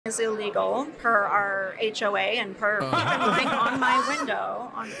is illegal per our HOA and per even like on my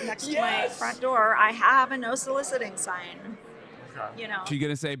window next to my front door, I have a no soliciting sign. You know. She's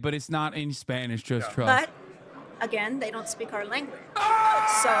gonna say, but it's not in Spanish, just trust. But again, they don't speak our language.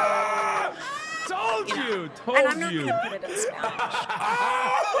 Told You know, you. and I'm not gonna put it in Spanish.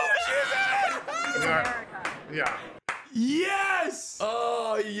 It's America. Yeah. Yes!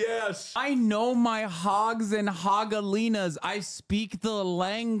 Oh, yes. I know my hogs and hogalinas. I speak the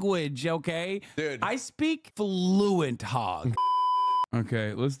language, okay? Dude. I speak fluent hog.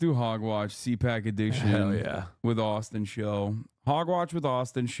 Okay, let's do Hogwatch CPAC edition. Hell yeah. With Austin show. Hogwatch with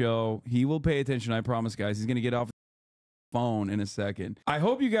Austin show. He will pay attention, I promise, guys. He's going to get off the phone in a second. I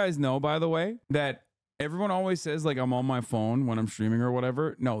hope you guys know, by the way, that everyone always says, like, I'm on my phone when I'm streaming or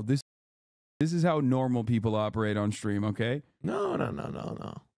whatever. No, this is how normal people operate on stream, okay? No.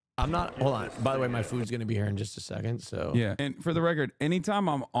 I'm not. Hold on. By the way, my food's going to be here in just a second. So Yeah. And for the record, anytime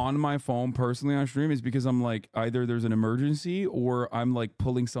I'm on my phone personally on stream is because I'm like, either there's an emergency or I'm like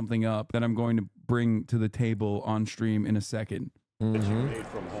pulling something up that I'm going to bring to the table on stream in a second. At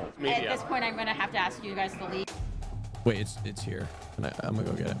this point, I'm going to have to ask you guys to leave. Wait, it's here. I'm going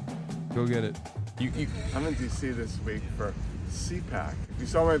to go get it. Go get it. I'm in DC this week for CPAC. If you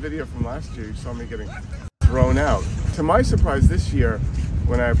saw my video from last year, you saw me getting thrown out. To my surprise this year,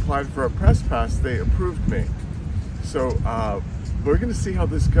 when I applied for a press pass, they approved me. So we're gonna see how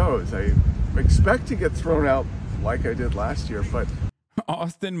this goes. I expect to get thrown out like I did last year, but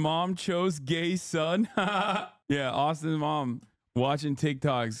Austin mom chose gay son. Yeah, Austin mom watching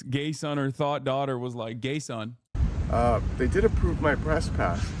TikToks. Gay son or thought daughter was like, gay son. they did approve my press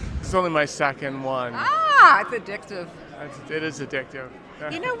pass. It's only my second one. Ah, it's addictive. It is addictive.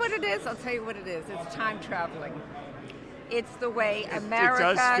 You know what it is? I'll tell you what it is. It's time traveling. It's the way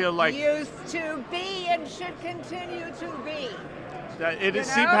America does feel like used to be and should continue to be. it is.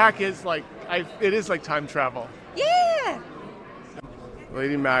 You know? CPAC is like it is like time travel. Yeah.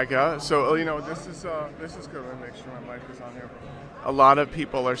 Lady MAGA. So you know this is good. Let me make sure my mic is on here. A lot of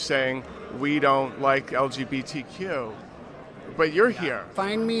people are saying we don't like LGBTQ, but you're here.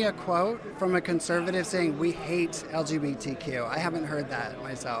 Find me a quote from a conservative saying we hate LGBTQ. I haven't heard that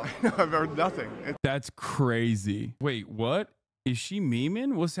myself. I've heard nothing. That's crazy. Wait, what? Is she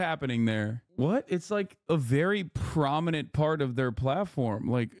memeing? What's happening there? What? It's like a very prominent part of their platform.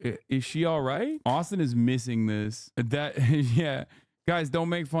 Like, is she all right? Austin is missing this. That, yeah. Guys, don't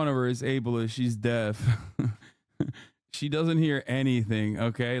make fun of her as ableist. She's deaf. She doesn't hear anything,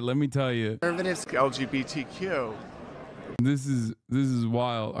 okay? Let me tell you. Conservatives. LGBTQ. This is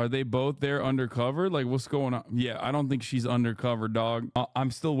wild. Are they both there undercover? Like, what's going on? Yeah, I don't think she's undercover, dog.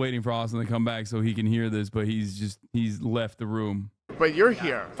 I'm still waiting for Austin to come back so he can hear this, but he's left the room. But you're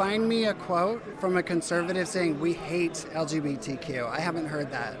here. Find me a quote from a conservative saying we hate LGBTQ. I haven't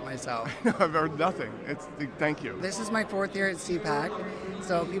heard that myself. I've heard nothing. Thank you. This is my 4th year at CPAC,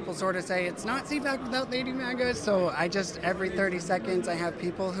 so people sort of say it's not CPAC without Lady MAGA. So I just every 30 seconds I have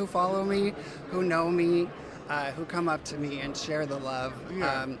people who follow me, who know me, who come up to me and share the love.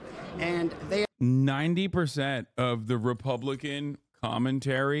 Yeah. And they 90% of the Republican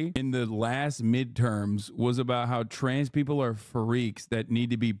commentary in the last midterms was about how trans people are freaks that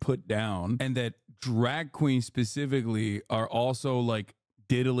need to be put down, and that drag queens specifically are also like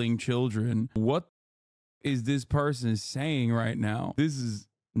diddling children. What is this person saying right now? This is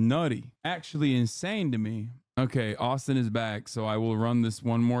nutty. Actually insane to me. Okay, Austin is back, so I will run this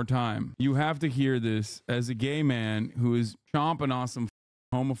one more time. You have to hear this as a gay man who is chomping on some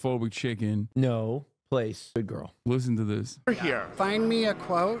homophobic chicken. No place. Good girl. Listen to this. You're here. Find me a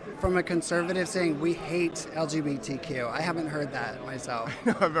quote from a conservative saying we hate LGBTQ. I haven't heard that myself.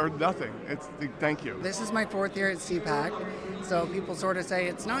 I've heard nothing. Thank you. This is my 4th year at CPAC, so people sort of say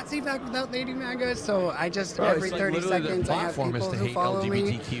it's not CPAC without Lady MAGA. So I just every 30 seconds I have people who follow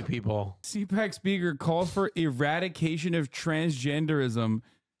me. LGBTQ people. CPAC speaker calls for eradication of transgenderism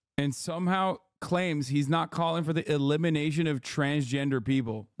and somehow claims he's not calling for the elimination of transgender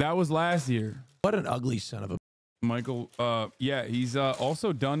people. That was last year. What an ugly son of a... Michael, yeah, he's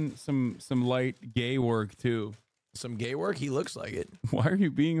also done some light gay work too. Some gay work? He looks like it. Why are you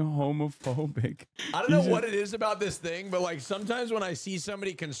being homophobic? I don't know what it is about this thing, but like sometimes when I see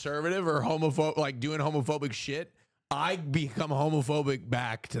somebody conservative or homophobic, like doing homophobic shit, I become homophobic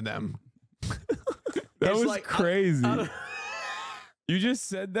back to them. That was like, crazy. You just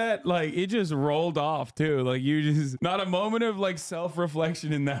said that, like, it just rolled off too. Like, you just, not a moment of like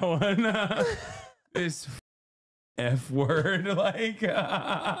self-reflection in that one. This F word, like,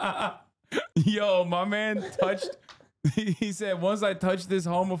 yo, my man touched, he said, once I touch this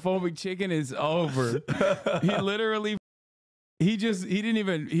homophobic chicken, it's over. He literally He didn't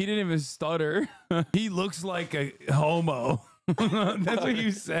even stutter. He looks like a homo. That's what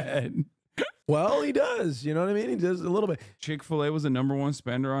you said. Well, he does. You know what I mean? He does a little bit. Chick-fil-A was the #1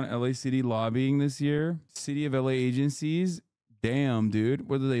 spender on LA City lobbying this year. City of LA agencies, damn, dude.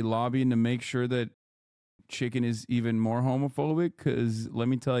 Whether they lobbying to make sure that chicken is even more homophobic, because let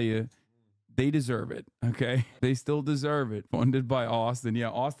me tell you, they deserve it, okay? They still deserve it. Funded by Austin. Yeah,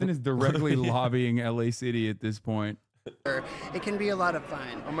 Austin is directly lobbying LA City at this point. It can be a lot of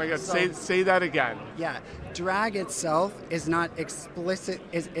fun. Oh my God, say that again. Yeah, drag itself is not explicit.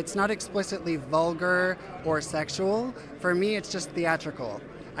 It's not explicitly vulgar or sexual. For me, it's just theatrical.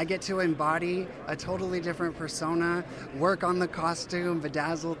 I get to embody a totally different persona, work on the costume,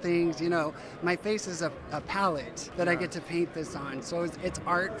 bedazzle things. You know, my face is a palette that I get to paint this on. So it's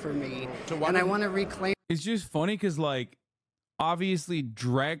art for me, and I want to reclaim. It's just funny because, like, obviously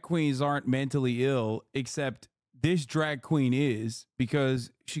drag queens aren't mentally ill, except this drag queen is, because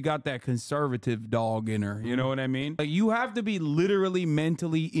she got that conservative dog in her. You know what I mean? Like, you have to be literally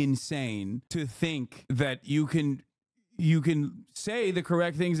mentally insane to think that you can say the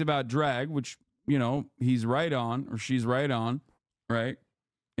correct things about drag, which, you know, he's right on, or she's right on, right?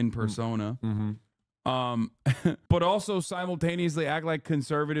 In persona. But also simultaneously act like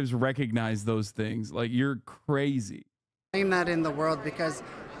conservatives recognize those things. Like, you're crazy. That in the world, because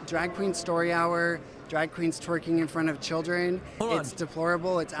drag queen story hour, drag queens twerking in front of children, it's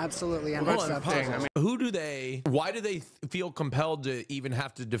deplorable. It's absolutely unacceptable. Why do they feel compelled to even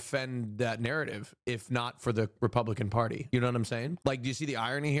have to defend that narrative if not for the Republican Party? You know what I'm saying? Like, do you see the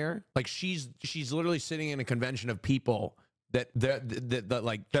irony here? Like, she's literally sitting in a convention of people that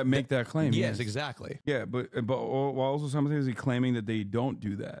make that claim. Yes, exactly. Yeah, but while also simultaneously claiming that they don't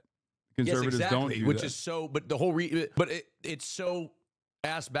do that. Conservatives don't do which that. is so, but the whole it's so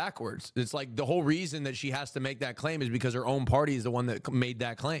ass backwards. It's like the whole reason that she has to make that claim is because her own party is the one that made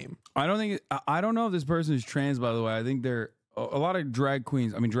that claim. I don't know if this person is trans, by the way. I think they're a lot of drag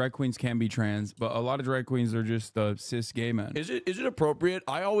queens. I mean, drag queens can be trans, but a lot of drag queens are just cis gay men. Is it appropriate?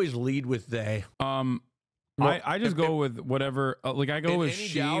 I always lead with they. I just go with whatever. Like, I go with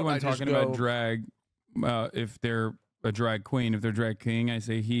she when talking about drag. If they're a drag queen, if they're drag king, I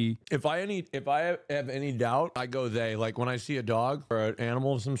say he. If I have any doubt, I go they. Like, when I see a dog or an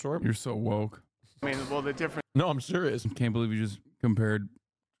animal of some sort. You're so woke. I mean, well, the difference. No, I'm serious. Can't believe you just compared.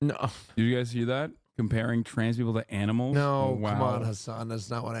 No. Did you guys see that? Comparing trans people to animals? No, wow. Come on, Hasan.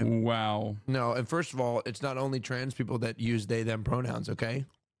 That's not what I mean. Wow. No, and first of all, it's not only trans people that use they, them pronouns, okay?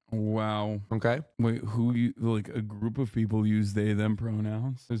 Wow. Okay. Wait, like a group of people use they, them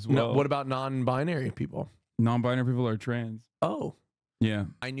pronouns as well? No, what about non-binary people? Non-binary people are trans. Oh. Yeah.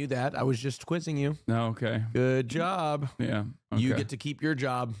 I knew that. I was just quizzing you. Oh, okay. Good job. Yeah. Okay. You get to keep your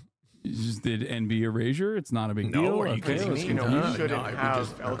job. You just did NB erasure. It's not a big deal. Are you Okay, kidding me? You know, we shouldn't have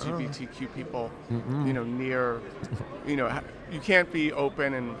LGBTQ people, you know, near, you know, you can't be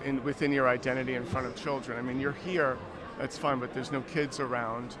open and within your identity in front of children. I mean, you're here, that's fine, but there's no kids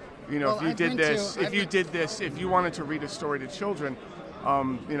around. You know, Well, if you wanted to read a story to children,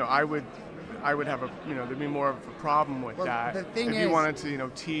 you know, I would have there'd be more of a problem with that. The thing if is, you wanted to, you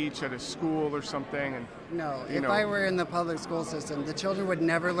know, teach at a school or something, and if I were in the public school system, the children would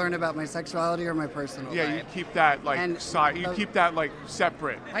never learn about my sexuality or my personal life. you keep that like keep that like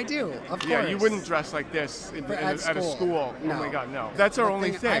separate. I do, of course. Yeah, you wouldn't dress like this at a school. No. Oh my God, no. That's our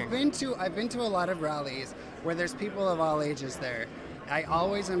only thing. I've been to a lot of rallies where there's people of all ages there. I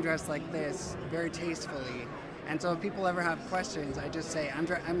always am dressed like this, very tastefully. And so if people ever have questions, I just say,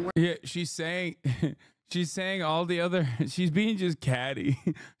 I'm yeah, she's saying all the other, she's being just catty.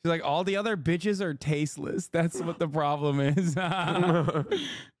 She's like, all the other bitches are tasteless. That's what the problem is.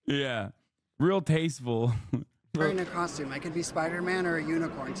 Yeah. Real tasteful. wearing a costume. I could be Spider-Man or a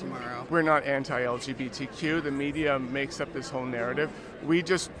unicorn tomorrow. We're not anti-LGBTQ. The media makes up this whole narrative. We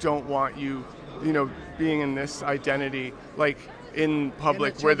just don't want you, you know, being in this identity, like, in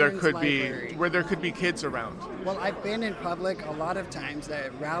public where there could be kids around. Well, I've been in public a lot of times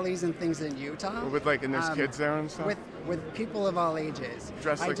at rallies and things in Utah. And there's kids there and stuff? With people of all ages.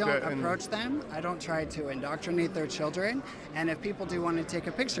 I don't approach them. I don't try to indoctrinate their children. And if people do want to take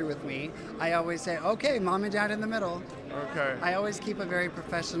a picture with me, I always say, okay, mom and dad in the middle. Okay. I always keep a very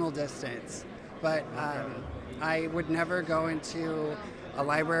professional distance. But I would never go into a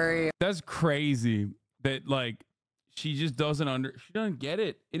library. That's crazy that, like, she just doesn't she doesn't get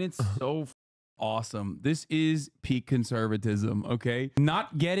it. And it's so awesome. This is peak conservatism, okay?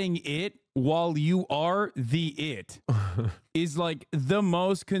 Not getting it while you are the it is like the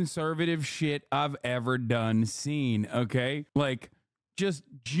most conservative shit I've ever seen, okay? Like, just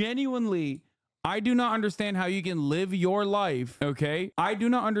genuinely, I do not understand how you can live your life, okay? I do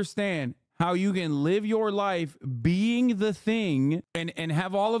not understand how you can live your life being the thing and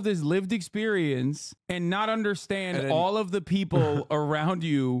have all of this lived experience and not understand all of the people around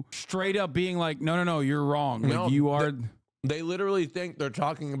you straight up being like, no, you're wrong. No, like you are. They literally think they're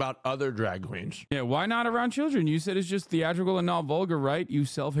talking about other drag queens. Yeah, why not around children? You said it's just theatrical and not vulgar, right? You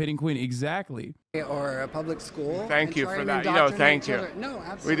self-hating queen. Exactly. Or a public school. Thank you try for and that. indoctrinate Thank you. children. No,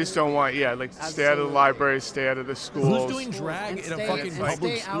 absolutely. We just don't want, like, stay out of the libraries, stay out of the schools. Who's doing drag in a fucking and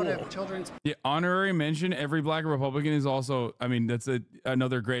public stay out school? of children's. Yeah, honorary mention, every black Republican is also, I mean, that's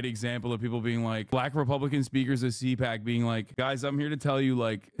another great example of people being like, black Republican speakers of CPAC being like, guys, I'm here to tell you,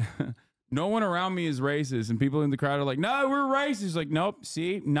 like, no one around me is racist. And people in the crowd are like, no, we're racist. Like, nope,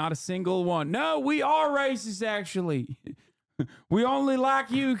 see, not a single one. No, we are racist, actually. We only like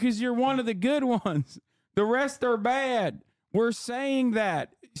you because you're one of the good ones. The rest are bad. We're saying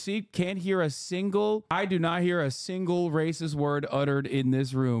that. See, can't hear a single, I do not hear a single racist word uttered in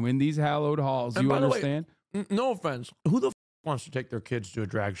this room, in these hallowed halls. And You by the way, understand? no offense. Who the wants to take their kids to a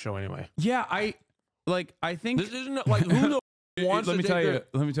drag show anyway? Yeah, I think. This isn't like who the wants let to me take tell their... you.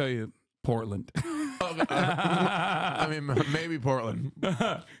 Let me tell you. Portland. Okay. I mean, maybe Portland.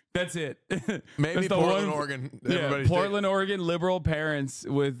 That's it. Maybe That's Portland, Oregon. Yeah, Portland, Oregon. Liberal parents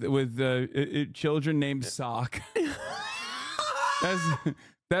with children named Sock.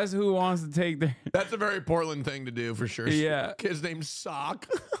 That's who wants to take their. That's a very Portland thing to do for sure. Yeah, kids named Sock.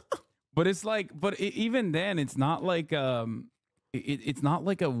 But it's like, even then, it's not like it's not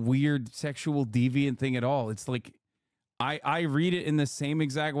like a weird sexual deviant thing at all. It's like. I read it in the same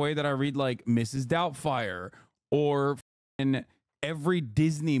exact way that I read like Mrs. Doubtfire or in every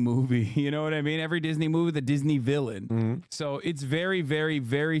Disney movie. You know what I mean? Every Disney movie with a Disney villain. Mm-hmm. So it's very, very,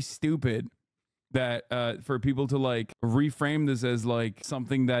 very stupid that for people to like reframe this as like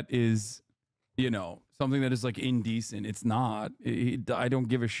something that is, something that is like indecent. It's not. I don't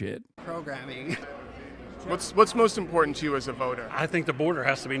give a shit. Programming. What's most important to you as a voter? I think the border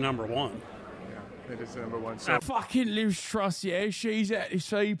has to be number one. It is the number one. I fucking lose trust. Yeah, she's at the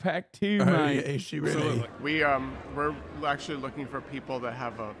CPAC too, mate. Is she really? We're actually looking for people that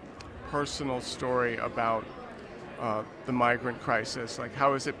have a personal story about the migrant crisis. Like,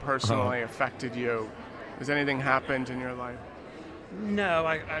 how has it personally affected you? Has anything happened in your life? No,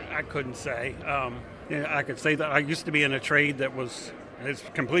 I couldn't say. I could say that I used to be in a trade that is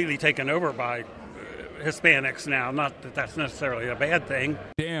completely taken over by Hispanics now. Not that that's necessarily a bad thing.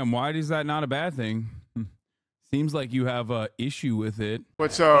 Damn, why is that not a bad thing? Seems like you have a issue with it.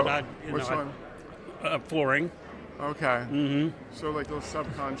 Which one? Flooring. Okay. Mm-hmm. So like those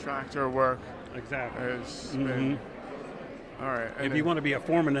subcontractor work. Exactly. Is all right. If you want to be a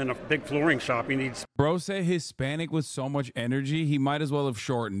foreman in a big flooring shop, you need. Bro said Hispanic with so much energy, he might as well have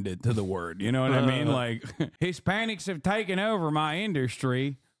shortened it to the word. You know what I mean? Like, Hispanics have taken over my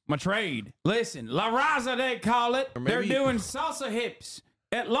industry. My trade. Listen, La Raza, they call it. They're doing salsa hips.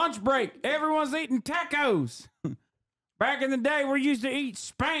 At lunch break, everyone's eating tacos. Back in the day, we used to eat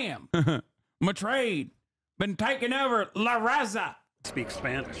Spam. My trade. Been taking over La Raza. Speak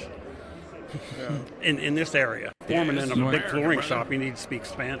Spanish. Yeah. In this area. Foreman in a big flooring shop, you need to speak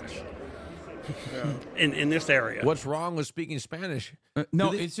Spanish. Yeah. In this area. What's wrong with speaking Spanish?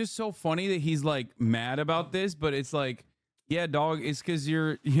 No, it's just so funny that he's like mad about this, but it's like, yeah, dog, it's because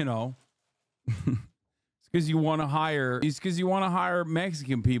you're, it's because you want to hire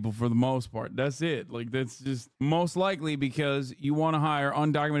Mexican people for the most part. That's it. Like, that's just most likely because you want to hire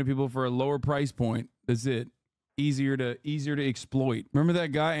undocumented people for a lower price point. That's it. Easier to exploit. Remember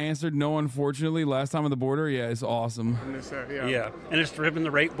that guy answered no, unfortunately, last time on the border? Yeah, it's awesome. Yeah, and it's driven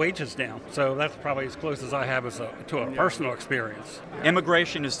the wages down. So that's probably as close as I have to a personal experience.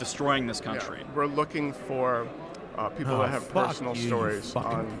 Immigration is destroying this country. Yeah. We're looking for people that have personal stories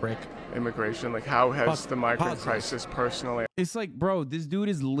on immigration. Like, how has the migrant crisis personally? It's like, bro, this dude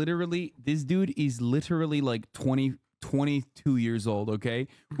is literally like 22 years old, okay?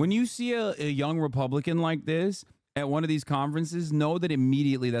 When you see a young Republican like this at one of these conferences, know that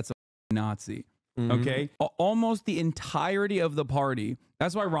immediately that's a Nazi, okay? Almost the entirety of the party.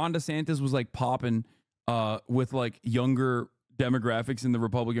 That's why Ron DeSantis was like popping with like younger demographics in the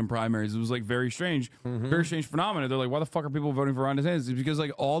Republican primaries. It was like very strange phenomenon. They're like, why the fuck are people voting for Ron DeSantis? It's because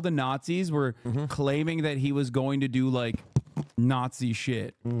like all the Nazis were claiming that he was going to do like Nazi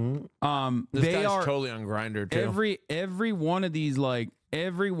shit. This they guy's are totally on Grindr too. Every one of these like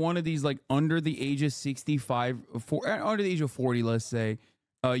under the age of 65, under the age of 40, let's say,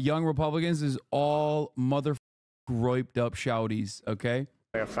 young Republicans is all mother griped up shouties. Okay,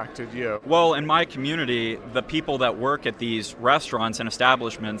 affected you? Well, in my community, the people that work at these restaurants and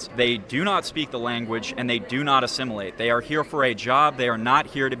establishments, they do not speak the language and they do not assimilate. They are here for a job. They are not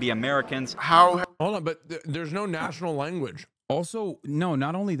here to be Americans. How? Hold on, but there's no national language. Also, no,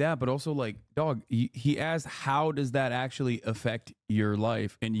 not only that, but also like, dog, he asked, how does that actually affect your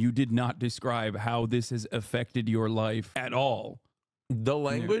life? And you did not describe how this has affected your life at all. The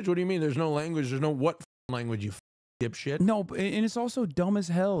language? What do you mean? There's no language. There's no what language, you dipshit? No, and it's also dumb as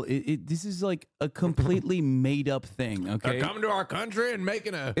hell. This is like a completely made up thing. Okay, They're coming to our country and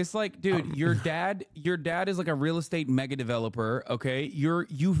making a. It's like, dude, your dad is like a real estate mega developer. Okay,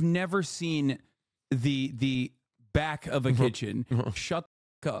 you've never seen the back of a kitchen. Shut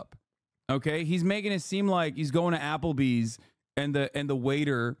the fuck up. Okay, he's making it seem like he's going to Applebee's and the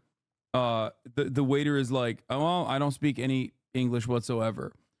waiter, the waiter is like, oh, well, I don't speak any English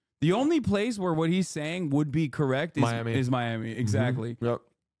whatsoever. The only place where what he's saying would be correct is Miami. Exactly. Yep.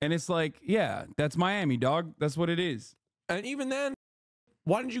 And it's like, yeah, that's Miami, dog. That's what it is. And even then,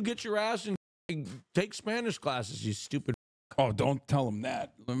 why didn't you get your ass and take Spanish classes, you stupid? Oh, don't tell them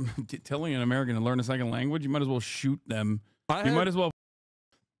that. Telling an American to learn a second language, you might as well shoot them. You might as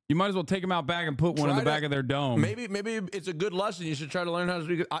well take them out back and put one in the back of their dome. Maybe it's a good lesson. You should try to learn how to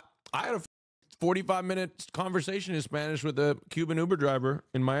speak. I had a 45-minute conversation in Spanish with a Cuban Uber driver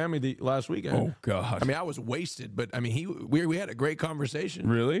in Miami last weekend. Oh God! I mean, I was wasted, but I mean, we had a great conversation.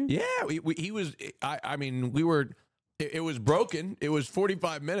 Really? Yeah. He was. I mean, we were. It was broken. It was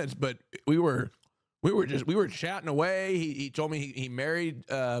 45 minutes, but we were chatting away. He told me he married.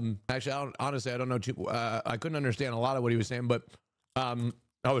 Actually, honestly, I don't know too. I couldn't understand a lot of what he was saying, but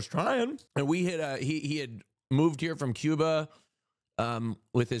I was trying. And we had he had moved here from Cuba.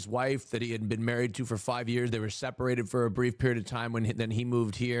 With his wife that he had been married to for 5 years. They were separated for a brief period of time then he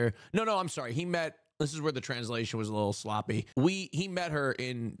moved here. No, I'm sorry. This is where the translation was a little sloppy. He met her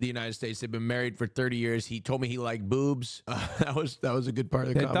in the United States. They've been married for 30 years. He told me he liked boobs. That was a good part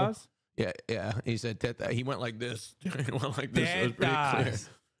of the convo. Yeah. He said teta. He went like this. He went like this. It was pretty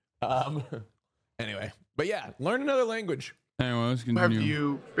clear. Anyway, but yeah, learn another language. Anyway, let's continue. Have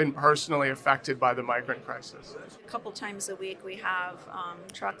you been personally affected by the migrant crisis? A couple times a week we have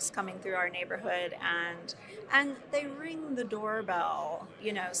trucks coming through our neighborhood and they ring the doorbell,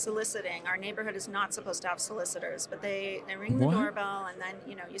 soliciting. Our neighborhood is not supposed to have solicitors, but they ring the doorbell and then,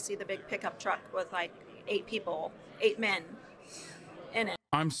 you see the big pickup truck with like 8 men in it.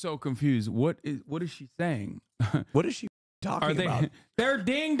 I'm so confused. What is she saying? What is she talking about? They're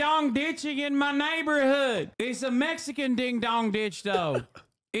ding dong ditching in my neighborhood. It's a Mexican ding dong ditch though.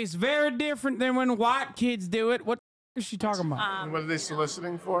 It's very different than when white kids do it. What is she talking about? What are they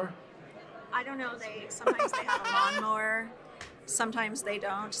soliciting for? I don't know. Sometimes they have a lawnmower. Sometimes they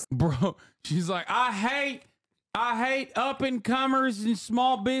don't. Bro, she's like, I hate up and comers and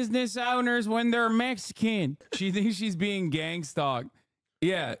small business owners when they're Mexican. She thinks she's being gang stalked.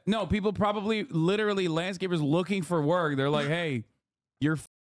 Yeah, no, people probably literally landscapers looking for work. They're like, hey,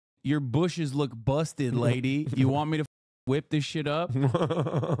 your bushes look busted, lady. You want me to whip this shit up?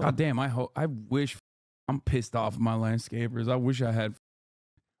 God damn, I'm pissed off at my landscapers. I wish I had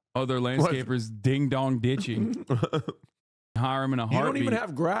other landscapers ding dong ditching. Hire them in a heartbeat. You don't even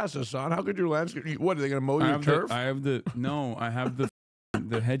have grass, Hasan. How could your landscape? What, are they going to mow your turf? I have the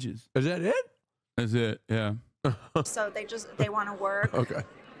hedges. Is that it? That's it, yeah. So they want to work. Okay.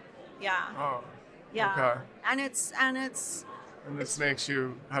 Yeah. Oh. Yeah. Okay. And this makes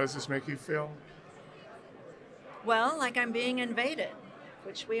you. How does this make you feel? Well, like I'm being invaded,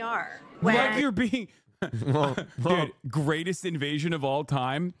 which we are. Like you're being, dude, greatest invasion of all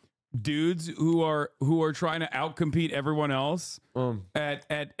time. Dudes who are trying to outcompete everyone else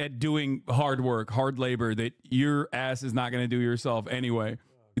at doing hard work, hard labor that your ass is not going to do yourself anyway.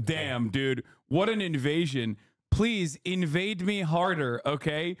 Damn, dude, what an invasion. Please invade me harder,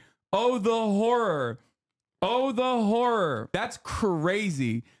 okay? Oh, the horror. Oh, the horror. That's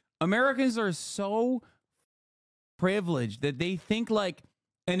crazy. Americans are so privileged that they think like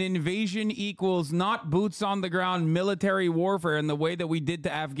an invasion equals not boots on the ground military warfare in the way that we did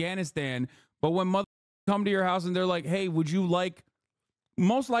to Afghanistan. But when mother come to your house and they're like, hey, would you like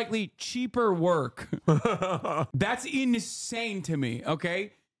most likely cheaper work? That's insane to me,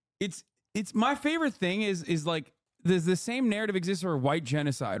 okay? It's my favorite thing is like there's the same narrative exists for white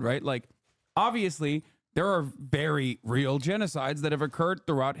genocide, right? Like obviously there are very real genocides that have occurred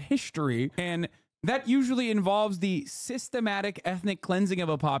throughout history, and that usually involves the systematic ethnic cleansing of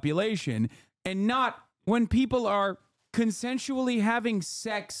a population and not when people are consensually having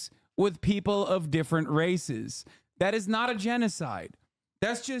sex with people of different races. That is not a genocide.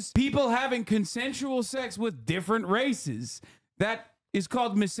 That's just people having consensual sex with different races. That is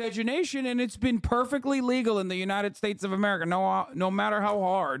called miscegenation, and it's been perfectly legal in the United States of America. No matter how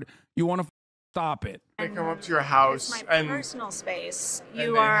hard you want to stop it. They come up to your house It's my and personal space. and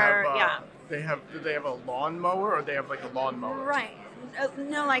You they are, have, yeah. Do they have a lawnmower or they have like a lawnmower? Right.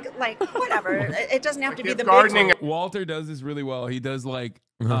 No, like whatever. It doesn't have to be the gardening. big Walter does this really well. He does like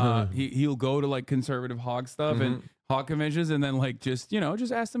he'll go to like conservative hog stuff and hog conventions, and then like just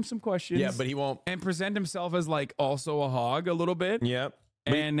ask them some questions. Yeah, but he won't. And present himself as like also a hog a little bit. Yep.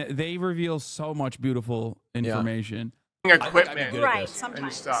 And they reveal so much beautiful information. Equipment, right? and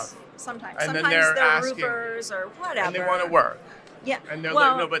Sometimes. stuff. Sometimes. And then Sometimes they're asking, roofers or whatever. and they want to work. Yeah. And they're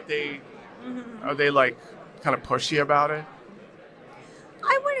well, like, no, but they are they like kind of pushy about it?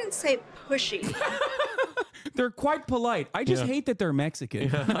 I wouldn't say pushy. They're quite polite. I just hate that they're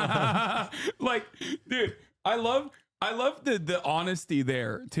Mexican. Like, dude, I love the honesty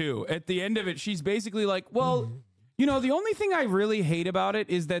there too. At the end of it, she's basically like, well, the only thing I really hate about it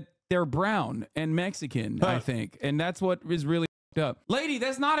is that they're brown and Mexican, I think. And that's what is really up. Lady,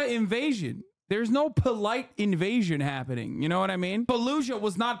 that's not an invasion. There's no polite invasion happening. You know what I mean? Fallujah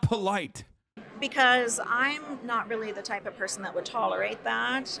was not polite. Because I'm not really the type of person that would tolerate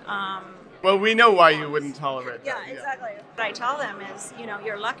that. Well, we know why you wouldn't tolerate Yeah, that. exactly. What I tell them is,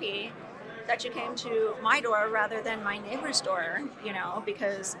 you're lucky that you came to my door rather than my neighbor's door,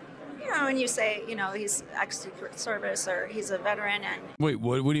 because, when you say, he's ex-Secret Service or he's a veteran and... Wait,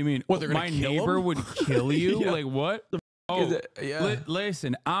 what do you mean? What, they're gonna my kill neighbor him? would kill you? Yeah. Like what?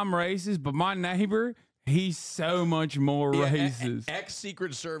 Listen, I'm racist, but my neighbor... He's so much more racist.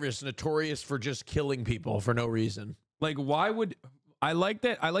 Ex-Secret Service, notorious for just killing people for no reason. Like, why would I like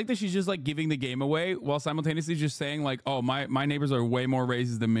that? I like that she's just like giving the game away while simultaneously just saying like, "Oh, my neighbors are way more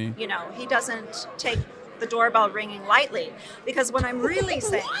racist than me." He doesn't take the doorbell ringing lightly, because what I'm really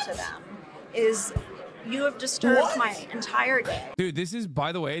saying to them is, you have disturbed my entire day. Dude, this is,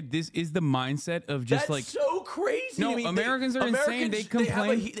 by the way, this is the mindset of just That's so crazy. No, Americans are insane. They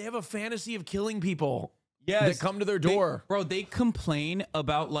complain. They have a fantasy of killing people. Yes, that come to their door. They complain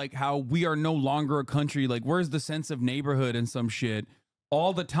about like how we are no longer a country. Like, where's the sense of neighborhood and some shit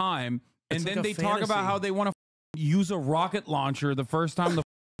all the time. And then they talk about how they want to use a rocket launcher the first time the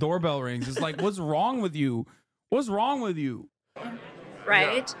doorbell rings. It's like, what's wrong with you? What's wrong with you?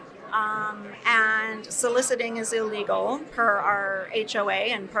 Right. And soliciting is illegal per our HOA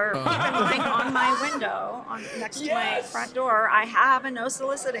and per keep in mind on my window next to my front door, I have a no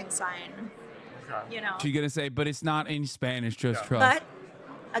soliciting sign. She's gonna say, but it's not in Spanish, just trust. But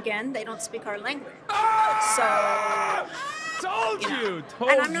again, they don't speak our language. So told you.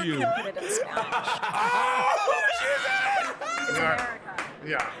 And I'm not gonna put it in Spanish. It's America.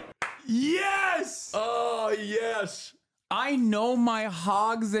 Yeah. Yes. Oh yes. I know my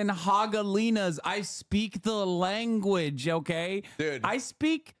hogs and hogalinas. I speak the language, okay? Dude. I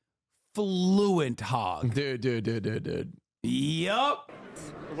speak fluent hog. Dude. Yup.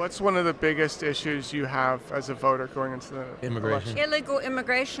 What's one of the biggest issues you have as a voter going into the Immigration. Illegal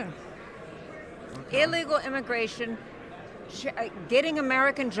immigration. Illegal immigration. Getting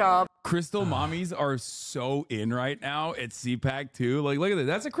American jobs. Crystal mommies are so in right now at CPAC too. Like, look at that.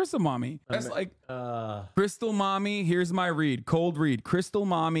 That's a crystal mommy. That's like crystal mommy. Here's my read. Cold read. Crystal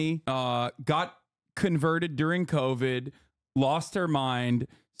mommy got converted during COVID, lost her mind,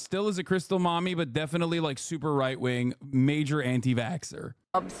 still is a crystal mommy, but definitely like super right wing, major anti-vaxxer.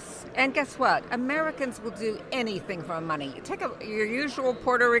 And guess what? Americans will do anything for money. You take your usual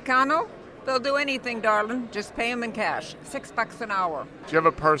Puerto Ricano. They'll do anything, darling. Just pay them in cash. $6 an hour. Do you have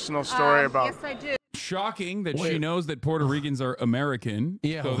a personal story about? Yes, I do. Shocking that she knows that Puerto Ricans are American.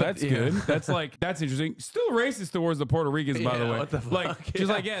 Yeah, so that's good. That's interesting. Still racist towards the Puerto Ricans, by the way. What the fuck? Like,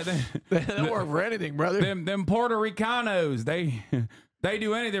 just like they don't work for anything, brother. Them Puerto Ricanos, they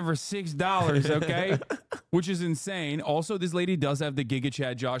do anything for $6, okay? Which is insane. Also, this lady does have the Giga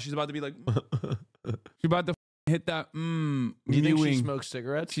Chad jaw. She's about to be like, she's about to hit that Do you think she mewing. smokes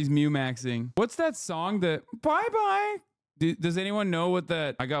cigarettes? She's mew maxing. What's that song that bye bye? Does anyone know what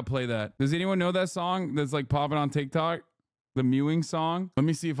that? I gotta play that. Does anyone know that song that's like popping on TikTok? The mewing song? Let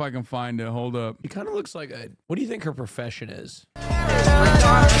me see if I can find it. Hold up. He kind of looks like a. What do you think her profession is?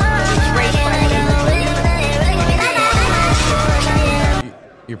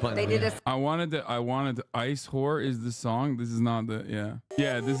 You're playing. They did a I wanted to Ice Whore is the song. This is not the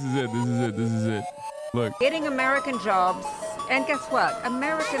yeah, this is it. Look. getting American jobs. And guess what?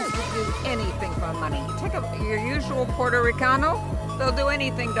 Americans will do anything for money. You take your usual Puerto Ricano. They'll do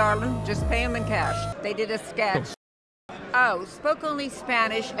anything, darling. Just pay them in cash. They did a sketch. Oh, spoke only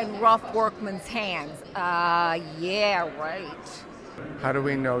Spanish and rough workman's hands. Yeah, right. How do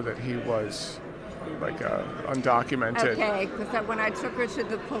we know that he was like undocumented. Okay, because when I took her to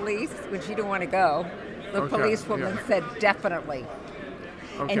the police, when she didn't want to go, the policewoman said definitely.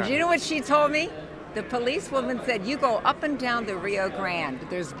 Okay. And you know what she told me? The policewoman said, you go up and down the Rio Grande.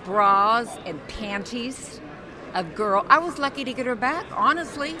 There's bras and panties. A girl. I was lucky to get her back,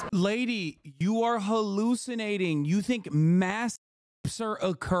 honestly. Lady, you are hallucinating. You think mass are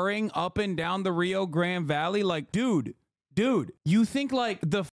occurring up and down the Rio Grande Valley? Like, dude, you think like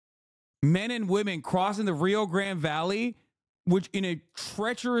the men and women crossing the Rio Grande Valley, which in a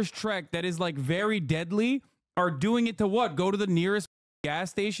treacherous trek that is like very deadly, are doing it to what? Go to the nearest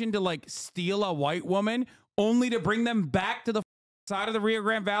gas station to like steal a white woman only to bring them back to the side of the Rio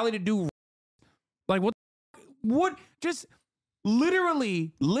Grande Valley to do like what? Just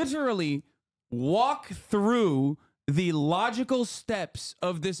literally walk through the logical steps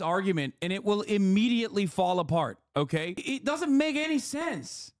of this argument and it will immediately fall apart. Okay, it doesn't make any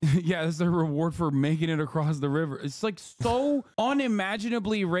sense. Yeah, this is a reward for making it across the river. It's like so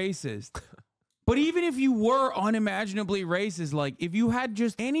unimaginably racist. But even if you were unimaginably racist, like if you had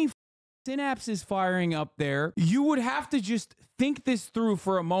just any synapses firing up there, you would have to just think this through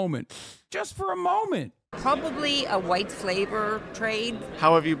for a moment. Just for a moment. Probably a white slaver trade.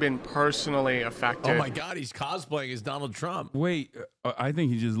 How have you been personally affected? Oh my God, he's cosplaying as Donald Trump. Wait, I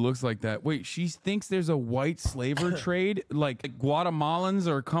think he just looks like that. Wait, she thinks there's a white slaver trade? Like Guatemalans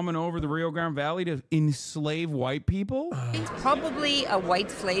are coming over the Rio Grande Valley to enslave white people? It's probably a white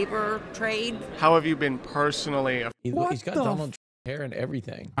slaver trade. How have you been personally He's got Donald Trump hair and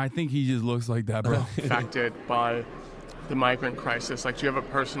everything. I think he just looks like that, bro. affected by the migrant crisis? Like, do you have a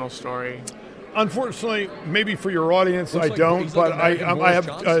personal story? Unfortunately, maybe for your audience, I don't, but I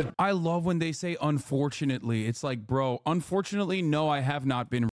have. I love when they say unfortunately. It's like, bro, unfortunately, no, I have not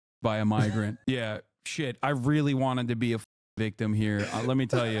been by a migrant. Yeah, shit. I really wanted to be a victim here. Let me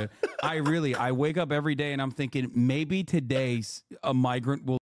tell you, I wake up every day and I'm thinking maybe today a migrant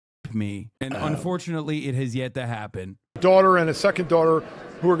will me. And unfortunately, it has yet to happen. Daughter and a second daughter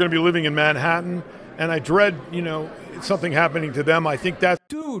who are going to be living in Manhattan. And I dread, something happening to them. I think that.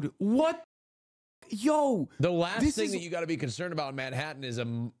 Dude, what? Yo, the last thing that you got to be concerned about in Manhattan is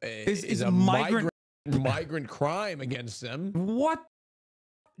a migrant crime against them. What?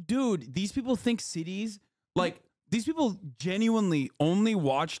 Dude, these people think cities, like, these people genuinely only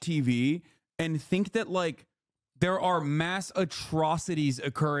watch TV and think that, like, there are mass atrocities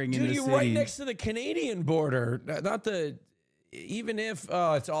occurring in the city. Dude, you're right next to the Canadian border. Even if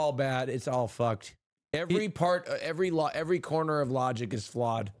it's all bad, it's all fucked. Every corner of logic is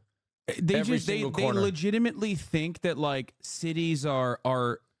flawed. They legitimately think that like cities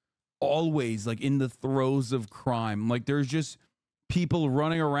are always like in the throes of crime. Like there's just people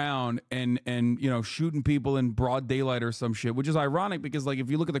running around and shooting people in broad daylight or some shit, which is ironic because like if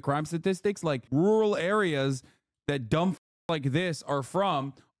you look at the crime statistics, like rural areas that dumb like this are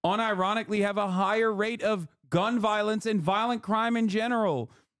from unironically have a higher rate of gun violence and violent crime in general.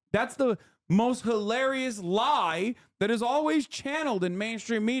 That's the most hilarious lie that is always channeled in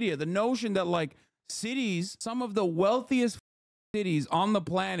mainstream media. The notion that like cities, some of the wealthiest cities on the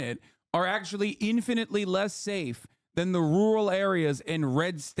planet, are actually infinitely less safe than the rural areas in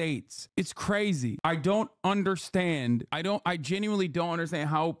red states. It's crazy. I don't understand. I genuinely don't understand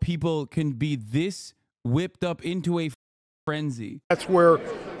how people can be this whipped up into a frenzy. That's where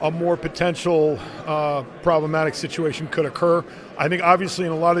a more potential problematic situation could occur. I think obviously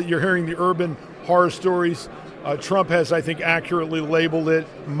in a lot of, you're hearing the urban horror stories. Trump has, I think, accurately labeled it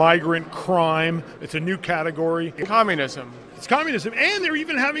migrant crime. It's a new category. Communism. It's communism. And they're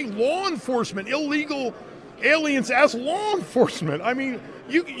even having law enforcement, illegal aliens as law enforcement. I mean,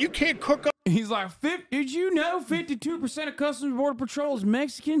 you can't cook up. He's like, did you know 52% of Customs and Border Patrol is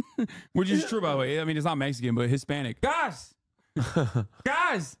Mexican? Which is true, by the way. I mean, it's not Mexican, but Hispanic. Guys,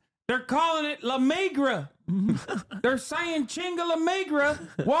 they're calling it La Migra. They're saying Chinga La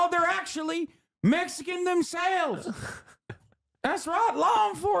Migra while they're actually Mexican themselves. That's right. Law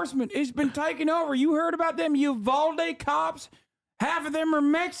enforcement has been taking over. You heard about them Uvalde cops? Half of them are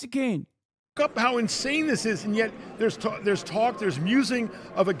Mexican. Up how insane this is, and yet there's musing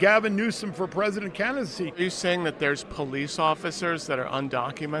of a Gavin Newsom for president candidacy. Are you saying that there's police officers that are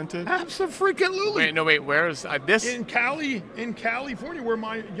undocumented? Absolutely. Wait, where is this? In California, where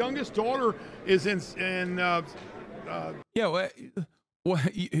my youngest daughter is in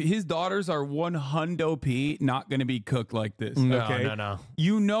his daughters are 100p not going to be cooked like this. Okay? No.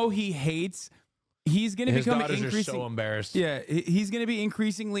 You know he hates. He's going to become increasingly. Are so embarrassed. Yeah, he's going to be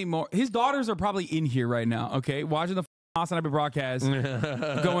increasingly more. His daughters are probably in here right now. Okay, watching the Hasanabi broadcast,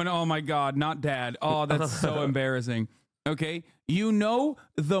 going, "Oh my God, not dad! Oh, that's so embarrassing." Okay,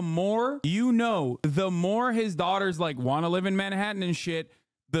 the more his daughters like want to live in Manhattan and shit,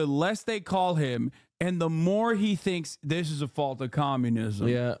 the less they call him, and the more he thinks this is a fault of communism.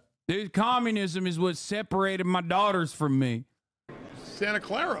 Yeah, communism is what separated my daughters from me. Santa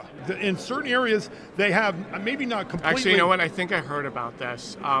Clara, in certain areas, they have maybe not completely. Actually, you know what? I think I heard about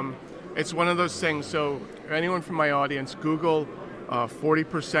this. It's one of those things. So, anyone from my audience, Google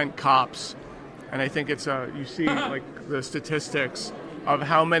 40% cops. And I think it's you see like the statistics of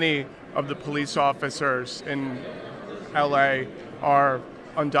how many of the police officers in LA are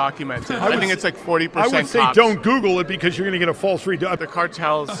undocumented. I think it's like 40%. I would say cops. don't Google it because you're going to get a false read. The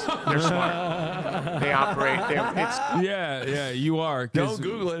cartels, they're smart. They operate. Yeah, you are. Don't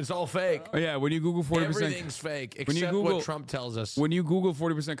Google it. It's all fake. Yeah, when you Google 40%. Everything's fake, except what Trump tells us. When you Google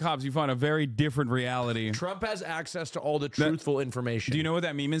 40% cops, you find a very different reality. Trump has access to all the truthful information. Do you know what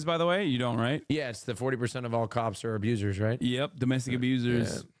that meme is, by the way? You don't, right? Yeah, it's the 40% of all cops are abusers, right? Yep, domestic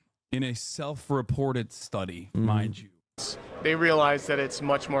abusers in a self-reported study, mind you. They realize that it's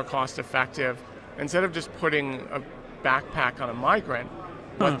much more cost effective. Instead of just putting a backpack on a migrant,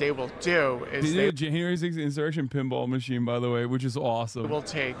 what they will do is they do a January 6th insurrection pinball machine, by the way, which is awesome. Will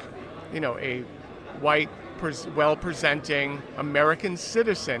take, a white, well-presenting American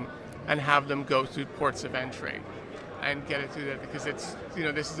citizen and have them go through ports of entry and get it through there because it's,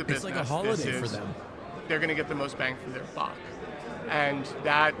 this is a business. It's like a holiday for them. They're going to get the most bang for their buck. And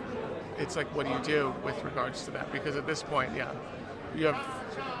that, it's like, what do you do with regards to that? Because at this point, you have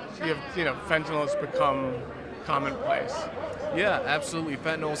fentanyl has become commonplace. Yeah, absolutely.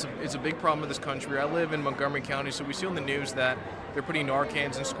 Fentanyl is a big problem in this country. I live in Montgomery County, so we see on the news that they're putting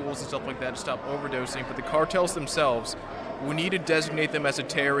Narcans in schools and stuff like that to stop overdosing. But the cartels themselves, we need to designate them as a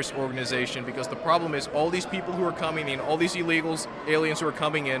terrorist organization because the problem is all these people who are coming in, all these illegals, aliens who are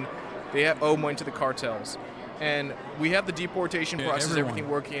coming in, they owe money to the cartels. And we have the deportation process, everything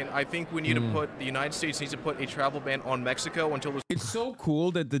working. I think we need to the United States needs to put a travel ban on Mexico until there's... It's so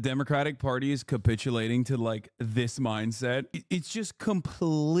cool that the Democratic Party is capitulating to like this mindset. It's just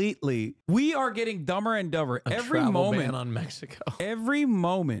completely, we are getting dumber and dumber. Every moment ban on Mexico. Every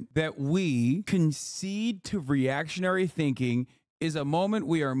moment that we concede to reactionary thinking is a moment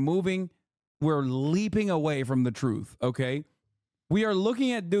we're leaping away from the truth, okay? We are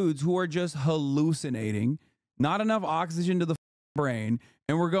looking at dudes who are just hallucinating, not enough oxygen to the brain,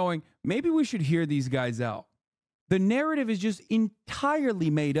 and we're going, maybe we should hear these guys out. The narrative is just entirely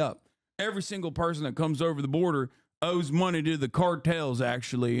made up. Every single person that comes over the border owes money to the cartels,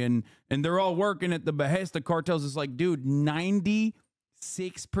 actually, and they're all working at the behest of cartels. It's like, dude, 96%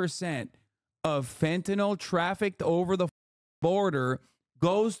 of fentanyl trafficked over the border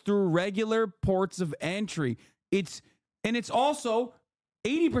goes through regular ports of entry. It's also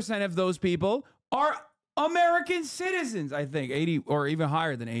 80% of those people are American citizens, I think. 80 or even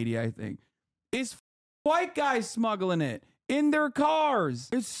higher than 80, I think. It's white guys smuggling it in their cars.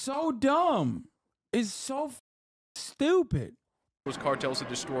 It's so dumb. It's so stupid. Those cartels are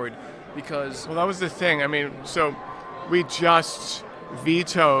destroyed because... Well, that was the thing. I mean, so we just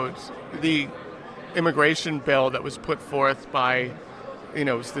vetoed the immigration bill that was put forth by,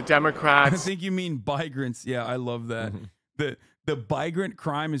 it's the Democrats. I think you mean migrants. Yeah, I love that. The migrant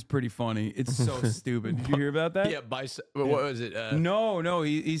crime is pretty funny. It's so stupid. Did you hear about that? Yeah, what was it? No.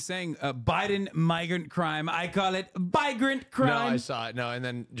 He's saying Biden migrant crime. I call it migrant crime. No, I saw it. No, and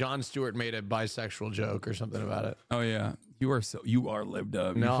then Jon Stewart made a bisexual joke or something about it. Oh yeah, you are lived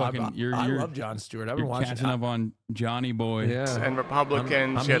up. No, I love Jon Stewart. I've been watching. Catching up on Johnny Boy. Yeah. And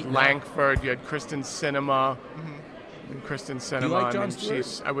Republicans. You had Lankford. You had Kristen Sinema. And Kristen Sinema. You like Jon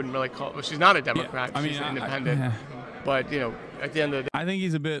Stewart? I wouldn't really call. Well, she's not a Democrat. Yeah, she's an independent. But at the end of the day, I think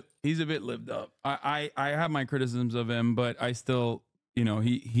he's a bit lived up. I have my criticisms of him, but I still,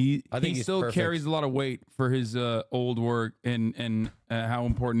 he still carries a lot of weight for his old work and how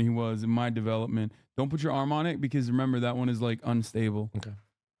important he was in my development. Don't put your arm on it because remember that one is like unstable. Okay.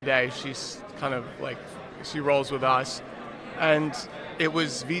 Today she's kind of like she rolls with us, and it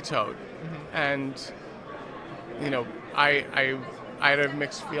was vetoed, and I had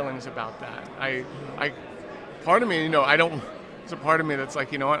mixed feelings about that. I part of me, there's a part of me that's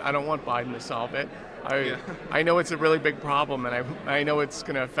like, I don't want Biden to solve it. I know it's a really big problem, and I know it's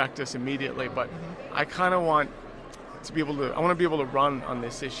going to affect us immediately, but I kind of want to be able to run on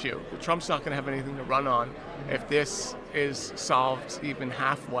this issue. Trump's not going to have anything to run on if this is solved even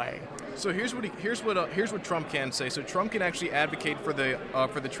halfway. So here's what Trump can say. So Trump can actually advocate for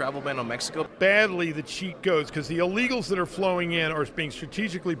the travel ban on Mexico. Badly the cheat goes because the illegals that are flowing in are being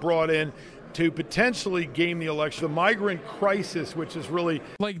strategically brought in to potentially game the election. The migrant crisis, which is really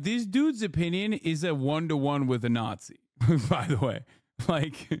like this dude's opinion is a 1-to-1 with a Nazi. by the way.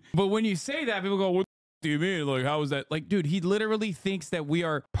 Like, but when you say that, people go, what do you mean? Like, how is that? Like, dude, he literally thinks that we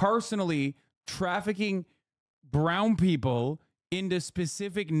are personally trafficking brown people into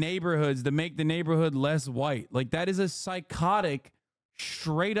specific neighborhoods to make the neighborhood less white. Like, that is a psychotic,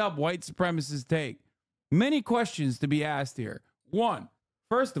 straight up white supremacist take. Many questions to be asked here. One,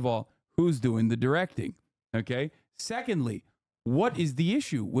 first of all, who's doing the directing? Okay. Secondly, what is the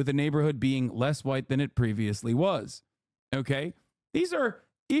issue with a neighborhood being less white than it previously was? Okay. These are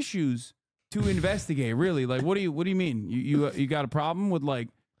issues to investigate, really. Like, what do you mean? You got a problem with like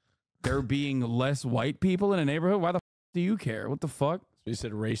there being less white people in a neighborhood? Why the f do you care? What the fuck? You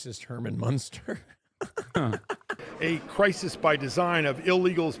said racist Herman Munster. A crisis by design of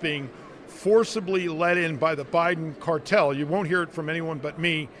illegals being forcibly let in by the Biden cartel. You won't hear it from anyone but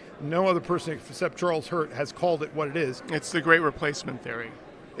me. No other person except Charles Hurt has called it what it is. It's the great replacement theory.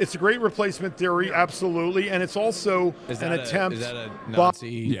 It's a great replacement theory, absolutely, and it's also an attempt. Is that a Nazi?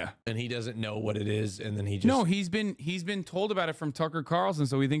 Yeah, and he doesn't know what it is, and then he just no. He's been told about it from Tucker Carlson,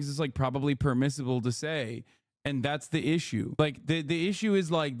 so he thinks it's like probably permissible to say, and that's the issue. Like the issue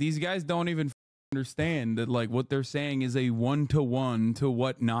is like these guys don't even understand that like what they're saying is a 1-to-1 to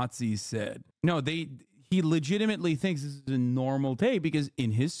what Nazis said. No, he legitimately thinks this is a normal take because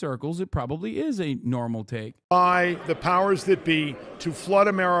in his circles, it probably is a normal take. By the powers that be to flood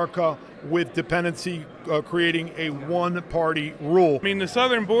America with dependency, creating a one-party rule. I mean, the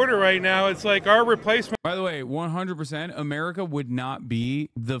southern border right now, it's like our replacement. By the way, 100%, America would not be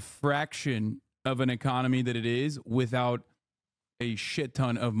the fraction of an economy that it is without a shit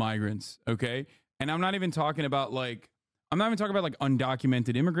ton of migrants, okay? And I'm not even talking about like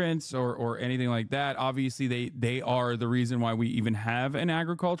undocumented immigrants or anything like that. Obviously, they are the reason why we even have an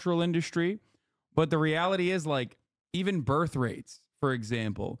agricultural industry. But the reality is, like, even birth rates, for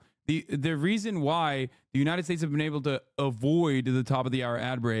example, the reason why the United States have been able to avoid the top of the hour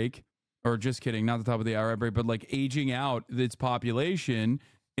ad break, or just kidding, not the top of the hour ad break, but like aging out its population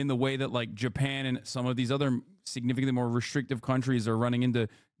in the way that like Japan and some of these other significantly more restrictive countries are running into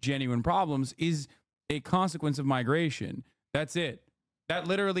genuine problems is a consequence of migration. That's it. That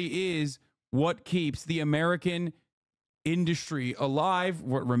literally is what keeps the American industry alive,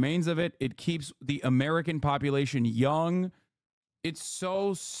 what remains of it. It keeps the American population young. It's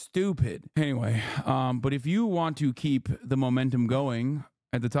so stupid. Anyway, but if you want to keep the momentum going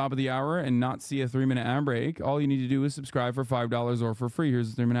at the top of the hour and not see a 3-minute ad break, all you need to do is subscribe for $5 or for free.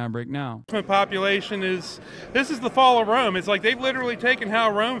 Here's a 3-minute ad break now. Population this is the fall of Rome. It's like they've literally taken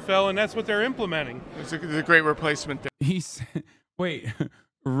how Rome fell, and that's what they're implementing. It's a great replacement theory. Wait,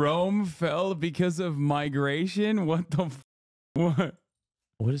 Rome fell because of migration? What the what?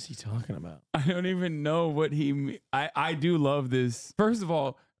 What is he talking about? I don't even know what I do love this. First of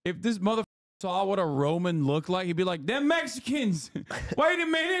all, if this mother saw what a Roman looked like, he'd be like, them Mexicans. Wait a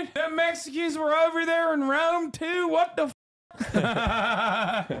minute. Them Mexicans were over there in Rome too? What the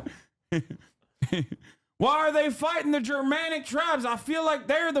Why are they fighting the Germanic tribes? I feel like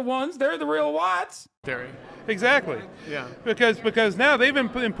they're the ones. They're the real whites. Theory. Exactly. Yeah. Because now they've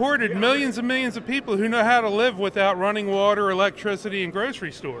imported millions and millions of people who know how to live without running water, electricity, and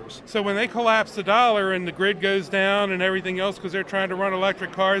grocery stores. So when they collapse the dollar and the grid goes down and everything else because they're trying to run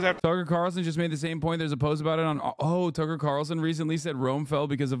electric cars after. Tucker Carlson just made the same point. There's a post about it on. Oh, Tucker Carlson recently said Rome fell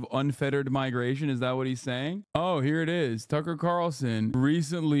because of unfettered migration. Is that what he's saying? Oh, here it is. Tucker Carlson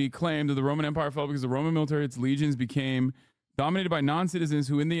recently claimed that the Roman Empire fell because the Roman military, its legions, became dominated by non-citizens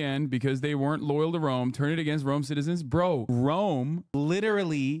who in the end, because they weren't loyal to Rome, turned it against Rome citizens. Bro, Rome,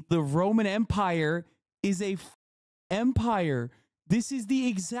 literally, the Roman Empire is a empire. This is the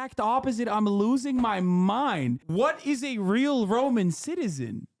exact opposite. I'm losing my mind. What is a real Roman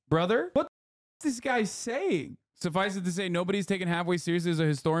citizen, brother? What is this guy saying? Suffice it to say, nobody's taken halfway seriously as a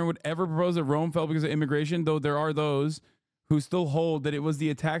historian would ever propose that Rome fell because of immigration, though there are those who still hold that it was the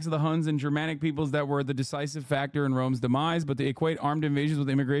attacks of the Huns and Germanic peoples that were the decisive factor in Rome's demise, but to equate armed invasions with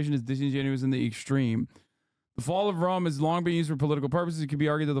immigration is disingenuous in the extreme. The fall of Rome has long been used for political purposes. It could be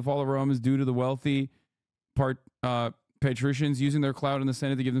argued that the fall of Rome is due to the wealthy patricians using their clout in the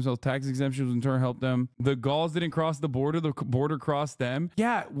Senate to give themselves tax exemptions, which in turn help them. The Gauls didn't cross the border crossed them.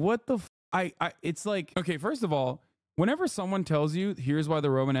 Yeah, what the it's like, okay, first of all, whenever someone tells you, here's why the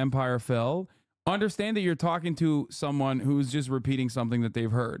Roman Empire fell, understand that you're talking to someone who's just repeating something that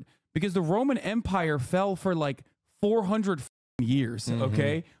they've heard, because the Roman Empire fell for like 400 years.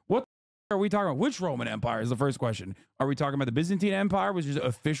 Okay. What are we talking about? Which Roman Empire is the first question? Are we talking about the Byzantine Empire, which is the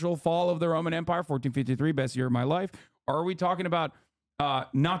official fall of the Roman Empire, 1453, best year of my life? Or are we talking about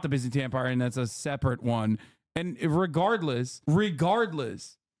not the Byzantine Empire, and that's a separate one? And regardless,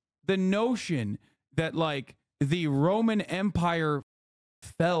 the notion that like the Roman Empire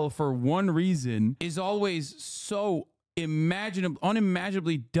fell for one reason is always so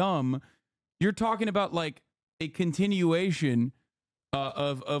unimaginably dumb. You're talking about like a continuation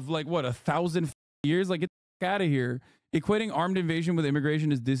of like what, 1,000 years? Like, get the fuck out of here. Equating armed invasion with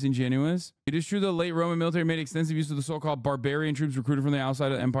immigration is disingenuous. It is true the late Roman military made extensive use of the so-called barbarian troops recruited from the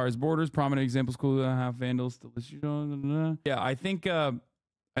outside of the empire's borders. Prominent examples could have vandals. Yeah, I think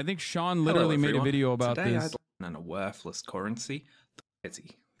Sean literally made a video about this. And a worthless currency.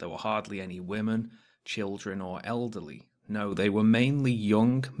 There were hardly any women, children, or elderly. No, they were mainly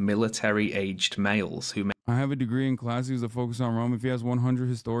young, military-aged males who. I have a degree in classics that focus on Rome. If you ask 100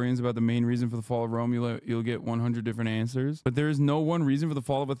 historians about the main reason for the fall of Rome, you'll get 100 different answers. But there is no one reason for the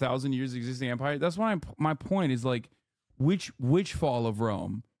fall of 1,000 years existing empire. That's why my point is like, which fall of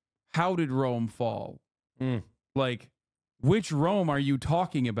Rome? How did Rome fall? Like, which Rome are you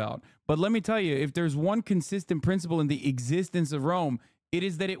talking about? But let me tell you, if there's one consistent principle in the existence of Rome, it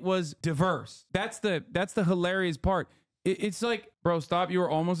is that it was diverse. That's the hilarious part. It's like, bro, stop. You are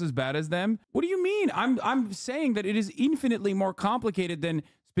almost as bad as them. What do you mean? I'm saying that it is infinitely more complicated than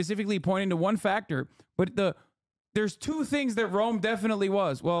specifically pointing to one factor. But there's two things that Rome definitely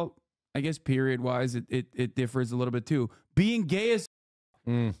was. Well, I guess period wise, it differs a little bit too. Being gay as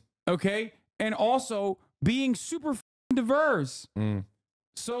okay, and also being super diverse.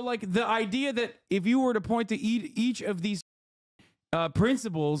 So like the idea that if you were to point to each of these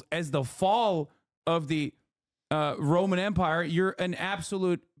principles as the fall of the Roman Empire, you're an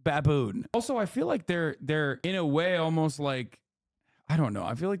absolute baboon. Also, I feel like they're in a way almost like, I don't know.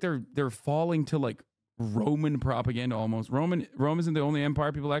 I feel like they're falling to like Roman propaganda almost. Rome isn't the only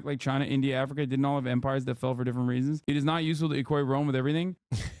empire. People act like China, India, Africa didn't all have empires that fell for different reasons. It is not useful to equate Rome with everything.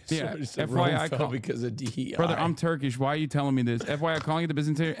 Yeah, FYI, because of DEI. Brother, I'm Turkish. Why are you telling me this? FYI, calling it the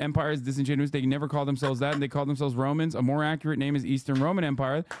Byzantine Empire is disingenuous. They never called themselves that, and they called themselves Romans. A more accurate name is Eastern Roman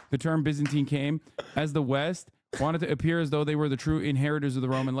Empire. The term Byzantine came as the West wanted to appear as though they were the true inheritors of the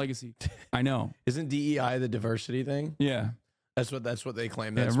Roman legacy. I know. Isn't DEI the diversity thing? Yeah. That's what they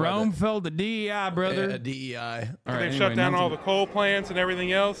claim. Yeah, Rome fell to DEI, brother. Yeah, DEI. All right, they shut down all the coal plants and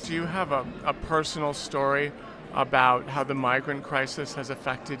everything else. Do you have a personal story about how the migrant crisis has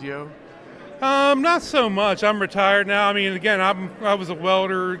affected you? Not so much. I'm retired now. I mean, again, I was a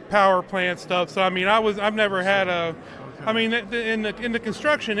welder, power plant stuff. So I mean, I've never had a. I mean, in the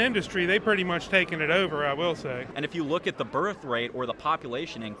construction industry, they pretty much taken it over, I will say. And if you look at the birth rate or the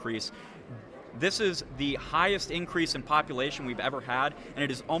population increase, this is the highest increase in population we've ever had, and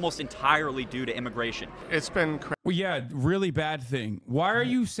it is almost entirely due to immigration. It's been crazy. Well, yeah, really bad thing. Why are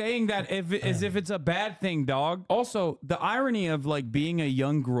you saying that as if it's a bad thing, dog? Also, the irony of like being a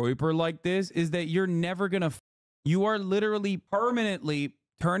young groiper like this is that you're never gonna. You are literally permanently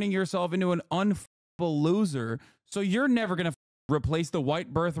turning yourself into an loser. So you're never gonna replace the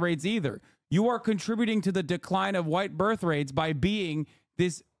white birth rates either. You are contributing to the decline of white birth rates by being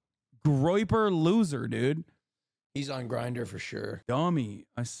this groiper loser, dude. He's on Grindr for sure. Dummy.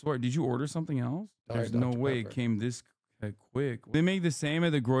 I swear. Did you order something else? There's no way it came this quick. They make the same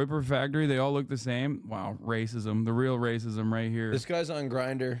at the Groiper factory. They all look the same. Wow, racism. The real racism right here. This guy's on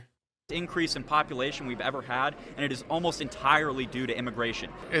Grindr. Increase in population we've ever had, and it is almost entirely due to immigration.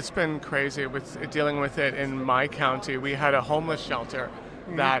 It's been crazy with dealing with it in my county. We had a homeless shelter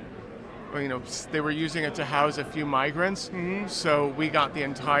that, you know, they were using it to house a few migrants. So we got the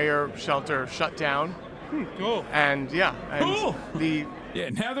entire shelter shut down. Cool. And yeah, and cool. Yeah,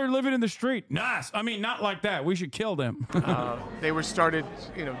 now they're living in the street. Nice. I mean, not like that. We should kill them. They were started,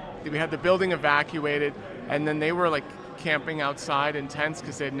 you know, we had the building evacuated, and then they were like camping outside in tents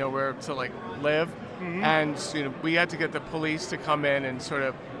because they had nowhere to like live. And you know, we had to get the police to come in and sort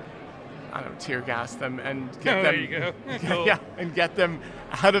of, I don't know, tear gas them and get them. There you go. Cool. Yeah, and get them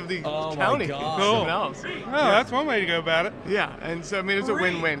out of the county. Cool. Else. Oh, that's one way to go about it. Yeah, and so I mean, it's a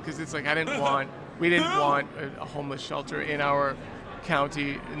win-win because it's like we didn't want a homeless shelter in our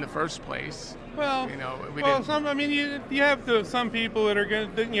county in the first place. Well, you know, I mean, you have some people that are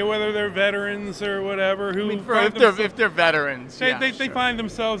going to, you know, whether they're veterans or whatever, who if they're veterans, they find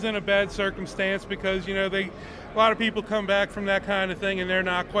themselves in a bad circumstance because, you know, a lot of people come back from that kind of thing and they're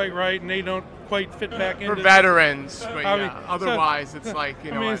not quite right and they don't quite fit back into for veterans. But otherwise, it's like,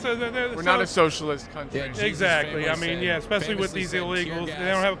 you know, we're not a socialist country. Yeah, exactly. I mean, yeah, especially with these illegals, they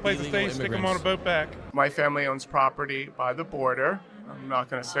don't have a place to stay. Stick them on a boat back. My family owns property by the border. I'm not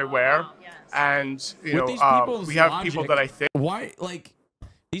going to say where. And, you know, we have people that I think. Why, like,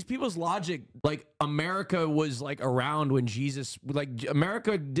 these people's logic, like, America was, like, around when Jesus, like,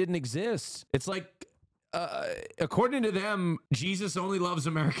 America didn't exist. It's like according to them, Jesus only loves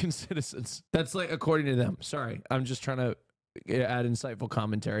American citizens. That's like according to them. Sorry, I'm just trying to add insightful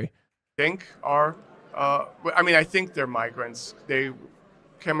commentary. Think are, I mean, I think they're migrants. They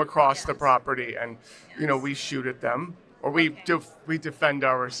came across the property, and we shoot at them, or we defend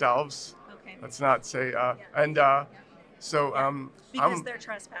ourselves. Okay. Let's not say so. Because they're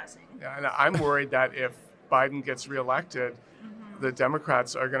trespassing. Yeah, and I'm worried that if Biden gets reelected, the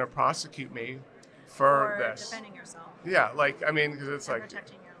Democrats are going to prosecute me for this. Defending yourself. Yeah, like, I mean, because it's like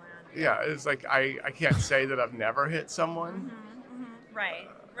protecting your land. Yeah, it's like I can't say that I've never hit someone. Right.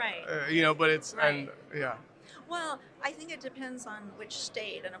 But it's Right. yeah. Well, I think it depends on which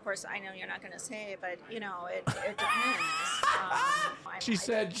state, and of course, I know you're not going to say, but it depends. She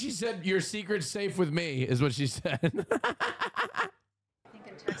said your secret's safe with me, is what she said. I think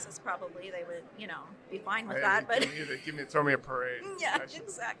in Texas probably they would, be fine with that, but throw me a parade. yeah,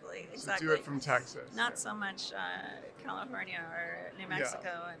 exactly. Do it from Texas. Not so much California or New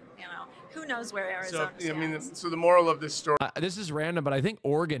Mexico, and who knows where Arizona stands. So the moral of this story. This is random, but I think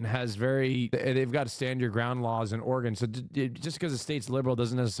Oregon has they've got stand your ground laws in Oregon. So just because a state's liberal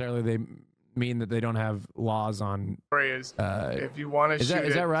doesn't necessarily mean that they don't have laws on. If you want to shoot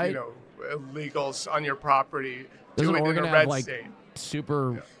is that right? illegals on your property, Doesn't do it Oregon in a have red like state.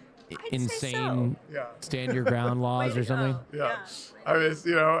 super insane stand your ground laws or something? Yeah. I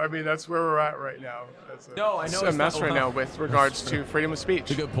mean, that's where we're at right now. No, I know it's a mess right now with regards to freedom of speech.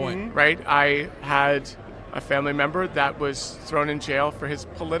 That's a good point. Right? I had a family member that was thrown in jail for his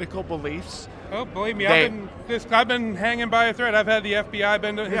political beliefs. Oh, believe me, I've been hanging by a thread. I've had the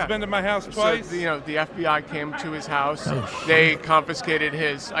FBI has been to my house twice. So, the FBI came to his house. They confiscated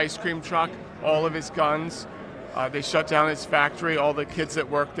his ice cream truck, all of his guns. They shut down his factory. All the kids that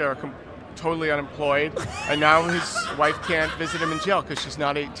work there are totally unemployed. And now his wife can't visit him in jail because she's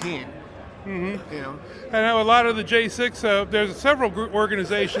not 18. I know a lot of the J6, there's several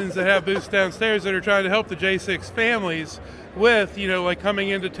organizations that have booths downstairs that are trying to help the J6 families with, like coming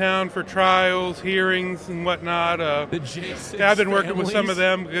into town for trials, hearings, and whatnot. The J6 I've been working with some of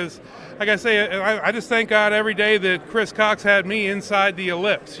them because, like I say, I just thank God every day that Chris Cox had me inside the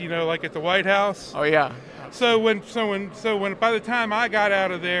ellipse, like at the White House. Oh, yeah. So when by the time I got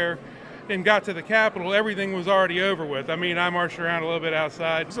out of there and got to the Capitol, everything was already over with. I mean, I marched around a little bit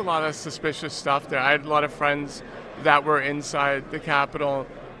outside. There's a lot of suspicious stuff there. I had a lot of friends that were inside the Capitol,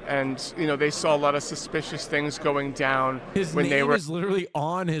 and they saw a lot of suspicious things going down. His when name they were is literally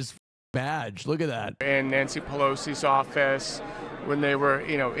on his badge. Look at that. In Nancy Pelosi's office, when they were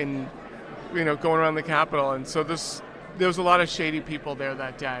going around the Capitol, and so there was a lot of shady people there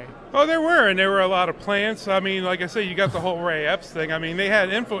that day. Oh, there were, and there were a lot of plants. I mean, like I say, you got the whole Ray Epps thing. I mean, they had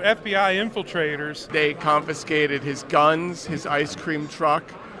FBI infiltrators. They confiscated his guns, his ice cream truck.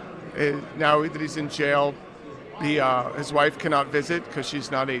 Now that he's in jail, his wife cannot visit because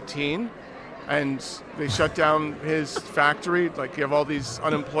she's not 18. And they shut down his factory. Like, you have all these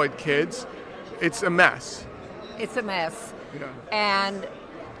unemployed kids. It's a mess. It's a mess. Yeah. And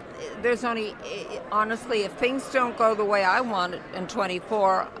there's only, honestly, if things don't go the way I want it in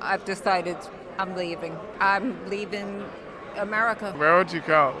 24, I've decided I'm leaving. I'm leaving America. Where would you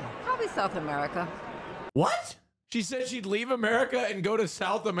go? Probably South America. What? She said she'd leave America and go to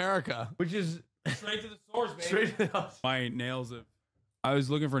South America, which is Straight to the source, baby. straight to the My nails have. I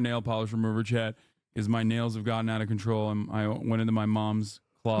was looking for nail polish remover, chat, because my nails have gotten out of control, and I went into my mom's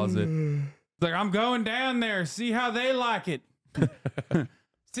closet. It's like, I'm going down there. See how they like it.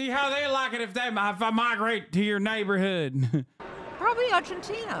 See how they like it if I migrate to your neighborhood. Probably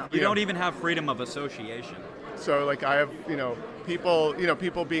Argentina. You don't even have freedom of association. So, like, I have,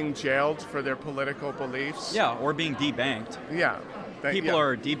 people being jailed for their political beliefs. Yeah, or being debanked. Yeah. People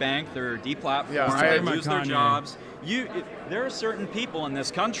are debanked, they're deplatformed, Yeah, they lose their jobs. There are certain people in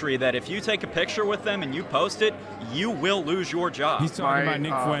this country that if you take a picture with them and you post it, you will lose your job. He's talking about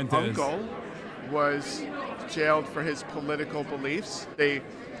Nick Fuentes. Uncle was jailed for his political beliefs. They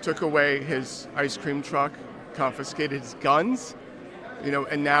took away his ice cream truck, confiscated his guns,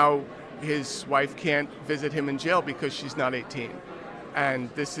 and now his wife can't visit him in jail because she's not 18.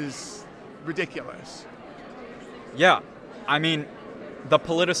 And this is ridiculous. Yeah, I mean, the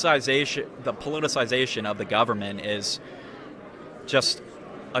politicization of the government is just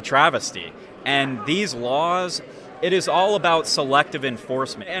a travesty. And these laws, it is all about selective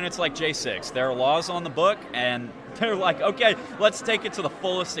enforcement. And it's like J6. There are laws on the book, and they're like, okay, let's take it to the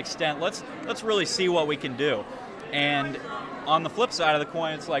fullest extent. Let's really see what we can do. And on the flip side of the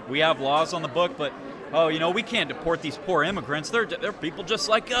coin, it's like we have laws on the book, but we can't deport these poor immigrants. They're people just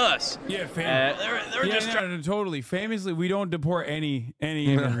like us. Yeah, they're just totally. Famously, we don't deport any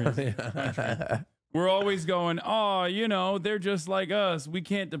immigrants. We're always going, oh, you know, they're just like us. We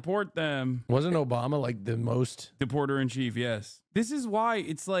can't deport them. Wasn't Obama like the most deporter in chief? Yes. This is why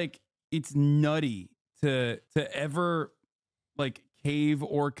it's like it's nutty to ever like cave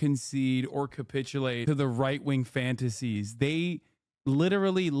or concede or capitulate to the right-wing fantasies. They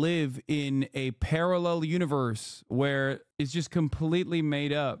literally live in a parallel universe where it's just completely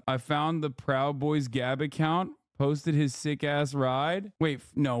made up. I found the Proud Boys Gab account. Posted his sick ass ride. Wait,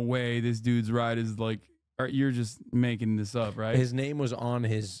 no way. This dude's ride is like, you're just making this up, right? His name was on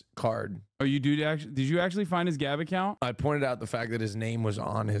his card. Oh, you did actually? Did you actually find his Gab account? I pointed out the fact that his name was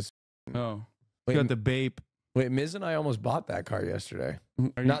on his. Oh, wait, got the Bape. Wait, Miz and I almost bought that car yesterday.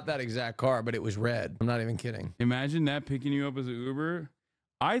 Not that exact car, but it was red. I'm not even kidding. Imagine that picking you up as an Uber.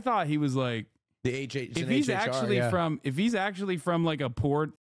 I thought he was like the HH. If he's actually from like a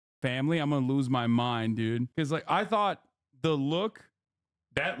poor family, I'm gonna lose my mind, dude. Because like I thought that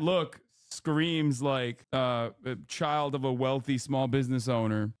look screams like a child of a wealthy small business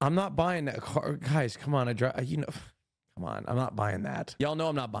owner. I'm not buying that car, guys. Come on, come on. I'm not buying that. Y'all know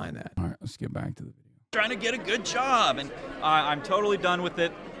I'm not buying that. All right, let's get back to the video. Trying to get a good job, and I'm totally done with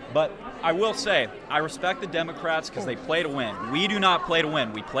it. But I will say, I respect the Democrats because they play to win. We do not play to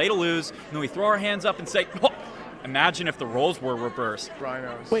win. We play to lose, and then we throw our hands up and say, oh, imagine if the roles were reversed.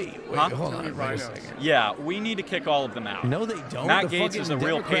 Rhinos. Wait, huh? Hold on. Wait a second. Yeah, we need to kick all of them out. No, they don't. Matt Gaetz is a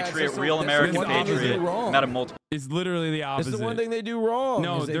real patriot, real American patriot. Met him multiple. It's literally the opposite. It's the one thing they do wrong.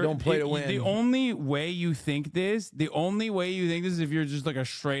 No, they don't play to win. The only way you think this is if you're just like a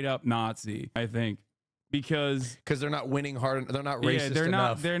straight up Nazi, I think. Because they're not winning hard, they're not racist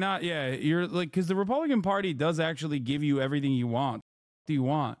enough. They're not. Yeah, you're like, because the Republican Party does actually give you everything you want.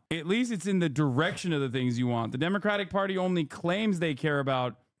 At least it's in the direction of the things you want. The Democratic Party only claims they care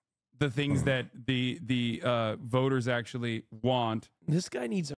about the things that the voters actually want. This guy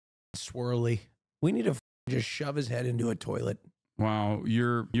needs a swirly. We need to just shove his head into a toilet. Wow,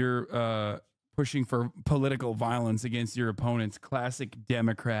 you're pushing for political violence against your opponents. Classic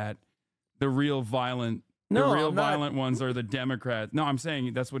Democrat. The real violent ones are the Democrats. No, I'm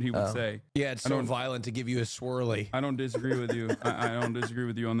saying that's what he would say. Yeah, it's so violent to give you a swirly. I don't disagree with you. I don't disagree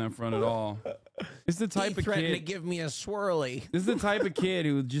with you on that front at all. It's the type of kid to give me a swirly. This is the type of kid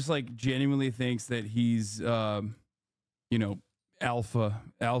who just like genuinely thinks that he's, you know, alpha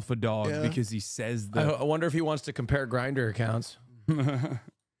dog because he says that. I wonder if he wants to compare Grindr accounts. I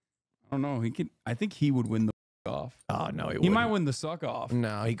don't know. I think he would win the off. Oh no, he might win the suck off.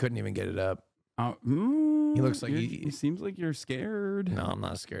 No, he couldn't even get it up. He looks like he seems like you're scared. No, I'm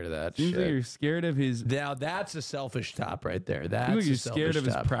not scared of that. Seems like you're scared of his. Now that's a selfish top right there. That's like you're scared of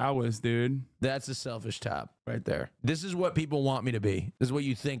his prowess, dude. That's a selfish top right there. This is what people want me to be. This is what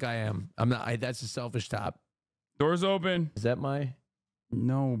you think I am. I'm not. That's a selfish top. Doors open. Is that my?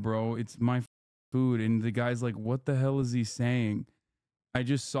 No, bro. It's my food, and the guy's like, "What the hell is he saying?" I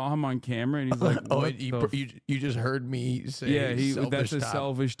just saw him on camera, and he's like, "Oh, you just heard me say, yeah, that's a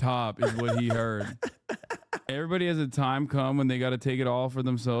selfish top," is what he heard. Everybody has a time come when they got to take it all for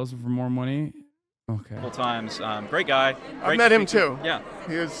themselves for more money. Okay. Multiple times. Great guy. I met him too. Yeah.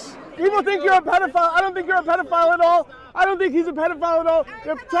 He is. People think you're a pedophile. I don't think you're a pedophile at all. I don't think he's a pedophile at all.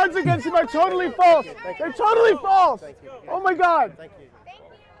 The charges against him are totally false. They're totally false. Oh my God.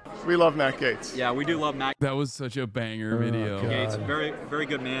 We love Matt Gaetz. Yeah, we do love Matt. That was such a banger video. Gaetz, very, very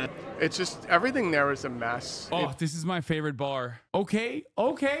good man. It's just everything there is a mess. Oh, this is my favorite bar. Okay.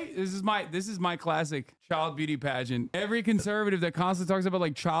 This is my classic child beauty pageant. Every conservative that constantly talks about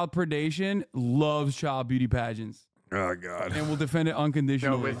like child predation loves child beauty pageants. Oh God. And will defend it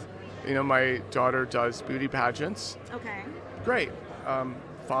unconditionally. My daughter does beauty pageants. Okay. Great.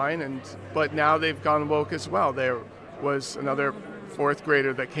 Fine. But now they've gone woke as well. There was another fourth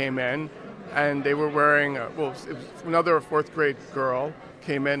grader that came in, and they were wearing another fourth grade girl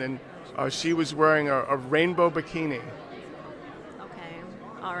came in, and she was wearing a rainbow bikini. Okay,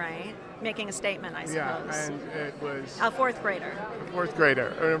 all right, making a statement, I suppose. Yeah, and it was a fourth grader.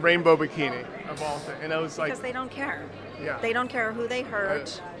 A rainbow bikini of all things, and I was like, because they don't care. Yeah, they don't care who they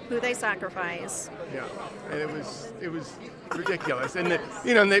hurt, who they sacrifice. Yeah, and it was ridiculous. And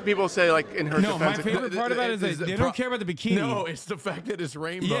people say like in her defense. My favorite part about it is they don't care about the bikini. No, it's the fact that it's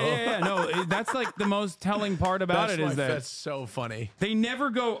rainbow. Yeah. No, that's like the most telling part about it is that that's so funny. They never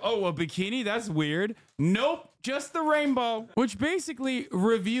go, oh, a bikini? That's weird. Nope, just the rainbow, which basically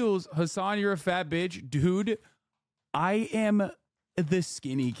reveals, Hasan, you're a fat bitch, dude. I am the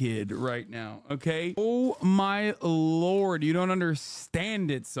skinny kid right now, okay? Oh my Lord, you don't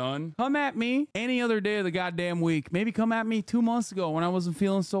understand it, son. Come at me any other day of the goddamn week. Maybe come at me 2 months ago when I wasn't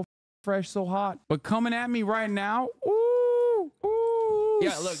feeling so fresh, so hot. But coming at me right now, ooh,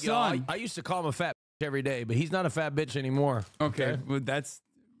 yeah, look, son. I used to call him a fat every day, but he's not a fat bitch anymore. Okay, well, that's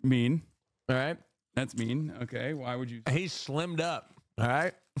mean. All right. That's mean. Okay, why would you? He's slimmed up. All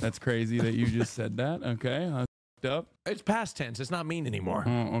right. That's crazy that you just said that. Okay, up. It's past tense. It's not mean anymore.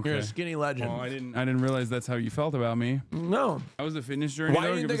 Oh, okay. You're a skinny legend. Oh, I didn't realize that's how you felt about me. No. That was a fitness journey.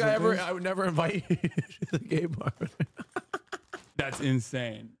 Why do you think I would never invite you to the gay bar? That's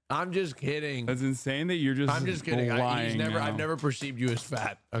insane. I'm just kidding. That's insane that you're just. I'm just kidding. Lying I've never perceived you as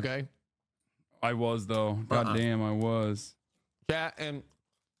fat. Okay. I was though. God damn, I was. Chat and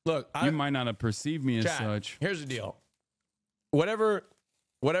look. You might not have perceived me as Chat, such. Here's the deal. Whatever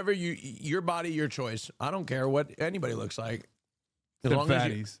your body, your choice. I don't care what anybody looks like. As long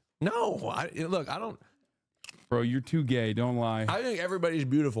fatties. as no, look, I don't. Bro, you're too gay. Don't lie. I think everybody's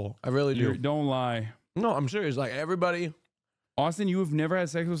beautiful. I really do. Don't lie. No, I'm serious. Like everybody. Austin, you have never had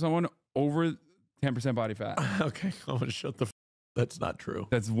sex with someone over 10% body fat. Okay, I'm gonna shut the. That's not true.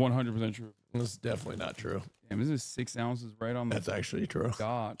 That's 100% true. That's definitely not true. Damn, this is 6 ounces right on the. That's actually true.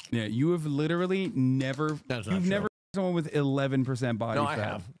 God. Yeah, you have literally never. That's not you've true. never someone with 11% body No, fat. I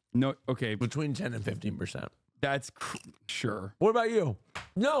have. No, okay. Between 10 and 15%. That's sure. What about you?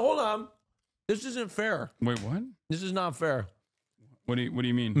 No, hold on. This isn't fair. Wait, what? This is not fair. What do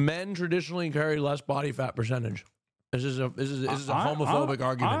you mean? Men traditionally carry less body fat percentage. This is a homophobic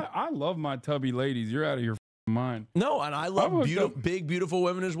argument. I love my tubby ladies. You're out of your mind. No, and I love big, beautiful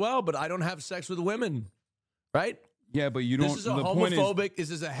women as well, but I don't have sex with women, right? Yeah, but you don't. This is a homophobic. This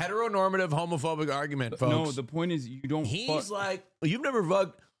is a heteronormative homophobic argument, folks. No, the point is you don't. He's like, you've never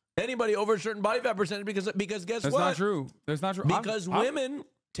fucked anybody over a certain body fat percentage because guess That's what? not true. That's not true. Because women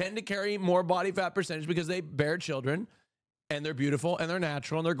tend to carry more body fat percentage because they bear children. And they're beautiful, and they're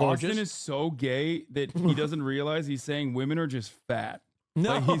natural, and they're gorgeous. Austin is so gay that he doesn't realize he's saying women are just fat.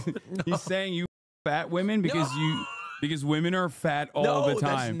 No, like he's saying you fat women because because women are fat all the time.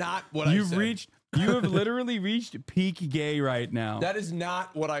 That's not what I said. You have literally reached peak gay right now. That is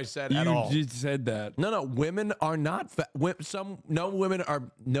not what I said at all. You just said that. No, women are not fat. Women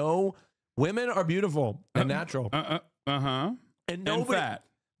are beautiful and natural. And fat.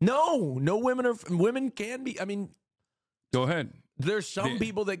 No women can be. I mean. Go ahead. There's some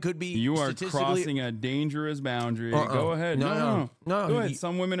people that could be. You are crossing a dangerous boundary. Go ahead. No. Go ahead.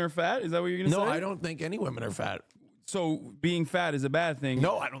 Some women are fat. Is that what you're going to say? No, I don't think any women are fat. So being fat is a bad thing.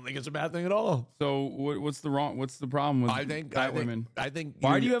 No, I don't think it's a bad thing at all. So what's the problem with fat women?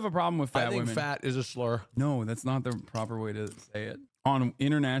 Why do you have a problem with fat women? I think fat is a slur. No, that's not the proper way to say it. On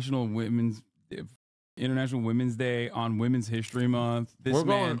International Women's Day, on Women's History Month, this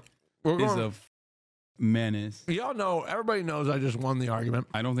man is a menace. Y'all know, everybody knows I just won the argument.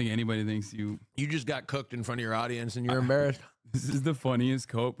 I don't think anybody thinks you just got cooked in front of your audience and you're embarrassed. This is the funniest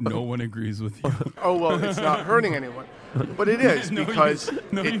cope. No one agrees with you. Oh, well, it's not hurting anyone. But it is because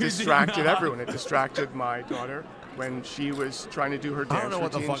it distracted everyone. It distracted my daughter when she was trying to do her dance routine.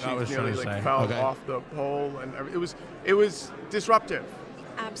 What the fuck I was nearly trying to say. fell off the pole, and it was disruptive.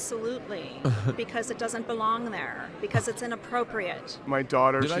 Absolutely, because it doesn't belong there, because it's inappropriate. My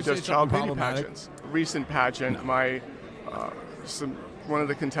daughter, she does child beauty pageants. Recent pageant, one of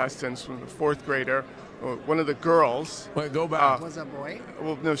the contestants from the 4th grader, one of the girls. Wait, go back. Was a boy?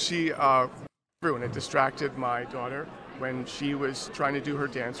 Well, no, she threw, and it distracted my daughter when she was trying to do her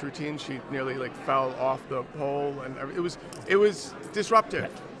dance routine. She nearly fell off the pole, and it was disruptive.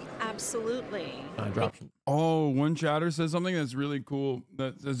 Absolutely. Oh, one chatter says something that's really cool.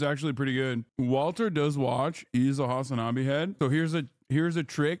 That's actually pretty good. Walter does watch. He's a Hasanabi head. So here's a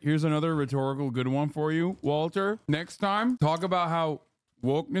trick. Here's another rhetorical good one for you, Walter. Next time, talk about how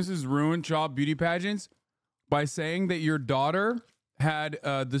wokeness has ruined child beauty pageants by saying that your daughter had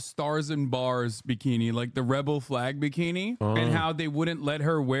the Stars and Bars bikini, like the rebel flag bikini, and how they wouldn't let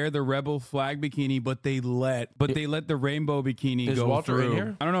her wear the rebel flag bikini, but they let the rainbow bikini go Walter through. In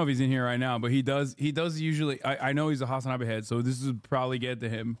here? I don't know if he's in here right now, but he does usually. I know he's a Hasanabi head, so this is probably get to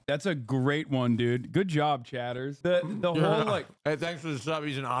him. That's a great one, dude. Good job, chatters. The whole Hey, thanks for the sub.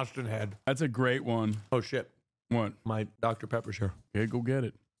 He's an Austin head. That's a great one. Oh shit. What? My Dr. Pepper's here. Okay, go get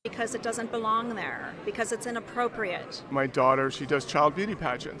it. Because it doesn't belong there, because it's inappropriate. My daughter, she does child beauty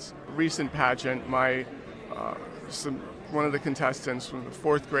pageants. Recent pageant, one of the contestants from the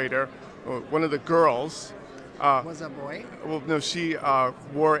 4th grader, one of the girls. Was a boy? Well, no, she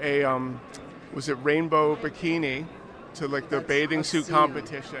wore a, was it rainbow bikini to the bathing suit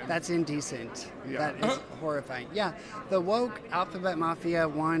competition. That's indecent. Yeah. That is horrifying. Yeah, the woke alphabet mafia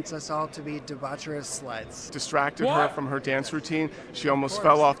wants us all to be debaucherous sluts. Distracted her from her dance routine. She almost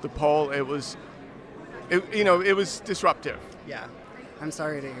fell off the pole. It was disruptive. Yeah. I'm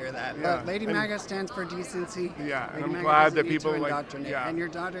sorry to hear that. Yeah. But Lady MAGA stands for decency. Yeah, and Lady I'm MAGA glad doesn't that need people to indoctrinate. yeah. And your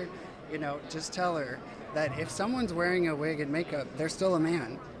daughter You know, just tell her that if someone's wearing a wig and makeup, they're still a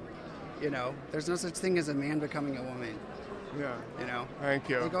man. You know, there's no such thing as a man becoming a woman. Yeah. You know, thank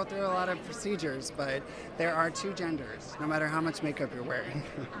you. They go through a lot of procedures, but there are two genders, no matter how much makeup you're wearing.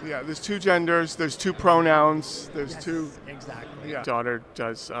 Yeah, there's two genders, there's two pronouns, there's two. Exactly. Yeah. Daughter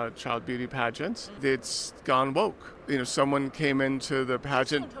does child beauty pageants. It's gone woke. You know, someone came into the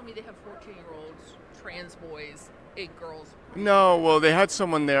pageant. Someone told me they have 14-year-olds, trans boys, 8 girls. No, well, they had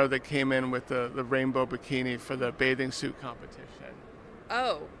someone there that came in with the rainbow bikini for the bathing suit competition.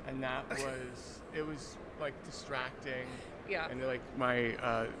 Oh. And that was, it was like distracting. Yeah. And like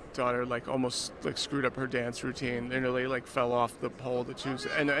my daughter like almost like screwed up her dance routine. They nearly like fell off the pole that she was,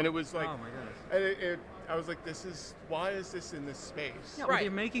 and it was like, oh my goodness. And I was like, why is this in this space? Yeah, well,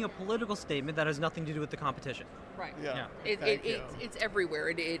 you're making a political statement that has nothing to do with the competition. Right. Yeah. It's everywhere.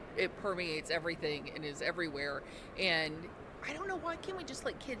 It permeates everything and is everywhere. And I don't know, why can't we just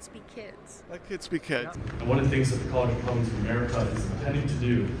let kids be kids? Let kids be kids. And one of the things that the College of Republicans of America is intending to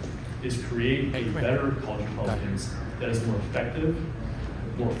do is create a better College of Republicans that is more effective,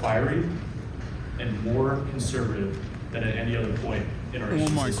 more fiery, and more conservative than at any other point in our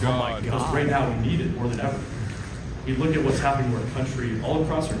history. My God. Because right now we need it more than ever. We look at what's happening to our country, all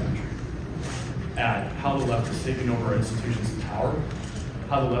across our country, at how the left is taking over our institutions of power,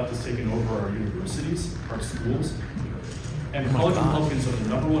 how the left is taking over our universities, our schools, and College of Republicans are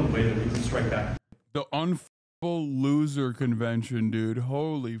the #1 way that we can strike back. The unfull loser convention, dude.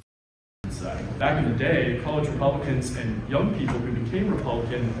 Holy. Back in the day, college Republicans and young people who became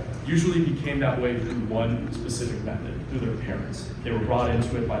Republican usually became that way through one specific method, through their parents. They were brought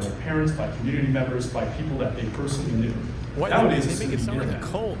into it by their parents, by community members, by people that they personally knew. Nowadays, it's through the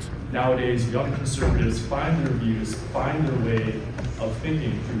internet. Nowadays, young conservatives find their views, find their way of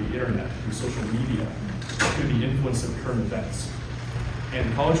thinking through the internet, through social media, through the influence of current events.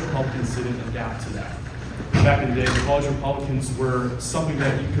 And college Republicans didn't adapt to that. Back in the day, the college Republicans were something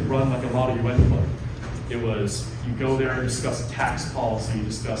that you could run like a Model UN club. It was, you go there and discuss tax policy,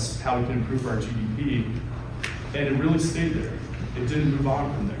 discuss how we can improve our GDP, and it really stayed there. It didn't move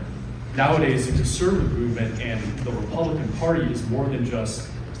on from there. Nowadays, the conservative movement and the Republican Party is more than just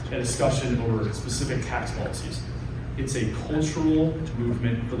a discussion over specific tax policies. It's a cultural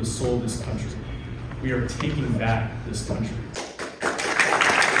movement for the soul of this country. We are taking back this country.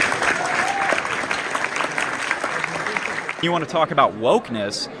 You want to talk about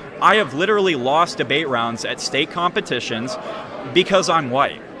wokeness? I have literally lost debate rounds at state competitions because I'm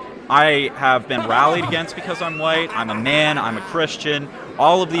white. I have been rallied against because I'm white. I'm a man, I'm a Christian,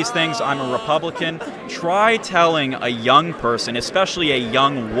 all of these things. I'm a Republican. Try telling a young person, especially a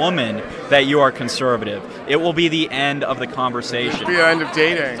young woman, that you are conservative. It will be the end of the conversation. It'll be the end of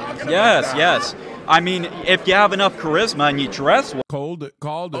dating. Yes, yes. I mean, if you have enough charisma and you dress well. Called it,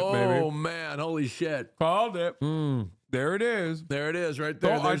 baby. Oh, man, holy shit. Called it. There it is. There it is, right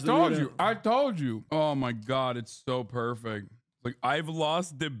there. Oh, I told you. Oh my God, it's so perfect. Like, I've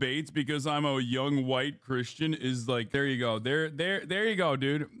lost debates because I'm a young white Christian is like, there you go. There you go,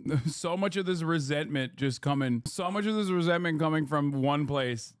 dude. So much of this resentment just coming. So much of this resentment coming from one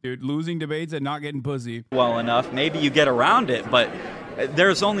place, dude. Losing debates and not getting pussy. Well enough, maybe you get around it, but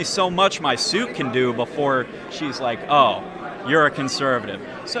there's only so much my suit can do before she's like, oh, you're a conservative.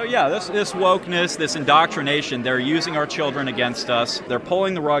 So yeah, this wokeness, this indoctrination, they're using our children against us. They're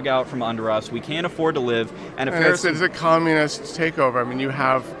pulling the rug out from under us. We can't afford to live. And if it's a communist takeover. I mean, you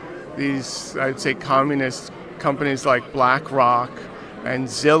have these, I'd say, communist companies like BlackRock and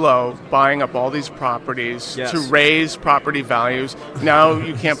Zillow buying up all these properties to raise property values. Now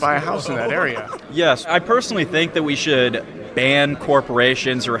you can't buy a house in that area. Yes, I personally think that we should ban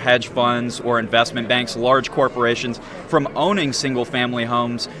corporations or hedge funds or investment banks, large corporations, from owning single-family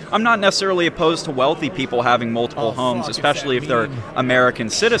homes. I'm not necessarily opposed to wealthy people having multiple homes, especially if they're American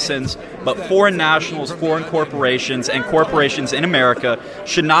citizens, but foreign nationals, foreign corporations, and corporations in America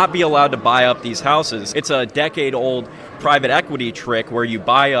should not be allowed to buy up these houses. It's a decade-old private equity trick where you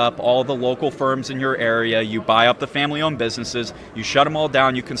buy up all the local firms in your area, you buy up the family-owned businesses, you shut them all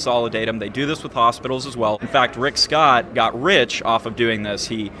down, you consolidate them. They do this with hospitals as well. In fact, Rick Scott got rich off of doing this.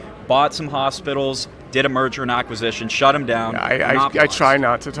 He bought some hospitals, did a merger and acquisition, shut them down. Yeah, I try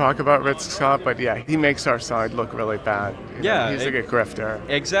not to talk about Rick Scott, but yeah, he makes our side look really bad. He's like a grifter.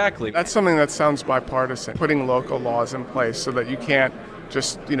 Exactly. That's something that sounds bipartisan, putting local laws in place so that you can't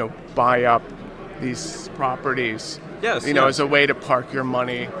just, buy up these properties. Yes, as a way to park your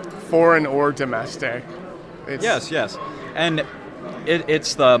money, foreign or domestic. Yes. And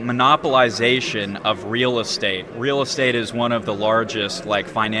It's the monopolization of real estate. Real estate is one of the largest like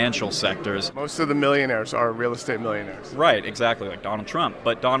financial sectors. Most of the millionaires are real estate millionaires. Right, exactly, like Donald Trump.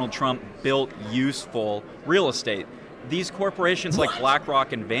 But Donald Trump built useful real estate. These corporations like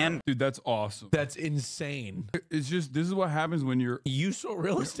BlackRock and Vanguard. Dude, that's awesome. That's insane. It's just, this is what happens when you're useful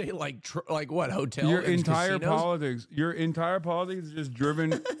real estate, like what, hotel? Your and entire casinos? your entire politics is just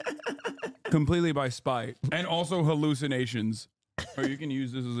driven completely by spite and also hallucinations. Or you can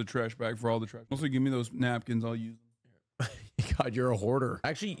use this as a trash bag for all the trash. Also, give me those napkins. I'll use them. God, you're a hoarder.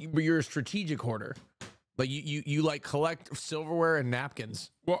 Actually, you're a strategic hoarder. Like you like collect silverware and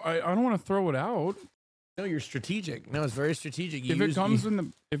napkins. Well, I don't want to throw it out. No, you're strategic. No, it's very strategic. If it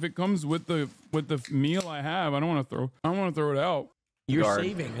comes with the meal I have, I don't want to throw it out. You're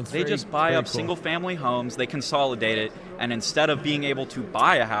saving. It's they just buy up single-family homes, they consolidate it, and instead of being able to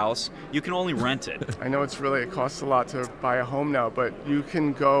buy a house, you can only rent it. I know it costs a lot to buy a home now, but you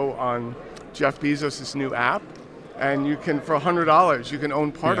can go on Jeff Bezos' new app, and you can, for $100, you can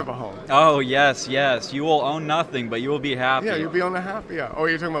own part of a home. Oh, yes. You will own nothing, but you will be happy. Yeah, you'll be on the happy. Yeah. Oh,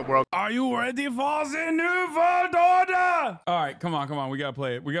 you're talking about world. Are you ready for the new world order? All right, come on. We got to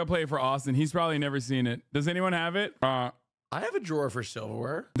play it. We got to play it for Austin. He's probably never seen it. Does anyone have it? I have a drawer for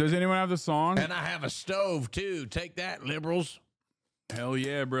silverware. Does anyone have the song? And I have a stove, too. Take that, liberals. Hell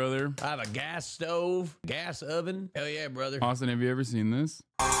yeah, brother. I have a gas stove, gas oven. Hell yeah, brother. Austin, have you ever seen this?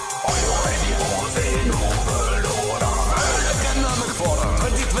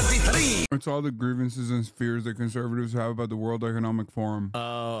 It's all the grievances and fears that conservatives have about the World Economic Forum.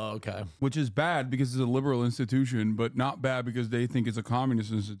 Oh, okay. Which is bad because it's a liberal institution, but not bad because they think it's a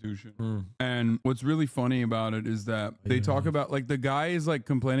communist institution. And what's really funny about it is that they talk about, like, the guy is like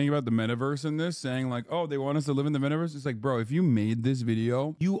complaining about the metaverse in this, saying like, oh, they want us to live in the metaverse. It's like, bro, if you made this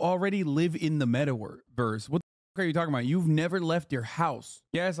video, you already live in the metaverse. What are you talking about? You've never left your house.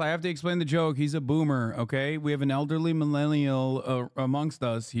 Yes, I have to explain the joke. He's a boomer, okay? We have an elderly millennial amongst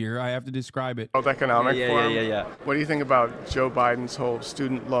us here. I have to describe it. World Economic Forum. Yeah. What do you think about Joe Biden's whole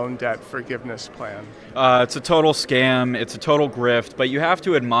student loan debt forgiveness plan? It's a total scam. It's a total grift. But you have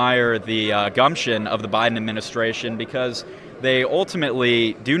to admire the gumption of the Biden administration because they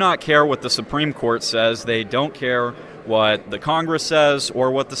ultimately do not care what the Supreme Court says. They don't care what the Congress says or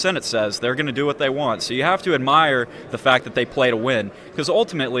what the Senate says. They're going to do what they want. So you have to admire the fact that they play to win. Because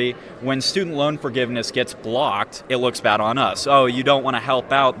ultimately, when student loan forgiveness gets blocked, it looks bad on us. Oh, you don't want to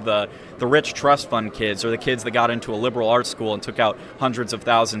help out the rich trust fund kids or the kids that got into a liberal arts school and took out hundreds of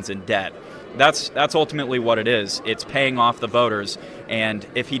thousands in debt. That's ultimately what it is. It's paying off the voters. And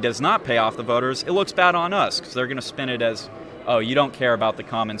if he does not pay off the voters, it looks bad on us because they're going to spin it as, oh, you don't care about the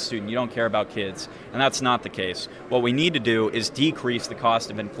common student, you don't care about kids. And that's not the case. What we need to do is decrease the cost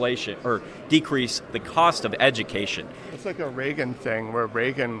of inflation, or decrease the cost of education. It's like a Reagan thing, where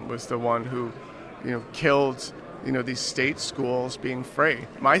Reagan was the one who, killed, these state schools being free.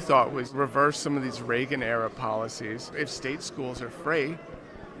 My thought was reverse some of these Reagan-era policies. If state schools are free,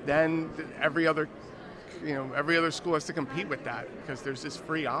 then every other school has to compete with that because there's this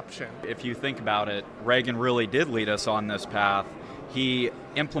free option. If you think about it, Reagan really did lead us on this path. He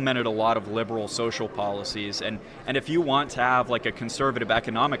implemented a lot of liberal social policies, and if you want to have like a conservative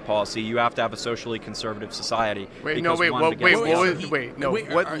economic policy, you have to have a socially conservative society. What liberal are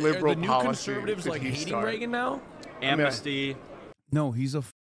the new policy conservatives like hating start? Reagan now? Amnesty. No, he's a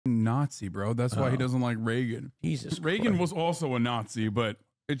Nazi, bro. That's why he doesn't like Reagan. Jesus Reagan Christ. was also a Nazi, but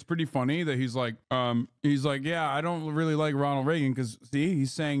it's pretty funny that he's like, yeah, I don't really like Ronald Reagan because, see,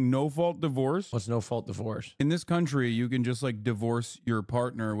 he's saying no-fault divorce. What's no-fault divorce? In this country, you can just, like, divorce your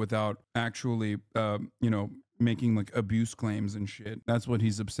partner without actually, making, like, abuse claims and shit. That's what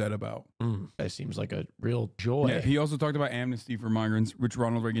he's upset about. That seems like a real joy. Yeah, he also talked about amnesty for migrants, which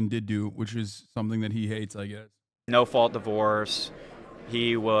Ronald Reagan did do, which is something that he hates, I guess. No-fault divorce.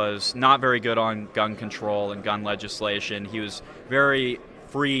 He was not very good on gun control and gun legislation. He was very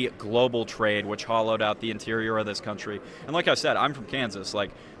free global trade, which hollowed out the interior of this country. And like I said, I'm from Kansas.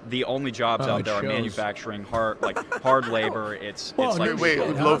 Like, the only jobs out there are manufacturing, hard labor.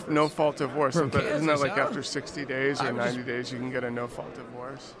 No fault divorce. Isn't that like huh? after 60 days or 90 days you can get a no fault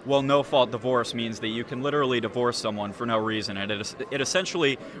divorce? Well, no fault divorce means that you can literally divorce someone for no reason, and it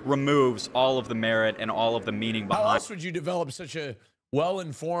essentially removes all of the merit and all of the meaning behind. How else would you develop such a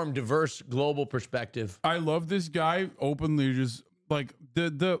well-informed, diverse, global perspective? I love this guy openly just, like,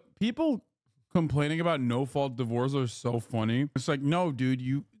 the people complaining about no-fault divorce are so funny. It's like, no,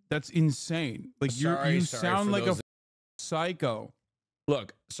 dude, that's insane. Like, you sound like a psycho.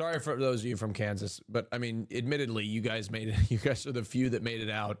 Look, sorry for those of you from Kansas, but I mean, admittedly, you guys made it. You guys are the few that made it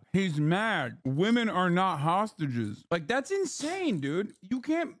out. He's mad. Women are not hostages. Like, that's insane, dude. You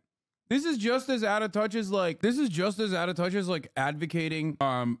can't. This is just as out of touch as like advocating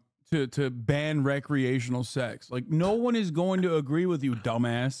to ban recreational sex. Like, no one is going to agree with you,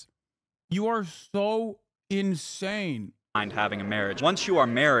 dumbass. You are so insane. Having a marriage. Once you are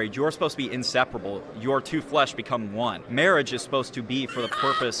married, you're supposed to be inseparable. Your two flesh become one. Marriage is supposed to be for the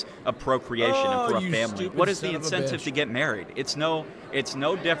purpose of procreation and for a family. What is the incentive to get married? It's no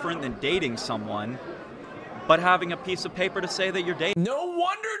different than dating someone, but having a piece of paper to say that you're dating. No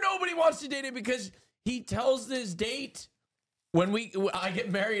wonder nobody wants to date him, because he tells this date. When I get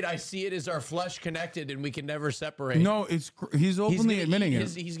married, I see it as our flesh connected, and we can never separate. No, he's openly admitting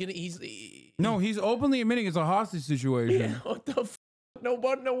it. No, he's openly admitting it's a hostage situation. Yeah, what the f? No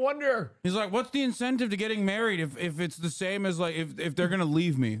wonder. He's like, what's the incentive to getting married if it's the same as like if they're gonna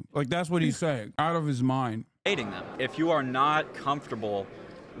leave me? Like, that's what he's saying, out of his mind. Dating them. If you are not comfortable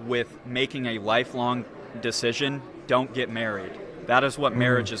with making a lifelong decision, don't get married. That is what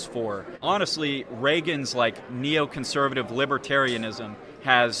marriage is for. Honestly, Reagan's like neoconservative libertarianism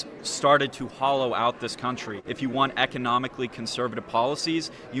has started to hollow out this country. If you want economically conservative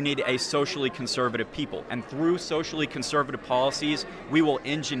policies, you need a socially conservative people. And through socially conservative policies, we will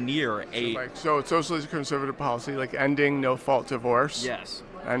engineer a... So socially conservative policy, like ending no-fault divorce? Yes.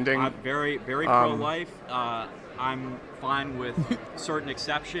 Ending... I'm very pro-life. I'm fine with certain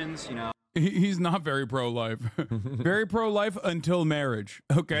exceptions, you know. He's not very pro-life. Very pro-life until marriage,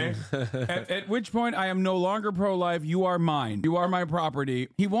 okay? at which point, I am no longer pro-life. You are mine. You are my property.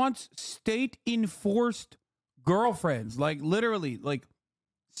 He wants state-enforced girlfriends, like literally, like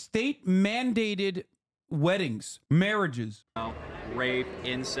state-mandated weddings, marriages. Rape,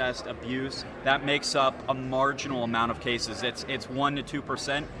 incest, abuse, that makes up a marginal amount of cases. It's 1 to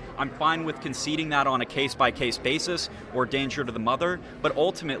 2%. I'm fine with conceding that on a case-by-case basis, or danger to the mother, but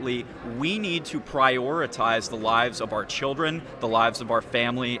ultimately, we need to prioritize the lives of our children, the lives of our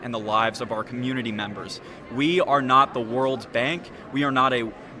family, and the lives of our community members. We are not the World Bank. We are not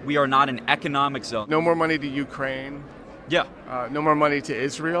an economic zone. No more money to Ukraine. Yeah. No more money to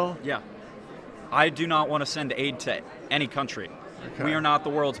Israel. Yeah. I do not want to send aid to any country. Okay. We are not the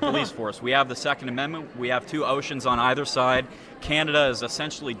world's police force. We have the Second Amendment. We have 2 oceans on either side. Canada is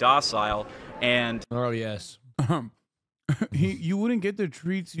essentially docile, and... Oh, yes. You wouldn't get the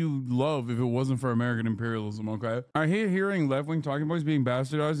treats you love if it wasn't for American imperialism, okay? I hate hearing left-wing talking points being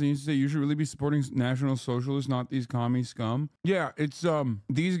bastardized, and you say you should really be supporting National Socialists, not these commie scum. Yeah, it's,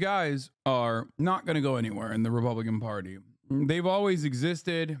 these guys are not going to go anywhere in the Republican Party. They've always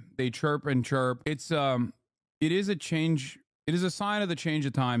existed. They chirp and chirp. It is a change. It is a sign of the change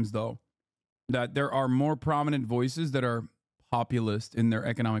of times, though, that there are more prominent voices that are populist in their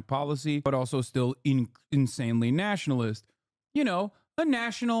economic policy, but also still insanely nationalist. You know, a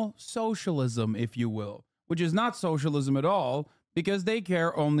national socialism, if you will, which is not socialism at all, because they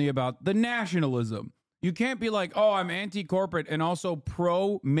care only about the nationalism. You can't be like, oh, I'm anti-corporate and also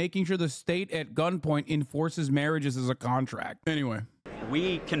pro making sure the state at gunpoint enforces marriages as a contract. Anyway.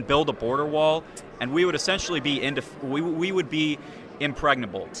 We can build a border wall, and we would essentially be we would be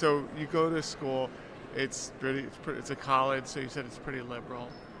impregnable. So you go to school, it's a college, so you said it's pretty liberal.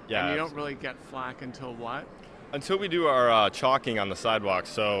 Yeah. And you don't really get flack until what? Until we do our chalking on the sidewalk.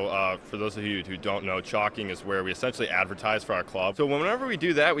 So for those of you who don't know, chalking is where we essentially advertise for our club. So whenever we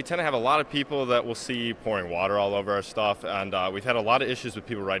do that, we tend to have a lot of people that we'll see pouring water all over our stuff. And we've had a lot of issues with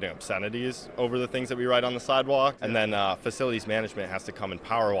people writing obscenities over the things that we write on the sidewalk. And then facilities management has to come and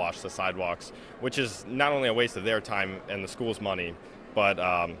power wash the sidewalks, which is not only a waste of their time and the school's money, but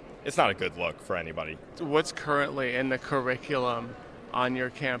it's not a good look for anybody. So what's currently in the curriculum on your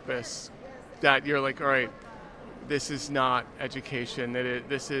campus that you're like, all right, this is not education,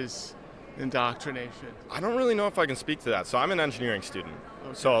 this is indoctrination? I don't really know if I can speak to that. So I'm an engineering student.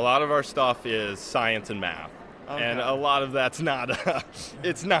 Okay. So a lot of our stuff is science and math. Okay. And a lot of that's not,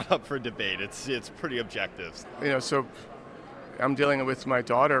 it's not up for debate. It's pretty objective. You know, so I'm dealing with my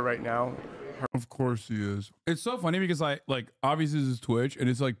daughter right now. Of course he is. It's so funny because obviously this is Twitch and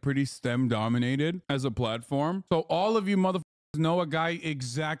it's like pretty STEM dominated as a platform. So all of you motherfuckers know a guy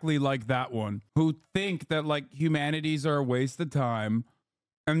exactly like that one who think that like humanities are a waste of time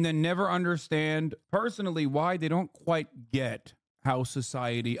and then never understand personally why they don't quite get how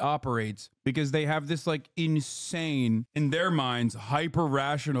society operates, because they have this like insane, in their minds, hyper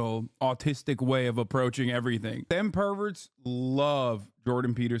rational autistic way of approaching everything. Them perverts love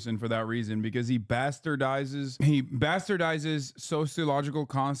Jordan Peterson for that reason, because he bastardizes sociological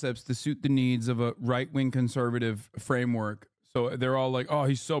concepts to suit the needs of a right-wing conservative framework. So they're all like, oh,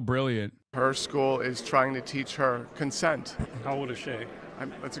 he's so brilliant. Her school is trying to teach her consent. How old is she?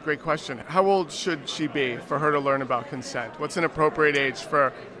 That's a great question. How old should she be for her to learn about consent? What's an appropriate age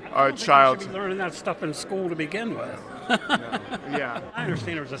for a child? She should be learning that stuff in school to begin with. Yeah. I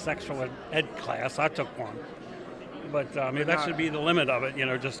understand there was a sexual ed class. I took one. But that should be the limit of it,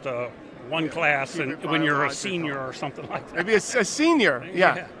 just one class and when you're a senior or something like that. Maybe a senior,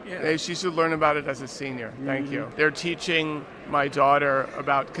 yeah. Yeah. She should learn about it as a senior. Thank you. They're teaching my daughter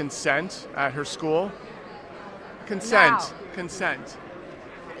about consent at her school. Consent. Now. Consent.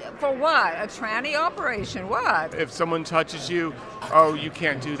 For what? A tranny operation? What? If someone touches you, oh, you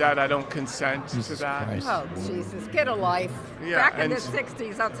can't do that. I don't consent to that. Christ. Oh, Jesus, get a life. Yeah, Back in the and-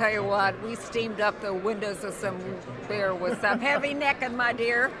 60s, I'll tell you what, we steamed up the windows of some bear with some heavy necking, my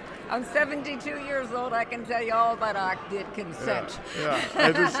dear. I'm 72 years old. I can tell you all about I did consent.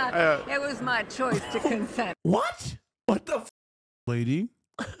 Yeah. It was my choice to consent. What? What the? Lady,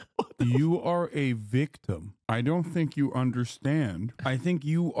 you are a victim. I don't think you understand. I think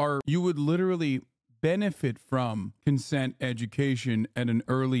you would literally benefit from consent education at an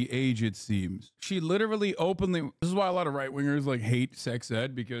early age, it seems. She literally openly, this is why a lot of right-wingers like hate sex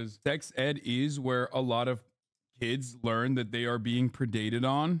ed, because sex ed is where a lot of kids learn that they are being predated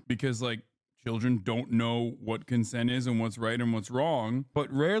on, because like children don't know what consent is and what's right and what's wrong.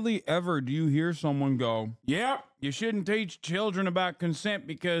 But rarely ever do you hear someone go, yeah, you shouldn't teach children about consent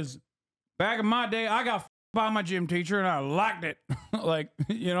because back in my day, I got by my gym teacher and I liked it. Like,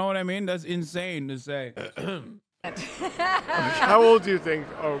 you know what I mean? That's insane to say. How old do you think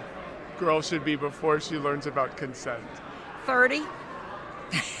a girl should be before she learns about consent? 30.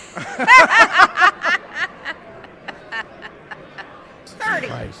 30.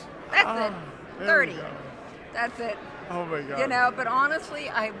 Christ. That's it. 30. That's it. Oh my God. But honestly,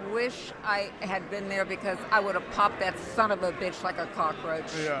 I wish I had been there because I would have popped that son of a bitch like a cockroach.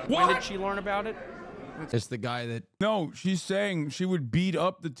 Yeah. When did she learn about it? It's the guy that. No, she's saying she would beat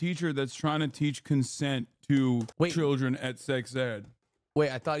up the teacher that's trying to teach consent to children at sex ed. Wait,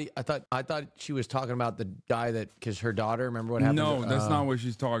 I thought she was talking about the guy that, because her daughter. Remember what happened? No, that's not what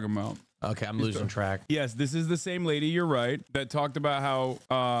she's talking about. Okay, I'm losing track. Yes, this is the same lady. You're right. That talked about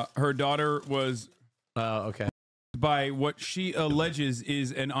how her daughter was. Okay. By what she alleges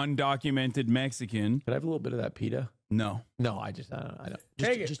is an undocumented Mexican. Could I have a little bit of that pita? No. No, I don't.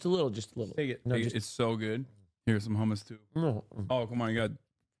 Take it. Just a little. Just a little. Take it. No, Take it. just- It's so good. Here's some hummus too. No. Oh, come on, you got.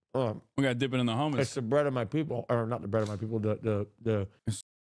 We got to dip it in the hummus. It's the bread of my people, or not the bread of my people. The. It's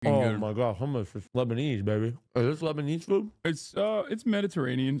Oh good. my God, hummus is Lebanese, baby. Is this Lebanese food? It's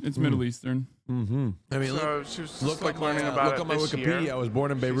Mediterranean. It's Middle Eastern. Mm-hmm. I mean, So she was look like up learning my, about look it up my this Wikipedia. year. I was born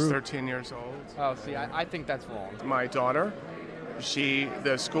in She's Beirut. 13 years old. Oh, see, I think that's wrong. My daughter,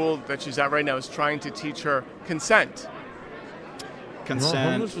 the school that she's at right now is trying to teach her consent.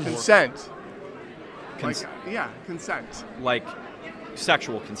 Consent. Consent. Consent. Like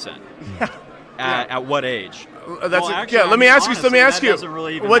sexual consent. Yeah. At what age? That's Well, actually, let me ask you. honestly, Let me ask that you. doesn't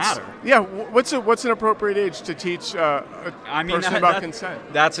really even what's matter. what's an appropriate age to teach a person about consent?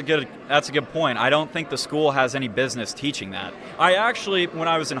 That's a good point. I don't think the school has any business teaching that. I actually, when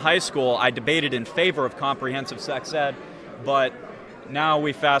I was in high school, I debated in favor of comprehensive sex ed, but now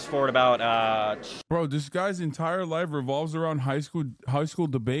we fast forward about. Bro, this guy's entire life revolves around high school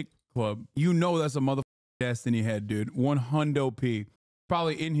debate club. You know that's a motherfucking destiny head, dude. 100p.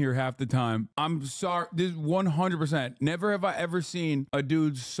 Probably in here half the time. I'm sorry. This 100%. Never have I ever seen a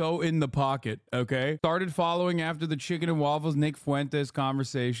dude so in the pocket. Okay. Started following after the chicken and waffles Nick Fuentes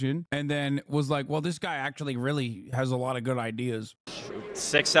conversation, and then was like, well, this guy actually really has a lot of good ideas.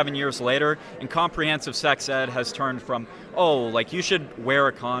 6-7 years later, and comprehensive sex ed has turned from, like you should wear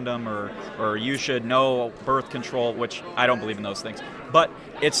a condom or you should know birth control, which I don't believe in those things. But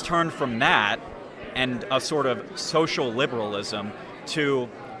it's turned from that and a sort of social liberalism to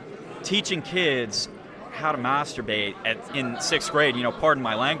teaching kids how to masturbate in 6th grade, pardon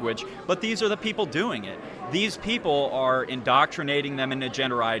my language, but these are the people doing it. These people are indoctrinating them into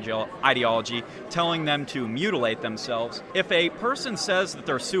gender ideology, telling them to mutilate themselves. If a person says that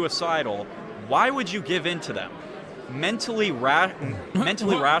they're suicidal, why would you give in to them? Mentally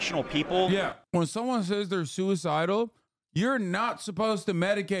rational people. Yeah. When someone says they're suicidal, you're not supposed to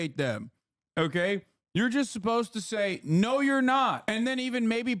medicate them. Okay? You're just supposed to say, no, you're not. And then even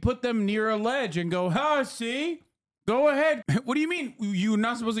maybe put them near a ledge and go, see? Go ahead. What do you mean you're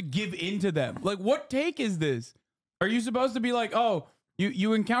not supposed to give in to them? Like, what take is this? Are you supposed to be like,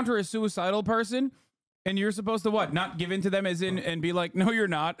 you encounter a suicidal person and you're supposed to what? Not give in to them as in and be like, no, you're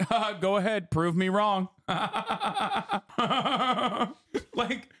not. Go ahead. Prove me wrong.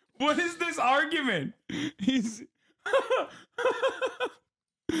 Like, what is this argument?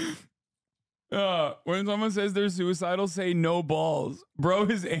 When someone says they're suicidal, say no balls. Bro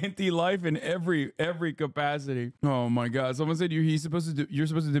is anti-life in every capacity. Oh my god. Someone said you're supposed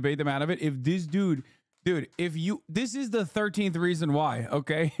to debate them out of it. If this dude, this is the 13th reason why,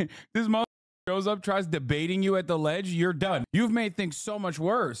 okay? This mother goes up, tries debating you at the ledge, you're done. You've made things so much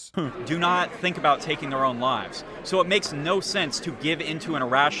worse. Do not think about taking their own lives. So it makes no sense to give into an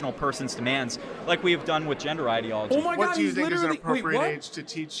irrational person's demands like we have done with gender ideology. Oh my god, What do you think is an appropriate what? age to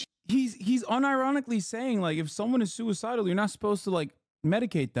teach? He's unironically saying, like, if someone is suicidal, you're not supposed to, like,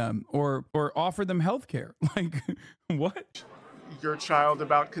 medicate them or offer them health care. Like, what? Your child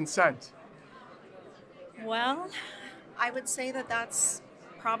about consent. Well, I would say that that's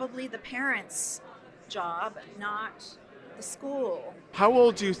probably the parents' job, not the school. How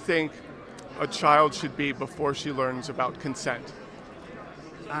old do you think a child should be before she learns about consent?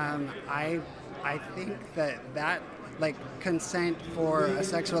 I think that like consent for a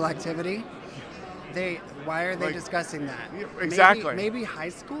sexual activity, why are they Like, discussing that? exactly. Maybe high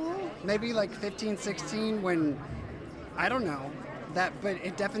school? Maybe like 15, 16 when, I don't know. But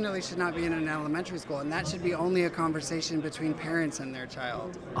it definitely should not be in an elementary school, and that should be only a conversation between parents and their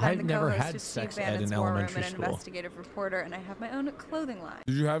child. I've never had sex ed in elementary an school. investigative reporter, and I have my own clothing line.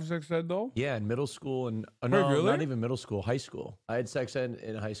 Did you have sex ed though? Yeah, in middle school and Wait, really? not even middle school, high school. I had sex ed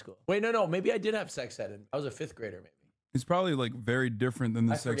in high school. Wait, no, maybe I did have sex ed. I was a 5th grader, maybe. It's probably like very different than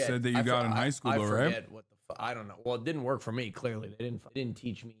the sex ed that you got in high school, though, right? I forget what the I don't know. Well, it didn't work for me. Clearly, they didn't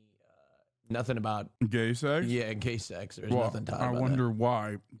teach me nothing about gay sex. Yeah, gay sex. There's Well, nothing taught I about wonder that.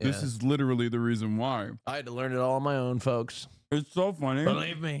 why. This Yeah. is literally the reason why. I had to learn it all on my own, folks. It's so funny.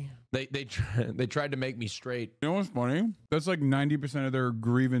 Believe me. They tried to make me straight. You know what's funny? That's like 90% of their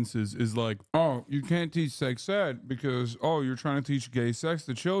grievances is like, oh, you can't teach sex ed because, oh, you're trying to teach gay sex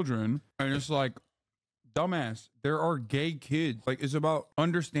to children. And it's like, dumbass, there are gay kids. Like, it's about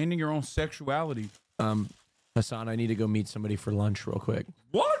understanding your own sexuality. Hasan, I need to go meet somebody for lunch real quick.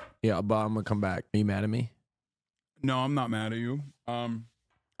 What? Yeah, but I'm gonna come back. Are you mad at me? No, I'm not mad at you. I'm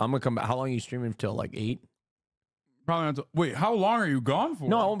gonna come back. How long are you streaming till? Like 8? Probably not. Wait, how long are you gone for?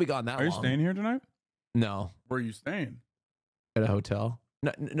 No, I won't be gone that Are long. you staying here tonight? No. Where are you staying? At a hotel.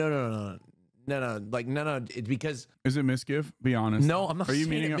 No. It's because. Is it Miskiff? Be honest. No, I'm not. Are you staying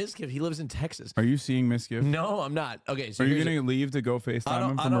meeting at up? Miskiff? He lives in Texas. Are you seeing Miskiff? No, I'm not. Okay, so are you here's going to leave to go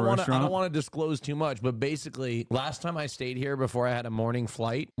FaceTime him from a I restaurant? don't want to disclose too much, but basically, last time I stayed here before I had a morning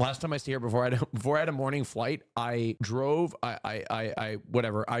flight. I drove.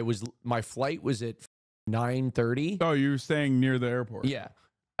 Whatever. My flight was at 9:30. Oh, you were staying near the airport. Yeah,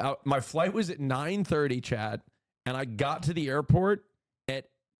 my flight was at 9:30, Chad, and I got to the airport at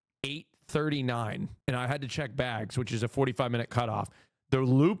 8:39, and I had to check bags, which is a 45-minute cutoff. The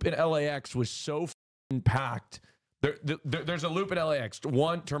loop in LAX was so packed. There's a loop at LAX.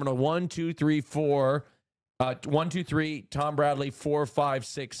 Terminal 1, 2, 3, 4. 1, 2, 3, Tom Bradley, 4, 5,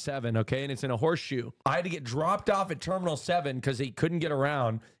 6, 7. Okay, and it's in a horseshoe. I had to get dropped off at Terminal 7 because he couldn't get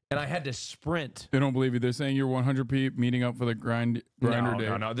around, and I had to sprint. They don't believe you. They're saying you're 100p meeting up for the grinder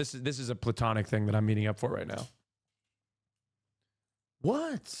day. No. This is a platonic thing that I'm meeting up for right now.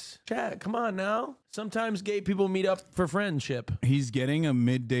 What? Chat, come on now. Sometimes gay people meet up for friendship. He's getting a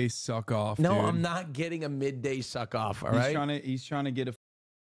midday suck off. No, dude. I'm not getting a midday suck off. All right. He's trying to get a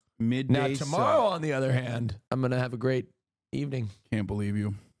midday. Now tomorrow, suck. on the other hand, I'm gonna have a great evening. Can't believe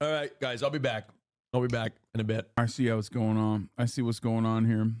you. All right, guys, I'll be back. I'll be back in a bit. I see how it's going on. I see what's going on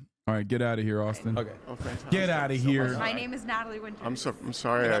here. All right, get out of here, Austin. Okay. Oh, fantastic. Get out of here. My name is Natalie Winter. I'm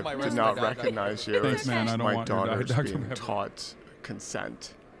sorry You know I my did resume not died, recognize you. Thanks, man. I don't My want your daughter's doctor being to- taught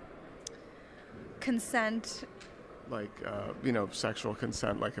consent. Consent. Like, sexual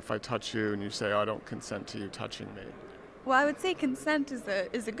consent. Like if I touch you and you say, I don't consent to you touching me. Well, I would say consent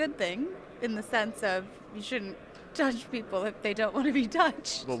is a good thing in the sense of you shouldn't touch people if they don't want to be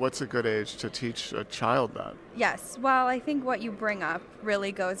touched. Well, what's a good age to teach a child that? Yes. Well, I think what you bring up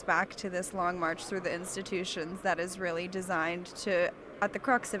really goes back to this long march through the institutions that is really designed to, at the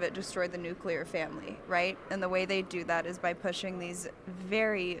crux of it, destroy the nuclear family, right? And the way they do that is by pushing these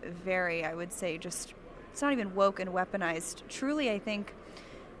very, very, I would say, just, it's not even woke and weaponized. Truly, I think,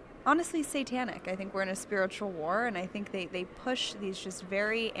 honestly, satanic. I think we're in a spiritual war, and I think they push these just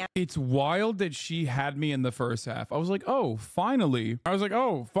very... It's wild that she had me in the first half. I was like, oh, finally.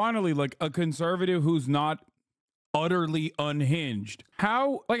 Like a conservative who's not utterly unhinged.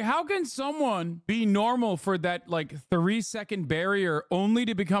 How can someone be normal for that 3-second barrier only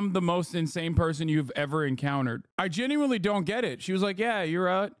to become the most insane person you've ever encountered? I genuinely don't get it. She was like, yeah, you're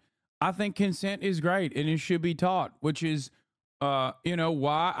right. I think consent is great and it should be taught, which is you know,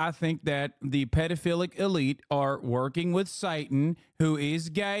 why I think that the pedophilic elite are working with Satan, who is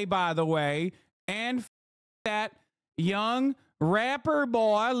gay, by the way, and that young rapper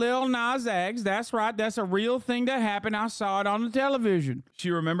boy, Lil Nas X. That's right. That's a real thing that happened. I saw it on the television.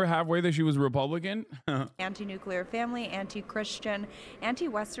 She remember halfway that she was Republican? Anti-nuclear family, anti-Christian,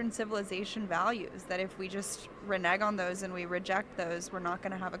 anti-Western civilization values, that if we just renege on those and we reject those, we're not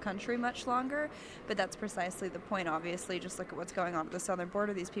going to have a country much longer. But that's precisely the point, obviously. Just look at what's going on at the southern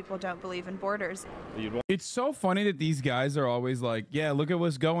border. These people don't believe in borders. It's so funny that these guys are always like, yeah, look at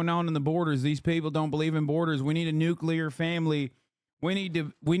what's going on in the borders. These people don't believe in borders. We need a nuclear family. We need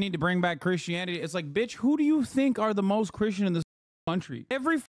to bring back Christianity. It's like, bitch, who do you think are the most Christian in this country?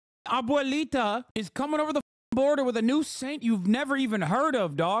 Every abuelita is coming over the border with a new saint you've never even heard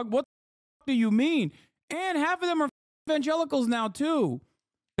of, dog. What do you mean? And half of them are evangelicals now, too.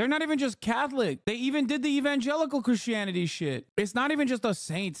 They're not even just Catholic. They even did the evangelical Christianity shit. It's not even just the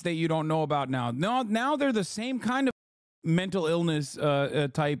saints that you don't know about now. Now they're the same kind of mental illness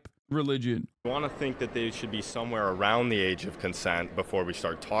type religion. I want to think that they should be somewhere around the age of consent before we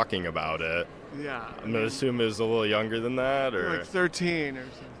start talking about it. Yeah. I'm going to assume it was a little younger than that, or like 13 or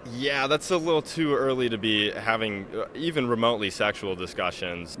something. Yeah, that's a little too early to be having even remotely sexual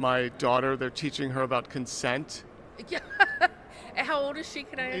discussions. My daughter, they're teaching her about consent. Yeah. How old is she?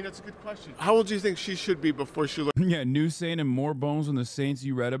 Can I? That's a good question. How old do you think she should be before she looks? Yeah, new saint and more bones than the saints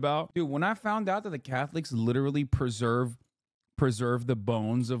you read about. Dude, when I found out that the Catholics literally preserve the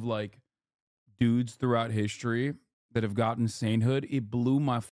bones of like dudes throughout history that have gotten sainthood, it blew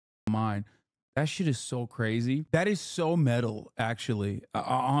my mind. That shit is so crazy. That is so metal, actually.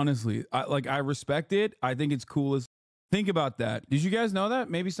 Honestly, I respect it. I think it's cool as. Think about that. Did you guys know that?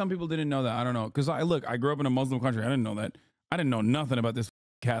 Maybe some people didn't know that. I don't know. Because I grew up in a Muslim country. I didn't know that. I didn't know nothing about this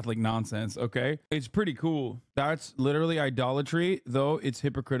Catholic nonsense, okay? It's pretty cool. That's literally idolatry, though it's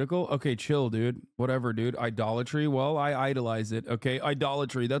hypocritical. Okay, chill, dude. Whatever, dude. Idolatry, well, I idolize it, okay?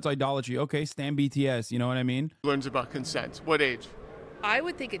 Idolatry, that's idolatry. Okay, stand BTS, you know what I mean? Learns about consent. What age? I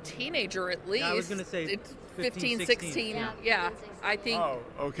would think a teenager at least. Yeah, I was going to say it's 15, 16. Yeah, I think. Oh,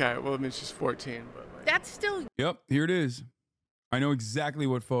 okay. Well, I mean, she's 14, but like... That's still... Yep, here it is. I know exactly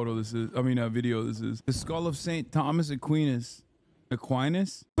what photo this is. I mean, video this is. The skull of St. Thomas Aquinas.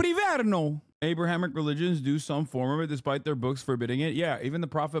 Priverno. Abrahamic religions do some form of it despite their books forbidding it. Yeah, even the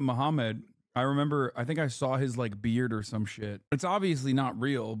Prophet Muhammad, I remember, I think I saw his like beard or some shit. It's obviously not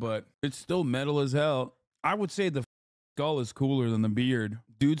real, but it's still metal as hell. I would say the skull is cooler than the beard.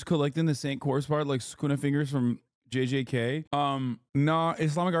 Dudes collecting the Saint Course part like Skuna fingers from JJK. Nah,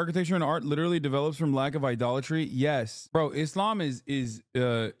 Islamic architecture and art literally develops from lack of idolatry. Yes, bro. Islam is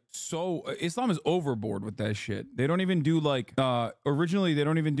overboard with that shit. They don't even do like originally they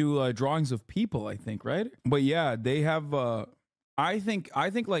don't even do drawings of people, I think, right? But yeah, they have I think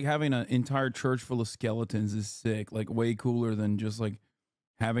like having an entire church full of skeletons is sick, like way cooler than just like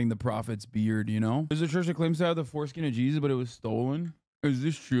having the prophet's beard, you know? There's a church that claims to have the foreskin of Jesus, but it was stolen. Is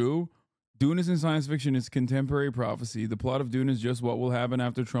this true? Dune isn't science fiction, it's contemporary prophecy. The plot of Dune is just what will happen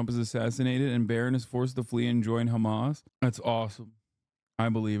after Trump is assassinated and Barron is forced to flee and join Hamas. That's awesome. I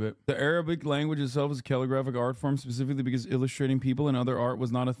believe it. The Arabic language itself is a calligraphic art form specifically because illustrating people and other art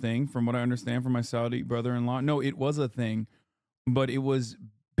was not a thing, from what I understand from my Saudi brother-in-law. No, it was a thing, but it was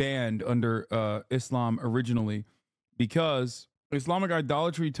banned under Islam originally because Islamic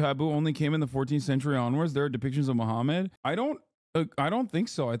idolatry taboo only came in the 14th century onwards. There are depictions of Muhammad. I don't think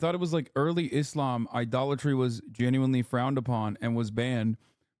so. I thought it was like early Islam idolatry was genuinely frowned upon and was banned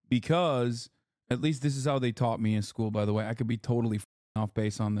because, at least this is how they taught me in school, by the way. I could be totally off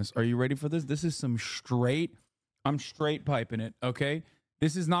base on this. Are you ready for this? This is some I'm straight piping it, okay?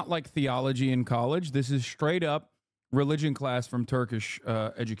 This is not like theology in college. This is straight up religion class from Turkish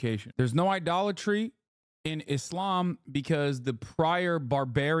education. There's no idolatry in Islam because the prior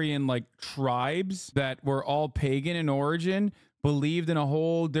barbarian like tribes that were all pagan in origin believed in a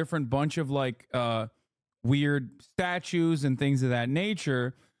whole different bunch of like weird statues and things of that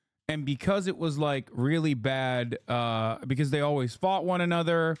nature. And because it was like really bad, because they always fought one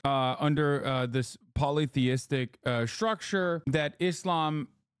another under this polytheistic structure, that Islam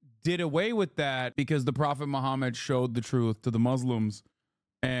did away with that because the Prophet Muhammad showed the truth to the Muslims,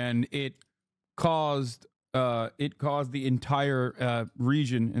 and it caused the entire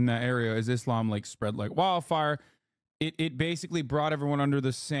region in that area, as Islam like spread like wildfire. It basically brought everyone under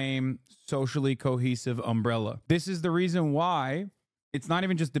the same socially cohesive umbrella. This is the reason why it's not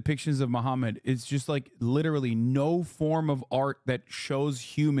even just depictions of Muhammad. It's just like literally no form of art that shows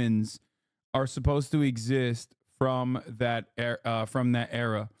humans are supposed to exist from that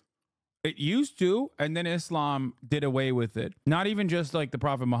era. It used to, and then Islam did away with it. Not even just like the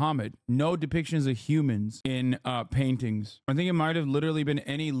Prophet Muhammad. No depictions of humans in paintings. I think it might have literally been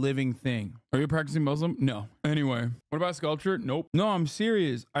any living thing. Are you a practicing Muslim? No. Anyway, what about sculpture? Nope. No, I'm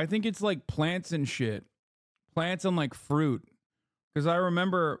serious. I think it's like plants and shit. Plants and like fruit. Because I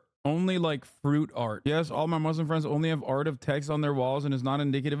remember only like fruit art. Yes, all my Muslim friends only have art of text on their walls and is not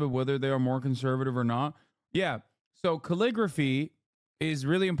indicative of whether they are more conservative or not. Yeah. So calligraphy is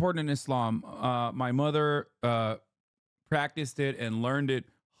really important in Islam. My mother practiced it and learned it.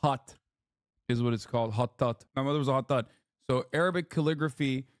 Khat is what it's called. Khattat. My mother was a Khattat. So Arabic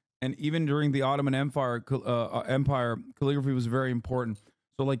calligraphy, and even during the Ottoman Empire, calligraphy was very important.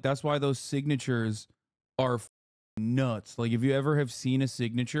 So like that's why those signatures are nuts. Like if you ever have seen a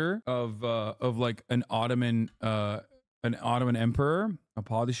signature of like an Ottoman emperor, a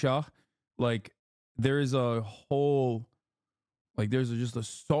padishah, like there is a whole, like there's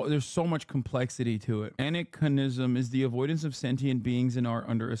so much complexity to it. Aniconism is the avoidance of sentient beings in art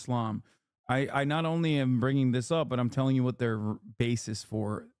under Islam. I not only am bringing this up, but I'm telling you what their basis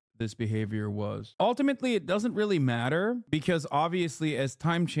for this behavior was. Ultimately, it doesn't really matter because obviously as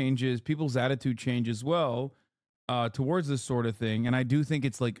time changes, people's attitude change as well towards this sort of thing. And I do think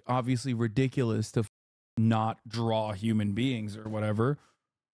it's like obviously ridiculous to not draw human beings or whatever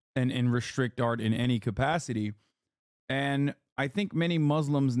and restrict art in any capacity. And I think many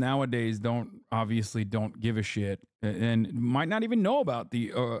Muslims nowadays don't give a shit and might not even know about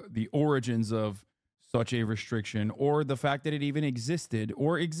the origins of such a restriction or the fact that it even existed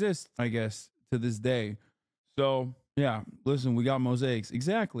or exists, I guess, to this day. So yeah, listen, we got mosaics.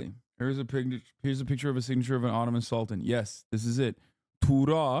 Exactly. Here's a picture of a signature of an Ottoman Sultan. Yes, this is it.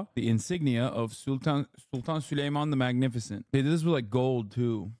 Tura, the insignia of Sultan Süleyman the Magnificent. Hey, this was like gold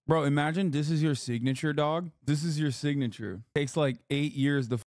too. Bro, imagine this is your signature, dog. This is your signature. Takes like 8 years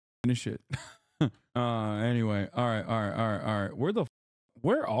to finish it. Anyway, all right.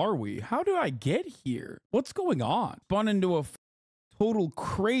 Where are we? How do I get here? What's going on? Spun into a total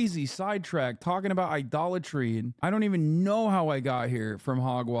crazy sidetrack talking about idolatry, and I don't even know how I got here from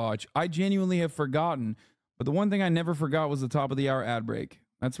Hogwatch. I genuinely have forgotten. But the one thing I never forgot was the top of the hour ad break.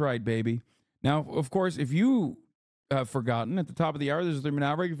 That's right, baby. Now, of course, if you have forgotten, at the top of the hour, there's a 3-minute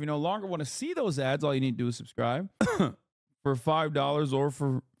ad break. If you no longer want to see those ads, all you need to do is subscribe for $5 or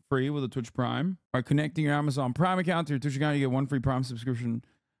for free with a Twitch Prime. By connecting your Amazon Prime account to your Twitch account, you get 1 free Prime subscription.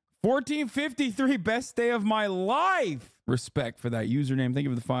 1453, best day of my life. Respect for that username. Thank you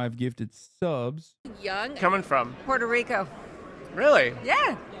for the 5 gifted subs. Young. Coming from? Puerto Rico. Really?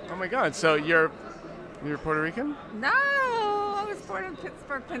 Yeah. Oh my God. So you're Puerto Rican? No, I was born in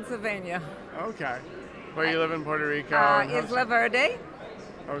Pittsburgh, Pennsylvania. Okay. Where you live in Puerto Rico? Isla Verde.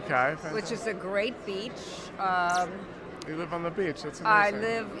 Okay. Fantastic. Which is a great beach. You live on the beach. That's amazing.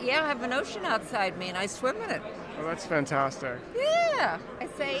 I have an ocean outside me, and I swim in it. Oh, that's fantastic. Yeah, I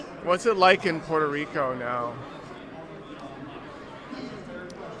say. What's it like in Puerto Rico now?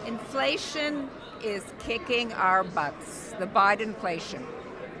 Inflation is kicking our butts. The Biden-inflation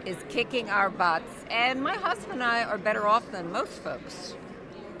is kicking our butts. And my husband and I are better off than most folks.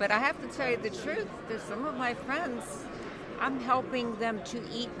 But I have to tell you the truth, there's some of my friends, I'm helping them to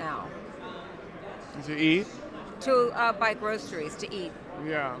eat now. To eat? To buy groceries, to eat.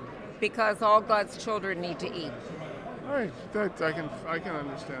 Yeah. Because all God's children need to eat. All right, I can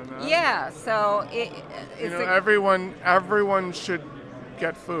understand that. Yeah, so it's everyone should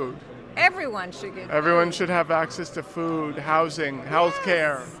get food. Everyone should get Everyone food. should have access to food, housing, health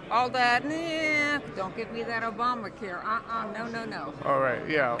care. All that, don't give me that Obamacare. No. All right,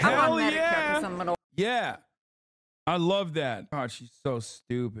 yeah. Hell I'm on Medicare yeah. 'cause I'm an old. Yeah. I love that. God, she's so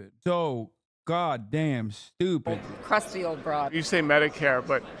stupid. So goddamn stupid. Crusty old broad. You say Medicare,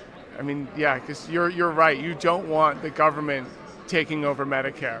 but I mean, yeah, because you're right. You don't want the government taking over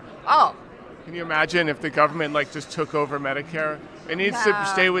Medicare. Oh. Can you imagine if the government just took over Medicare? It needs to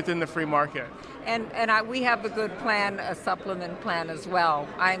stay within the free market. And we have a good plan, a supplement plan as well.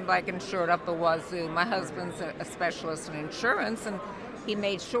 I'm insured up the wazoo. My husband's a specialist in insurance, and he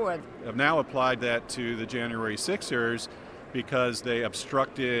made sure. I've now applied that to the January 6ers because they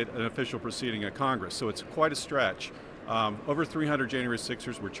obstructed an official proceeding at Congress. So it's quite a stretch. Over 300 January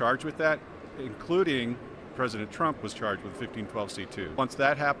 6ers were charged with that, including President Trump was charged with 1512c2. Once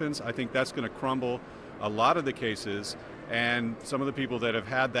that happens, I think that's going to crumble a lot of the cases, and some of the people that have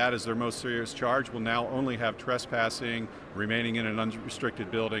had that as their most serious charge will now only have trespassing, remaining in an unrestricted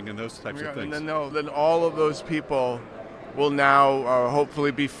building, and those types of things. And then all of those people will now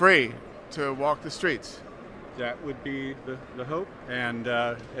hopefully be free to walk the streets. That would be the hope, and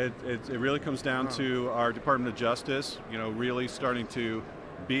it really comes down to our Department of Justice, really starting to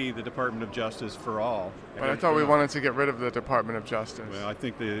be the Department of Justice for all. But I thought we wanted to get rid of the Department of Justice. Well, I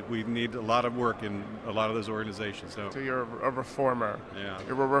think that we need a lot of work in a lot of those organizations. So you're a reformer. Yeah.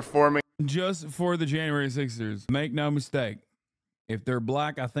 You're reforming. Just for the January 6ers, make no mistake. If they're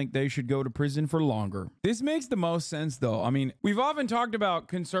black, I think they should go to prison for longer. This makes the most sense, though. I mean, we've often talked about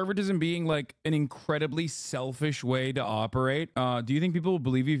conservatism being like an incredibly selfish way to operate. Do you think people will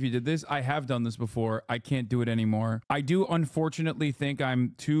believe you if you did this? I have done this before. I can't do it anymore. I do unfortunately think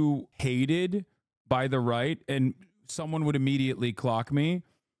I'm too hated by the right, and someone would immediately clock me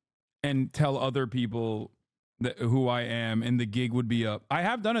and tell other people who I am, and the gig would be up. I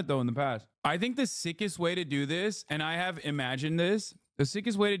have done it, though, in the past. I think the sickest way to do this, and I have imagined this, the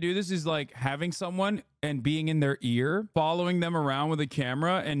sickest way to do this is like having someone and being in their ear, following them around with a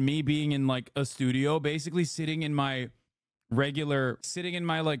camera, and me being in like a studio, basically sitting in my regular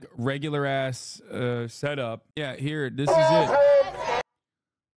ass setup. Yeah, here, this is it.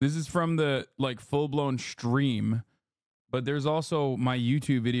 This is from the like full-blown stream. But there's also my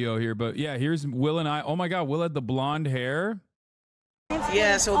YouTube video here. But yeah, here's Will and I. Oh my God, Will had the blonde hair.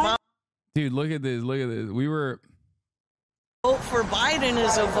 Yeah, so Dude, look at this. Look at this. We were. vote for Biden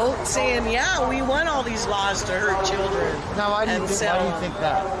is a vote saying, yeah, we want all these laws to hurt children. Now, why do you think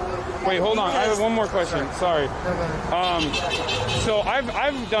that? Wait, hold on. I have one more question. Sorry. So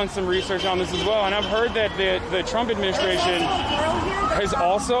I've done some research on this as well, and I've heard that the Trump administration has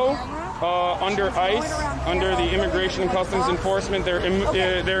also, under ICE, under the Immigration and Customs Enforcement, their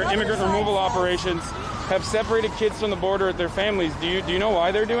immigrant removal operations, have separated kids from the border at their families. Do you know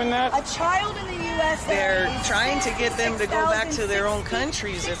why they're doing that? A child in the U.S. They're trying to get them to go back to their own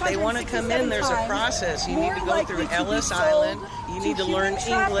countries. If they want to come in, there's a process. You need to go through Ellis Island. You need to learn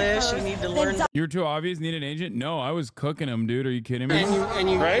English. You need to learn. You're too obvious. Need an agent? No, I was cooking them, dude. Are you kidding me? And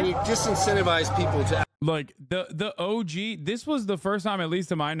you disincentivize people to. Like the OG, this was the first time, at least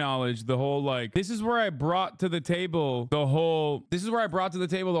to my knowledge, the whole like this is where I brought to the table the whole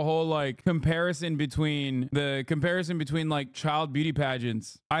like comparison between like child beauty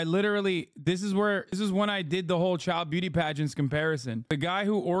pageants. I literally this is when I did the whole child beauty pageants comparison. The guy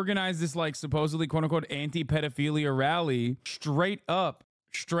who organized this like supposedly quote unquote anti-pedophilia rally straight up.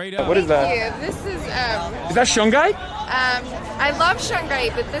 What is that? Thank you. This is that shungite? I love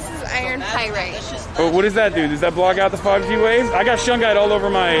shungite, but this is iron pyrite. Oh, what does that do? Does that block out the 5G waves? I got shungite all over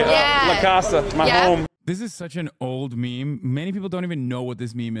my La Casa, my home. This is such an old meme. Many people don't even know what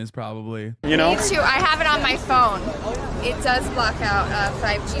this meme is, probably. You know? Me too. I have it on my phone. It does block out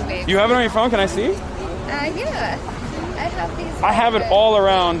 5G waves. You have it on your phone? Can I see? Yeah. I have these. I have it all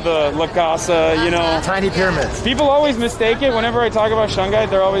around the La Casa, you know. Tiny pyramids. People always mistake it. Whenever I talk about shungite,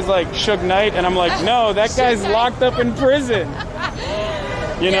 they're always like Suge Knight, and I'm like, no, that guy's locked up in prison.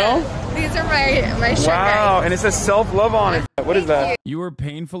 You know? These are my shungite. Wow, and it says self-love on it. What is that? You were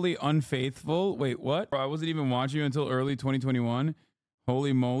painfully unfaithful. Wait, what? I wasn't even watching you until early 2021.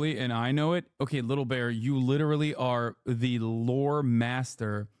 Holy moly, and I know it. Okay, Little Bear, you literally are the lore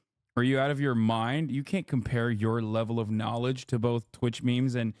master. Are you out of your mind? You can't compare your level of knowledge to both Twitch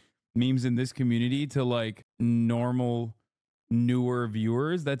memes and memes in this community to like normal, newer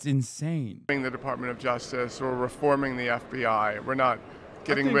viewers. That's insane. The Department of Justice, we're reforming the FBI. We're not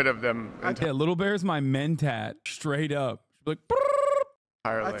getting rid of them. Yeah, Little Bear's my mentat, straight up. Like,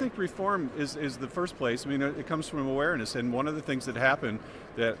 I think reform is the first place. I mean, it comes from awareness. And one of the things that happened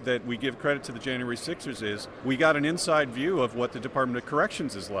that we give credit to the January 6ers is we got an inside view of what the Department of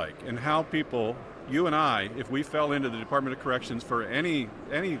Corrections is like and how people, you and I, if we fell into the Department of Corrections for any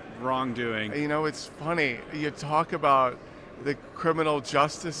wrongdoing. You know, it's funny. You talk about the criminal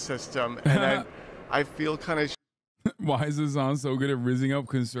justice system, and I feel kind of. Why is Hasan so good at rizzing up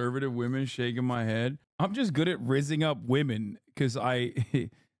conservative women? Shaking my head. I'm just good at rizzing up women because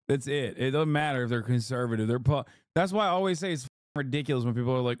that's it. It doesn't matter if they're conservative. That's why I always say it's ridiculous when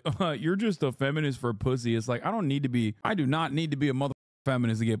people are like, you're just a feminist for pussy. It's like, I do not need to be a mother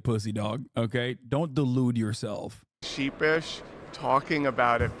feminist to get pussy, dog. Okay? Don't delude yourself. Sheepish talking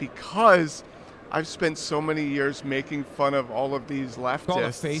about it because I've spent so many years making fun of all of these leftists. Call it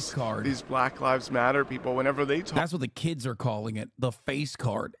a face card. These Black Lives Matter people, whenever they talk. That's what the kids are calling it, the face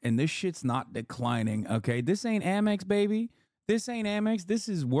card. And this shit's not declining, okay? This ain't Amex, baby. This ain't Amex. This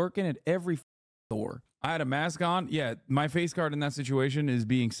is working at every store. I had a mask on. Yeah, my face card in that situation is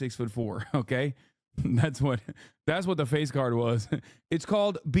being 6'4", okay? That's what the face card was. It's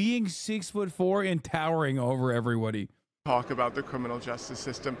called being 6'4" and towering over everybody. Talk about the criminal justice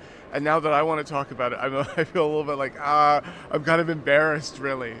system, and now that I want to talk about it, I feel a little bit like I'm kind of embarrassed,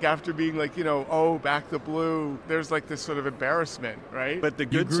 really. After being like, you know, oh, back the blue, there's like this sort of embarrassment, right? But the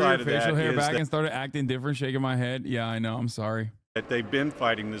good side of that facial hair is back and started acting different, shaking my head. Yeah, I know. I'm sorry. that they've been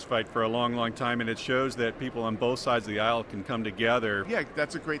fighting this fight for a long, long time, and it shows that people on both sides of the aisle can come together. Yeah,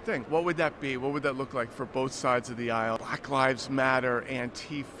 that's a great thing. What would that be? What would that look like for both sides of the aisle? Black Lives Matter,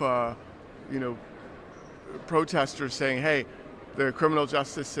 Antifa, you know, protesters saying, hey, the criminal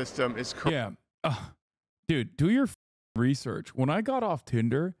justice system is corrupt. Yeah. Dude, do your research. When I got off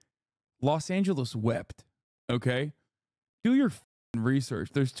Tinder, Los Angeles wept. Okay? Do your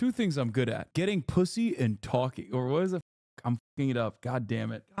research. There's two things I'm good at. Getting pussy and talking. Or what is it? I'm fucking it up. God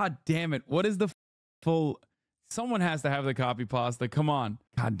damn it. God damn it. What is the full... Someone has to have the copy pasta. Come on.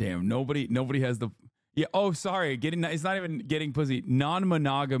 God damn. Nobody has the... Yeah. Oh, sorry. It's not even getting pussy.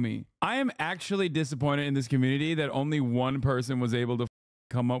 Non-monogamy. I am actually disappointed in this community that only one person was able to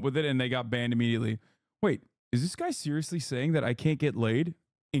come up with it and they got banned immediately. Wait, is this guy seriously saying that I can't get laid?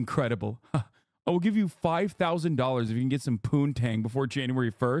 Incredible. I will give you $5,000 if you can get some poontang before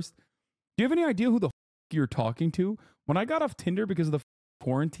January 1st. Do you have any idea who the you're talking to? When I got off Tinder because of the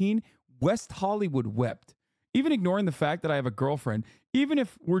quarantine, West Hollywood wept. Even ignoring the fact that I have a girlfriend, even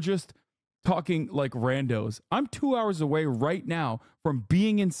if we're just talking like randos, I'm 2 hours away right now from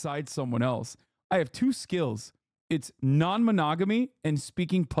being inside someone else. I have two skills. It's non-monogamy and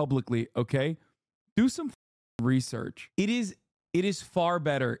speaking publicly, okay? Do some research. It is far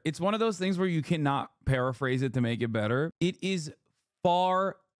better. It's one of those things where you cannot paraphrase it to make it better. It is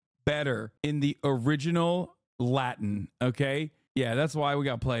far better in the original Latin, okay? Yeah, that's why we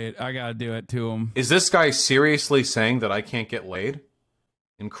got to play it. I got to do it to him. Is this guy seriously saying that I can't get laid?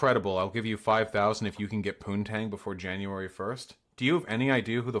 Incredible. I'll give you $5,000 if you can get poontang before January 1st. Do you have any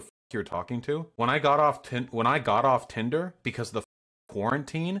idea who the you're talking to? When I got off Tinder because of the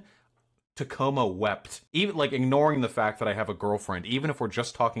quarantine, Tacoma wept. Even like ignoring the fact that I have a girlfriend, even if we're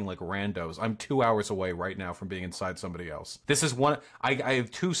just talking like randos, I'm 2 hours away right now from being inside somebody else. This is one, I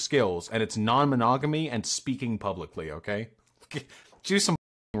have two skills, and it's non-monogamy and speaking publicly, okay? Do some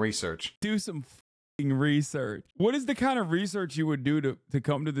research. Do some research. What is the kind of research you would do to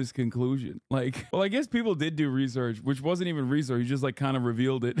come to this conclusion? Like, well, I guess people did do research, which wasn't even research. He just like kind of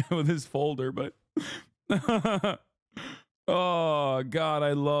revealed it with his folder, but oh God,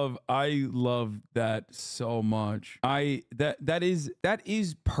 I love that so much. That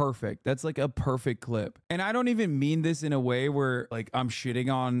is perfect. That's like a perfect clip. And I don't even mean this in a way where like I'm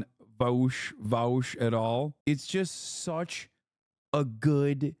shitting on Vaush at all. It's just such a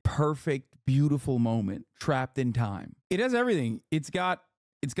good, perfect, beautiful moment trapped in time. It has everything. It's got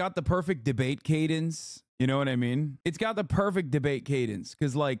the perfect debate cadence. You know what I mean? It's got the perfect debate cadence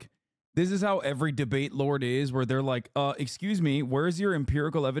because like this is how every debate lord is, where they're like, excuse me, where's your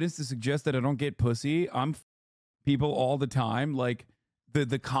empirical evidence to suggest that I don't get pussy? I'm people all the time. Like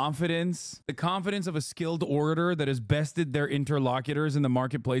the confidence of a skilled orator that has bested their interlocutors in the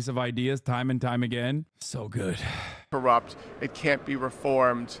marketplace of ideas time and time again. So good. Corrupt. It can't be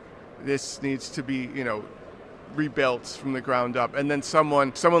reformed. This needs to be, you know, rebuilt from the ground up. And then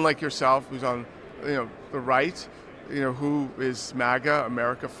someone like yourself who's on, you know, the right, you know, who is MAGA,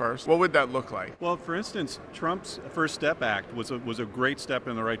 America First. What would that look like? Well, for instance, Trump's First Step Act was a great step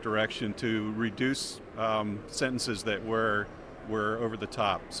in the right direction to reduce sentences that were over the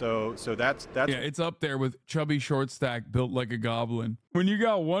top. So that's yeah, it's up there with chubby short stack built like a goblin. When you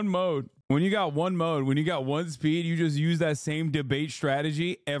got one mode, when you got one speed, you just use that same debate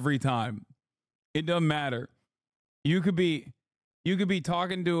strategy every time. It doesn't matter. You could be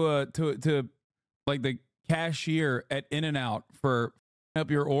talking to like the cashier at In-N-Out for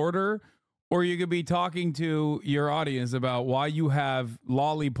up your order, or you could be talking to your audience about why you have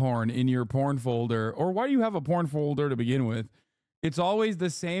lolly porn in your porn folder, or why you have a porn folder to begin with. It's always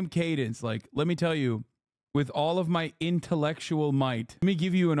the same cadence. Like, let me tell you, with all of my intellectual might, let me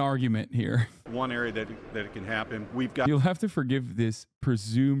give you an argument here. one area that it can happen. You'll have to forgive this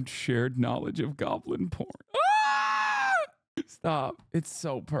presumed shared knowledge of goblin porn. Stop. It's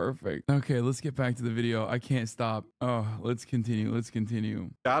so perfect. Okay, let's get back to the video. I can't stop. Oh, let's continue.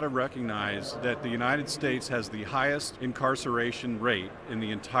 Gotta recognize that the United States has the highest incarceration rate in the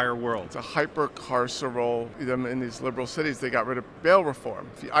entire world. It's a hyper-carceral, in these liberal cities, they got rid of bail reform.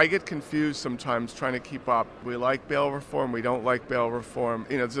 I get confused sometimes trying to keep up. We like bail reform, we don't like bail reform.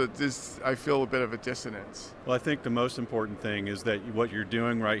 You know, I feel a bit of a dissonance. Well, I think the most important thing is that what you're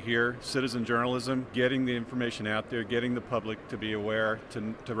doing right here, citizen journalism, getting the information out there, getting the public to be aware,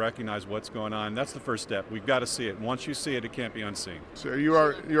 to recognize what's going on. That's the first step. We've got to see it. Once you see it, it can't be unseen. So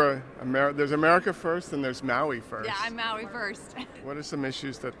there's America First and there's Maui First. Yeah, I'm Maui First. What are some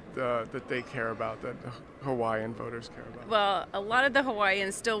issues that they care about, that Hawaiian voters care about? Well, a lot of the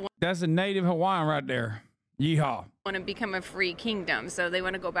Hawaiians still want... That's a native Hawaiian right there. Yeehaw. Want to become a free kingdom, so they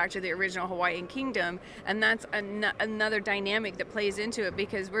want to go back to the original Hawaiian kingdom, and that's another dynamic that plays into it,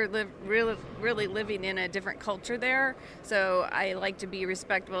 because we're really living in a different culture there. So I like to be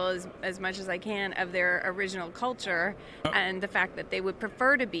respectful as much as I can of their original culture, and the fact that they would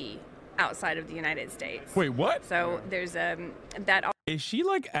prefer to be outside of the United States. Wait, what? So there's that. Is she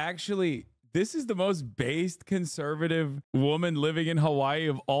like actually? This is the most based conservative woman living in Hawaii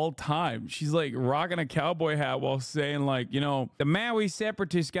of all time. She's like rocking a cowboy hat while saying like, you know, the Maui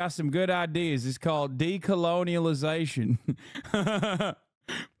separatists got some good ideas. It's called decolonialization.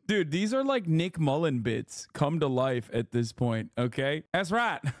 Dude, these are like Nick Mullen bits come to life at this point. Okay, that's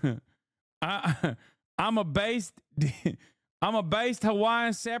right. I'm a based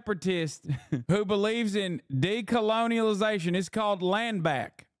Hawaiian separatist who believes in decolonialization. It's called land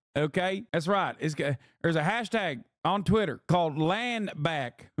back. Okay, that's right. There's a hashtag on Twitter called land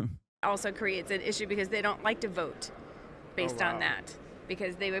back. Also creates an issue because they don't like to vote based on that,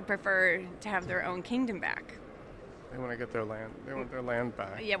 because they would prefer to have their own kingdom back. They want to get their land. They want their land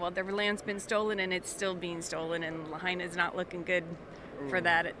back. Yeah, well, their land's been stolen, and it's still being stolen, and Lahaina's not looking good for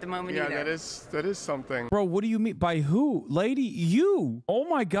that at the moment either. Yeah, that is something. Bro, what do you mean? By who? Lady, you. Oh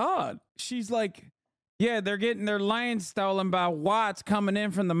my God. She's like, yeah, they're getting their land stolen by whites coming in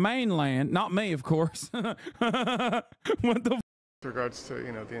from the mainland. Not me, of course. What the with regards to,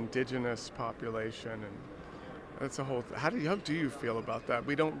 you know, the indigenous population, and that's a whole how do you feel about that?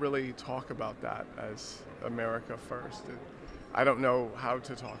 We don't really talk about that as America first. I don't know how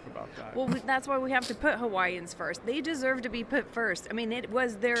to talk about that. Well, that's why we have to put Hawaiians first. They deserve to be put first. I mean, it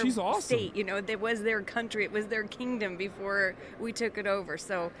was their state, you know, it was their country, it was their kingdom before we took it over.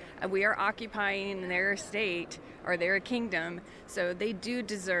 So we are occupying their state or their kingdom. So they do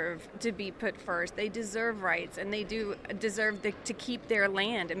deserve to be put first. They deserve rights, and they do deserve to keep their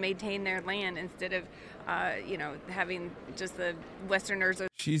land and maintain their land instead of, you know, having just the Westerners.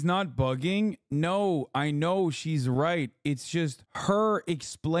 She's not bugging. No, I know she's right. It's just her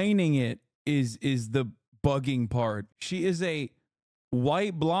explaining it is the bugging part. She is a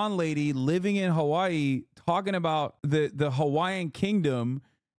white blonde lady living in Hawaii talking about the Hawaiian kingdom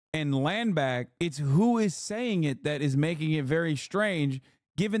and land back. It's who is saying it that is making it very strange,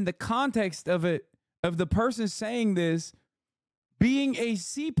 given the context of it, of the person saying this being a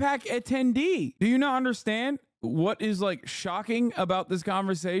CPAC attendee. Do you not understand what is like shocking about this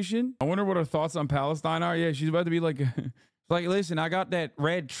conversation? I wonder what her thoughts on Palestine are. Yeah, she's about to be like, like, listen, I got that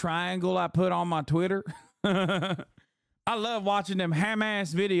red triangle I put on my Twitter. I love watching them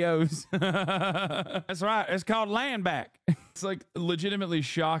Hamas videos. That's right. It's called land back. It's like legitimately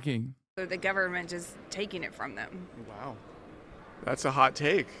shocking. The government just taking it from them. Wow. That's a hot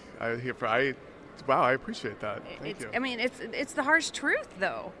take. Wow, I appreciate that. Thank you. I mean, it's the harsh truth,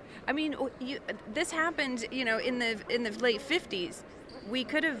 though. I mean, this happened, you know, in the late 50s. We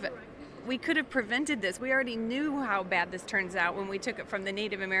could have prevented this. We already knew how bad this turns out when we took it from the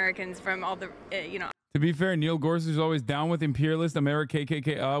Native Americans, from all the, you know. To be fair, Neil Gorsuch is always down with imperialist America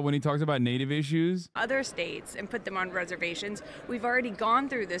KKK when he talks about Native issues. Other states and put them on reservations. We've already gone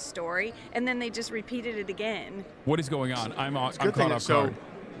through this story, and then they just repeated it again. What is going on? I'm caught off guard.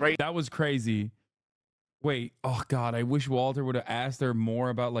 Right. That was crazy. Wait, oh God, I wish Walter would have asked her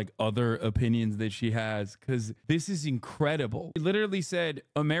more about like other opinions that she has, because this is incredible. He literally said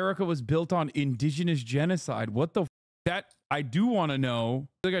America was built on indigenous genocide. What the that I do want to know.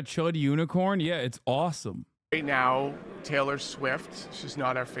 Like a chud unicorn. Yeah, it's awesome. Right now, Taylor Swift, she's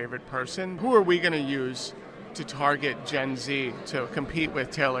not our favorite person. Who are we going to use to target Gen Z to compete with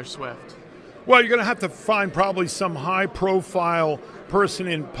Taylor Swift? Well, you're going to have to find probably some high-profile person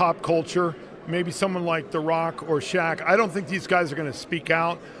in pop culture. Maybe someone like The Rock or Shaq. I don't think these guys are going to speak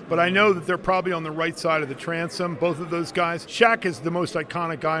out, but I know that they're probably on the right side of the transom, both of those guys. Shaq is the most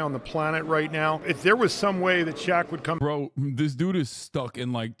iconic guy on the planet right now. If there was some way that Shaq would come... Bro, this dude is stuck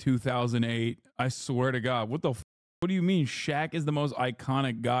in like 2008. I swear to God. What do you mean Shaq is the most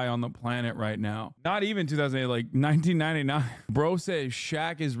iconic guy on the planet right now? Not even 2008, like 1999. Bro says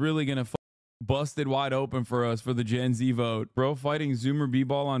Shaq is really going to busted wide open for us for the Gen Z vote. Bro fighting Zoomer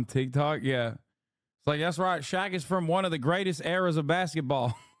B-ball on TikTok. Yeah. It's like, that's right. Shaq is from one of the greatest eras of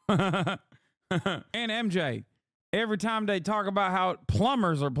basketball. And MJ. Every time they talk about how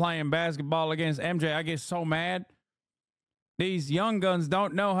plumbers are playing basketball against MJ, I get so mad. These young guns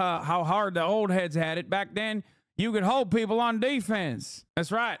don't know how hard the old heads had it. Back then, you could hold people on defense.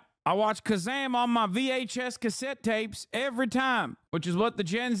 That's right. I watch Kazam on my VHS cassette tapes every time, which is what the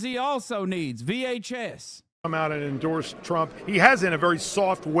Gen Z also needs, VHS. Come out and endorse Trump. He has, in a very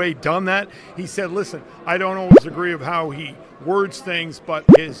soft way, done that. He said, listen, I don't always agree with how he words things, but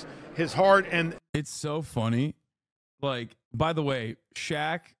his his heart and it's so funny. Like, by the way,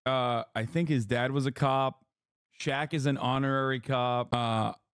 Shaq, I think his dad was a cop. Shaq is an honorary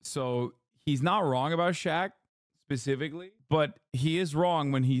cop. So he's not wrong about Shaq specifically, but he is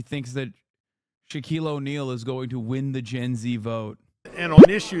wrong when he thinks that Shaquille O'Neal is going to win the Gen Z vote. And on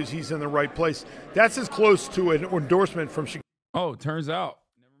issues, he's in the right place. That's as close to an endorsement from Shaquille. Oh, turns out.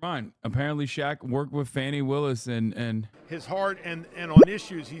 Never mind. Apparently, Shaq worked with Fannie Willis and his heart, and on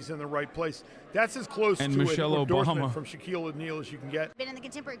issues, he's in the right place. That's as close and to Michelle an endorsement Obama from Shaquille O'Neal as you can get. Been in the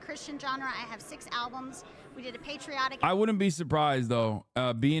contemporary Christian genre. I have 6 albums. We did a patriotic. I wouldn't be surprised though.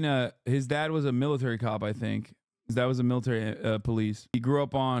 His dad was a military cop, I think. His dad was a military police. He grew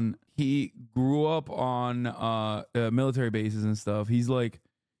up on military bases and stuff. He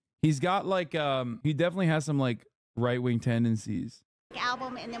definitely has some like right-wing tendencies.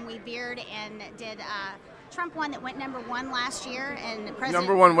 Album, and then we veered and did Trump one that went #1 last year, and President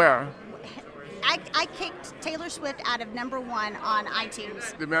 #1 where? I kicked Taylor Swift out of #1 on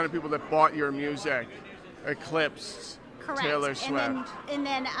iTunes. The amount of people that bought your music eclipsed Correct. Taylor Swift. And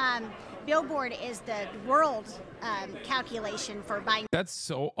then Billboard is the world calculation for buying. That's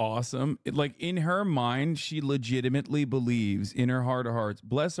so awesome. Like in her mind, she legitimately believes in her heart of hearts,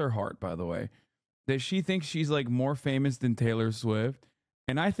 bless her heart, by the way, that she thinks she's like more famous than Taylor Swift.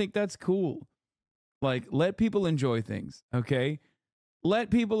 And I think that's cool. Like, let people enjoy things. Okay.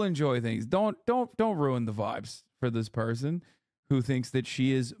 Let people enjoy things. Don't ruin the vibes for this person who thinks that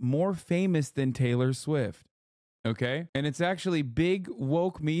she is more famous than Taylor Swift. Okay. And it's actually big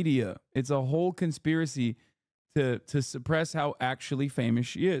woke media. It's a whole conspiracy to suppress how actually famous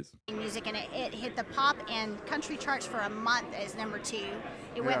she is. Music, and it hit the pop and country charts for a month as #2.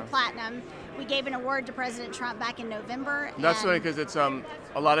 It went platinum. We gave an award to President Trump back in November. That's funny because it's a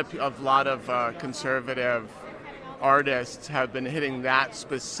lot of conservative artists have been hitting that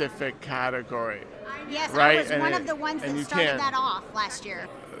specific category. Yes, right? I was one of the ones that started that off last year.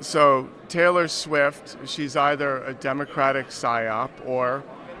 So Taylor Swift, she's either a Democratic psyop or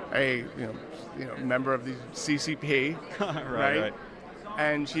a member of the CCP, right?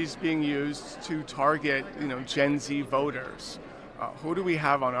 And she's being used to target Gen Z voters. Who do we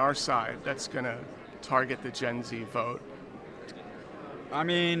have on our side that's going to target the Gen Z vote? I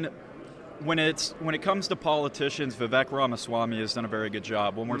mean, when it comes to politicians, Vivek Ramaswamy has done a very good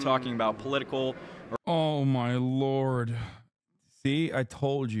job. When we're talking about political. Oh my Lord. See, I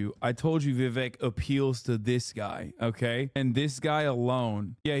told you Vivek appeals to this guy, okay? And this guy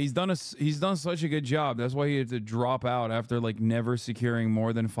alone. Yeah, he's done such a good job. That's why he had to drop out after like never securing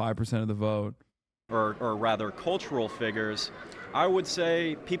more than 5% of the vote. Or rather cultural figures. I would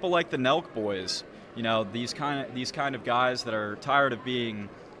say people like the Nelk Boys, these kind of guys that are tired of being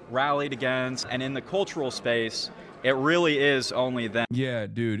rallied against, and in the cultural space, it really is only them. Yeah,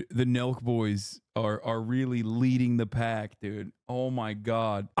 dude, the Nelk Boys are really leading the pack, dude. Oh my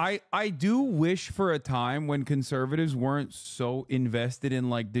God. I do wish for a time when conservatives weren't so invested in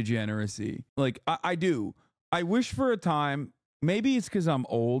like degeneracy. Like I do. I wish for a time, maybe it's because I'm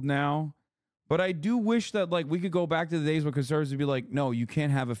old now, but I do wish that like we could go back to the days where conservatives would be like, no, you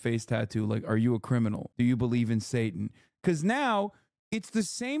can't have a face tattoo. Like, are you a criminal? Do you believe in Satan? Because now it's the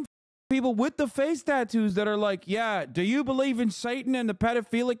same people with the face tattoos that are like, yeah, do you believe in Satan and the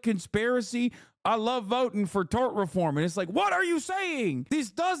pedophilic conspiracy? I love voting for tort reform. And it's like, what are you saying?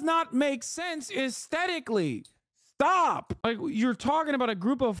 This does not make sense aesthetically. Stop. Like, you're talking about a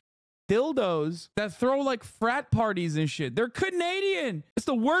group of dildos that throw like frat parties and shit. They're Canadian. It's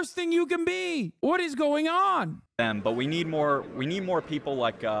the worst thing you can be. What is going on? But we need more people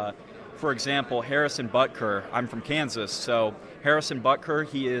like, for example, Harrison Butker. I'm from Kansas, so Harrison Butker,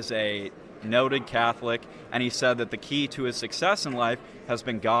 he is a noted Catholic, and he said that the key to his success in life has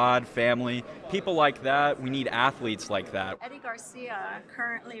been God, family, people like that. We need athletes like that. Eddie Garcia,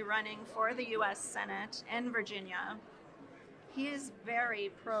 currently running for the U.S. Senate in Virginia, he is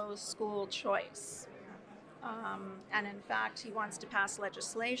very pro-school choice. And in fact, he wants to pass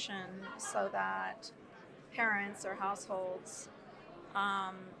legislation so that parents or households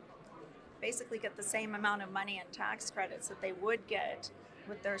basically get the same amount of money and tax credits that they would get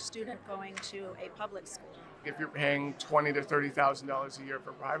with their student going to a public school. If you're paying $20,000 to $30,000 a year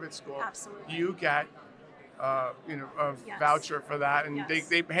for private school, absolutely, you get a voucher for that, and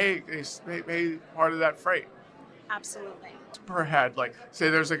they pay part of that freight. Absolutely. Per head, like say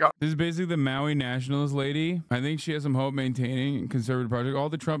there's like a. This is basically the Maui nationalist lady. I think she has some hope maintaining conservative project. All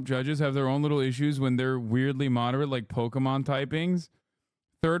the Trump judges have their own little issues when they're weirdly moderate, like Pokemon typings.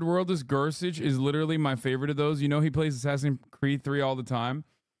 Third Worldist Gorsuch is literally my favorite of those. He plays Assassin's Creed 3 all the time.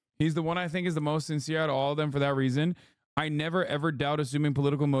 He's the one I think is the most sincere out of all of them for that reason. I never ever doubt assuming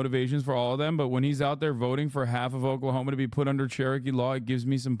political motivations for all of them, but when he's out there voting for half of Oklahoma to be put under Cherokee law, it gives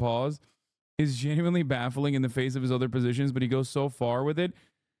me some pause. It's genuinely baffling in the face of his other positions, but he goes so far with it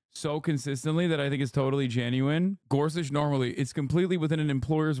so consistently that I think it's totally genuine. Gorsuch normally, it's completely within an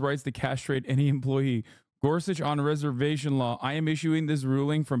employer's rights to castrate any employee. Gorsuch on reservation law. I am issuing this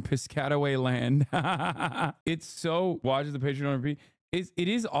ruling from Piscataway land. It's so, watch the picture on repeat. It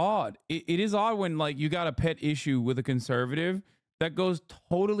is odd. It is odd when like you got a pet issue with a conservative that goes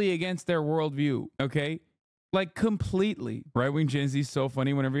totally against their worldview. Okay. Like completely. Right-wing Gen Z is so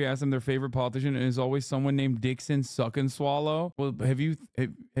funny. Whenever you ask them their favorite politician, it is always someone named Dixon Suck and Swallow. Well, have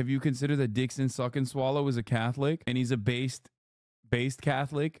you considered that Dixon Suck and Swallow is a Catholic and he's a based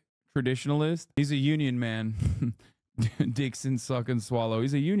Catholic traditionalist? He's a union man. Dixon Suck and Swallow.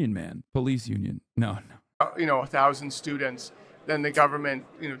 He's a union man. Police union. No. 1,000 students, then the government,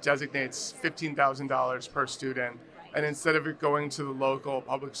 designates $15,000 per student. And instead of it going to the local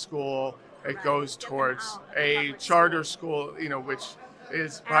public school, it goes towards a charter school, which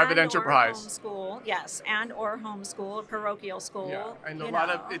is private enterprise. Homeschool, yes, or homeschool, parochial school. Yeah, and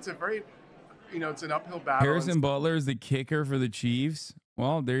it's a very, it's an uphill battle. Harrison Butler is the kicker for the Chiefs.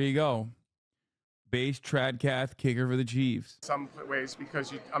 Well, there you go. Base Tradcath kicker for the Chiefs. Some ways,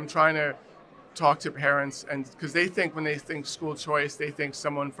 because I'm trying to talk to parents, and because they think when they think school choice, they think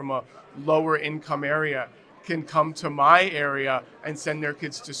someone from a lower income area can come to my area and send their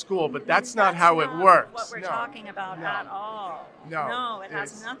kids to school, but that's not how it works. What we're talking about at all. No, it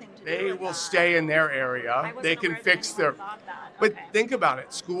has nothing to do with with They will stay in their area. They can fix their. But think about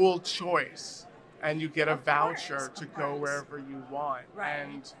it: school choice, and you get a voucher to go wherever you want,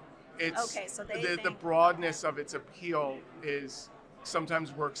 and it's so the broadness of its appeal is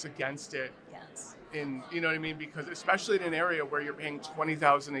sometimes works against it. Yes. You know what I mean? Because especially in an area where you're paying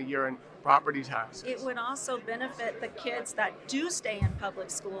 $20,000 a year in property taxes. It would also benefit the kids that do stay in public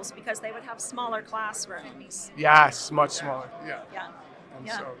schools because they would have smaller classrooms. Yes, much smaller. Yeah.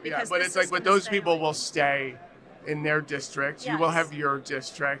 Yeah. But it's like, but those people will stay in their district. You will have your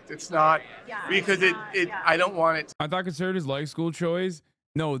district. It's not because I don't want it. I thought conservatives like school choice.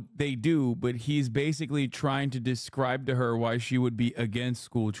 No, they do, but he's basically trying to describe to her why she would be against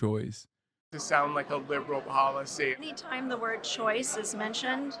school choice. To sound like a liberal policy. Anytime the word choice is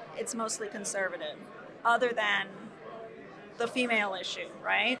mentioned, it's mostly conservative, other than the female issue,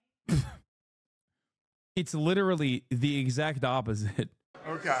 right? It's literally the exact opposite.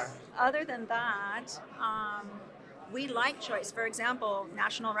 Okay. Other than that, we like choice. For example,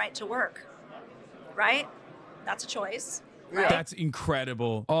 national right to work, right? That's a choice. Right? That's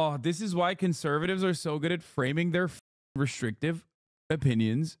incredible. Oh, this is why conservatives are so good at framing their restrictive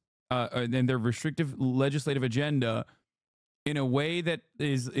opinions and their restrictive legislative agenda in a way that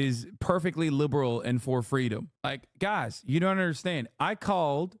is perfectly liberal and for freedom. Like, guys, you don't understand. I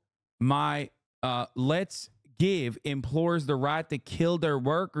called my Let's Give Employers the Right to Kill Their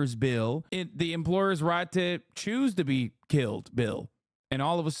Workers bill, the employer's right to choose to be killed bill. And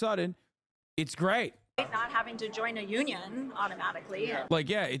all of a sudden, it's great. Not having to join a union automatically. Like,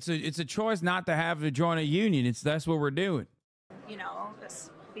 yeah, it's a choice not to have to join a union. That's what we're doing.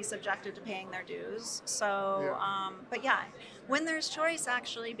 Be subjected to paying their dues. So, but yeah, when there's choice,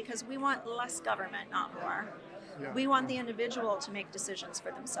 actually, because we want less government, not more. Yeah. We want the individual to make decisions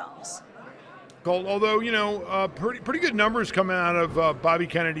for themselves. Gold, although, pretty good numbers coming out of Bobby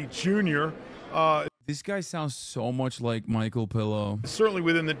Kennedy Jr. This guy sounds so much like Michael Pillow. Certainly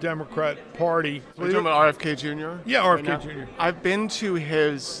within the Democrat Party. Are you talking about RFK Jr.? Yeah, RFK Jr. I've been to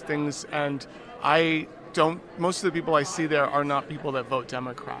his things, and most of the people I see there are not people that vote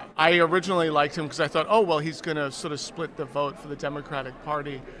Democrat. I originally liked him because I thought, oh, well, he's going to sort of split the vote for the Democratic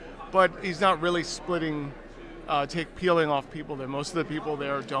Party. But he's not really splitting, peeling off people there. Most of the people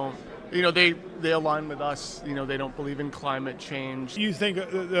there don't. They align with us. They don't believe in climate change. You think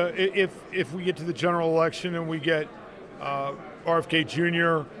if we get to the general election and we get RFK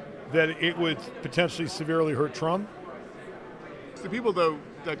Jr., that it would potentially severely hurt Trump? The people, though,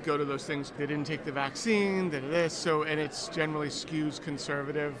 that go to those things, they didn't take the vaccine, and it's generally skews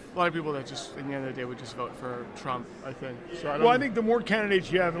conservative. A lot of people that just, at the end of the day, would just vote for Trump, I think. So I think the more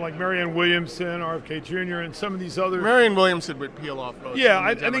candidates you have, like Marianne Williamson, RFK Jr., and some of these other... Marianne Williamson would peel off votes. Yeah,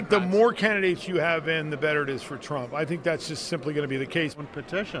 I think the more candidates you have in, the better it is for Trump. I think that's just simply going to be the case. One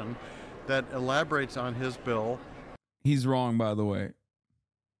petition that elaborates on his bill. He's wrong, by the way.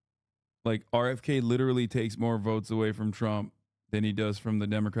 Like, RFK literally takes more votes away from Trump than he does from the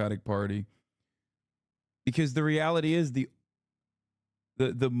Democratic Party. Because the reality is the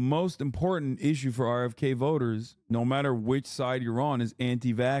most important issue for RFK voters, no matter which side you're on, is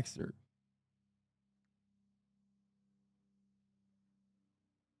anti-vaxxer.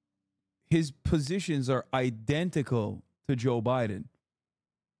 his positions are identical to Joe Biden.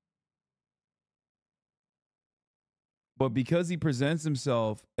 But because he presents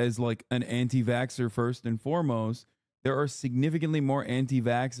himself as like an anti-vaxxer first and foremost, there are significantly more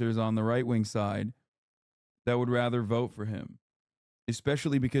anti-vaxxers on the right-wing side that would rather vote for him,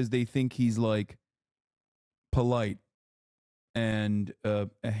 especially because they think he's like polite and a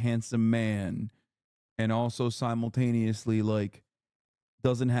handsome man, and also simultaneously like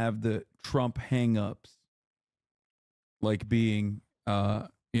doesn't have the Trump hang-ups, like being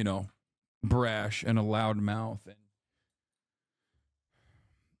you know, brash and a loudmouth. And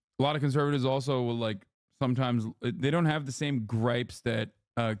a lot of conservatives also will like sometimes they don't have the same gripes that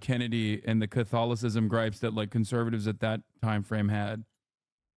Kennedy and the Catholicism gripes that like conservatives at that time frame had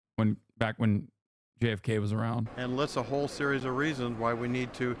back when JFK was around. And lists a whole series of reasons why we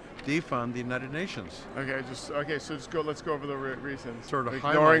need to defund the United Nations. Okay, so let's go over the reasons. Sort of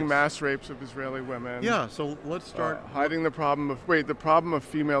ignoring highlights. mass rapes of Israeli women. Yeah, so let's start hiding the problem of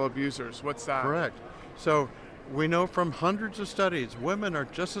female abusers. What's that? Correct. So we know from hundreds of studies, women are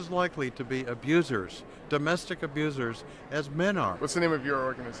just as likely to be abusers, domestic abusers, as men are. What's the name of your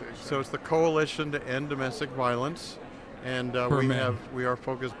organization? So it's the Coalition to End Domestic Violence, and we are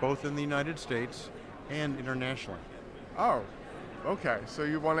focused both in the United States and internationally. Oh, okay. So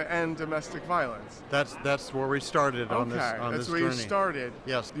you want to end domestic violence? That's where we started on this journey. That's where you started.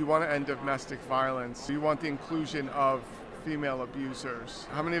 Yes. You want to end domestic violence. You want the inclusion of female abusers.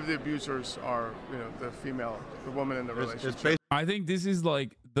 How many of the abusers are, the woman in the relationship? I think this is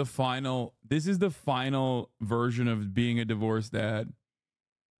like the final version of being a divorced dad.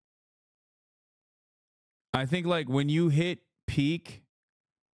 I think like when you hit peak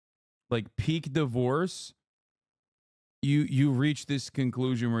divorce, you reach this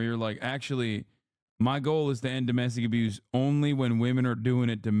conclusion where you're like, actually, my goal is to end domestic abuse only when women are doing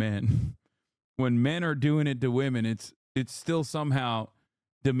it to men. When men are doing it to women, it's still somehow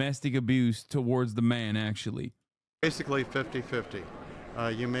domestic abuse towards the man, actually. Basically 50-50.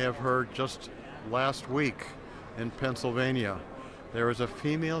 You may have heard just last week in Pennsylvania, there was a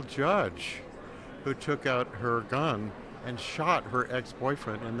female judge who took out her gun and shot her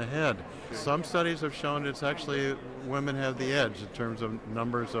ex-boyfriend in the head. Some studies have shown it's actually women have the edge in terms of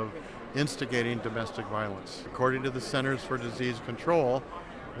numbers of instigating domestic violence. According to the Centers for Disease Control,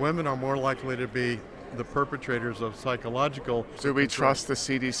 women are more likely to be the perpetrators of psychological. Do we trust the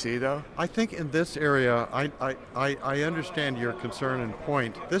CDC though? I think in this area, I understand your concern and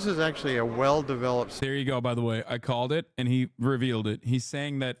point. This is actually a well-developed. There you go, by the way. I called it and he revealed it. He's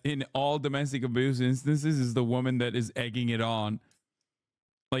saying that in all domestic abuse instances is the woman that is egging it on.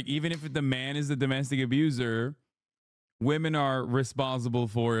 Like even if the man is the domestic abuser, women are responsible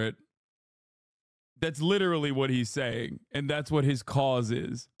for it. That's literally what he's saying, and that's what his cause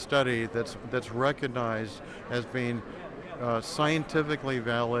is. Study that's recognized as being scientifically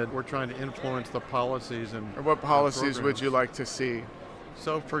valid. We're trying to influence the policies and what policies would you like to see?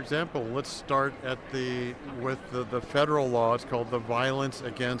 So, for example, let's start with the federal law. It's called the Violence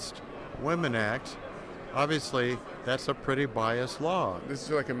Against Women Act. Obviously, that's a pretty biased law. This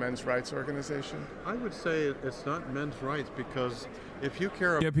is like a men's rights organization? I would say it's not men's rights because if you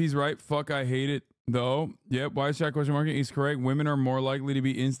care. Yep, he's right. Fuck, I hate it. Though, yep, why is that question mark? He's correct. Women are more likely to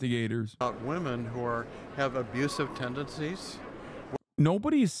be instigators. Women who have abusive tendencies.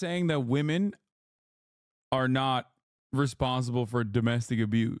 Nobody is saying that women are not responsible for domestic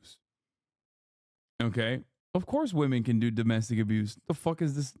abuse. Okay? Of course women can do domestic abuse. The fuck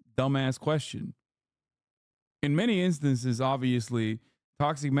is this dumbass question? In many instances, obviously,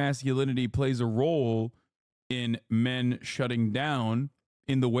 toxic masculinity plays a role in men shutting down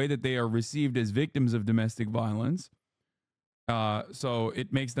in the way that they are received as victims of domestic violence. So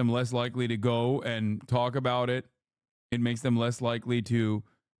it makes them less likely to go and talk about it. It makes them less likely to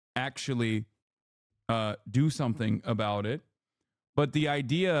actually do something about it. But the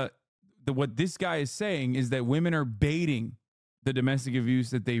idea that what this guy is saying is that women are baiting the domestic abuse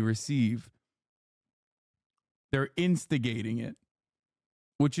that they receive. They're instigating it,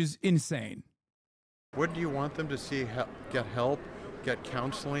 which is insane. Wouldn't you want them to get help, get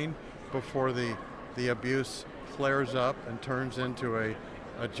counseling before the abuse flares up and turns into a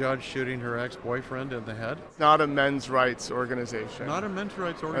judge shooting her ex-boyfriend in the head? Not a men's rights organization. Not a men's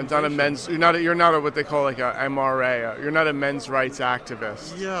rights organization. And not a men's. You're not a what they call like a MRA. You're not a men's rights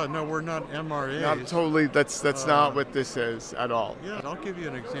activist. Yeah, no, we're not MRAs. Not totally. That's not what this is at all. Yeah, and I'll give you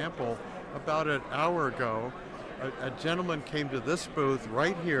an example. About an hour ago, a gentleman came to this booth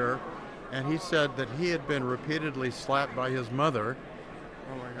right here, and he said that he had been repeatedly slapped by his mother.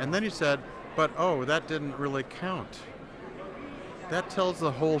 Oh my God. And then he said, but that didn't really count. That tells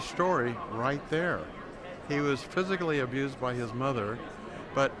the whole story right there. He was physically abused by his mother,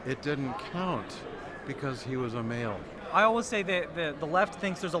 but it didn't count because he was a male. I always say that the left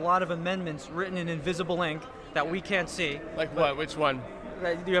thinks there's a lot of amendments written in invisible ink that we can't see. Like what? Which one?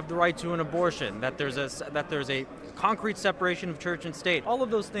 That you have the right to an abortion, that there's a concrete separation of church and state. All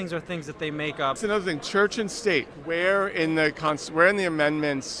of those things are things that they make up. It's another thing. Church and state. Where in the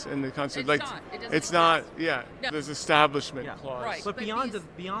amendments in the Constitution? It's not. Yeah. No. There's establishment clause. Right. But beyond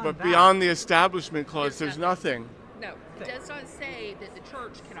beyond the establishment clause, there's nothing. No, it does not say that the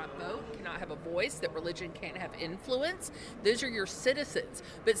church cannot vote, cannot have a voice, that religion can't have influence. Those are your citizens.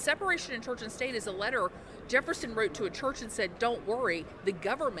 But separation in church and state is a letter Jefferson wrote to a church and said, don't worry, the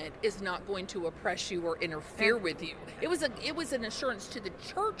government is not going to oppress you or interfere with you. It was an assurance to the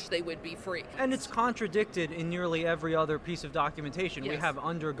church they would be free. And it's contradicted in nearly every other piece of documentation. Yes. We have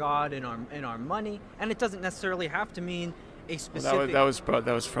under God in our money, and it doesn't necessarily have to mean a specific... Well,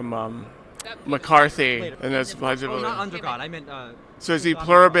 that was from... McCarthy, and that's not under God. I meant. So the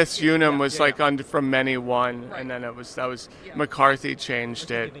pluribus unum was from many one, and then that was McCarthy changed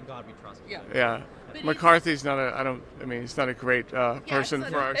it. In God we trust. Yeah. McCarthy's not he's not a great person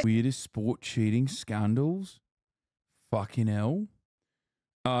for our. Weirdest sport cheating scandals. Fucking hell.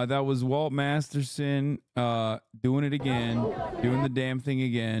 That was Walt Masterson doing it again, doing the damn thing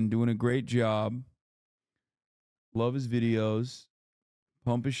again, doing a great job. Love his videos.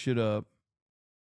 Pump his shit up.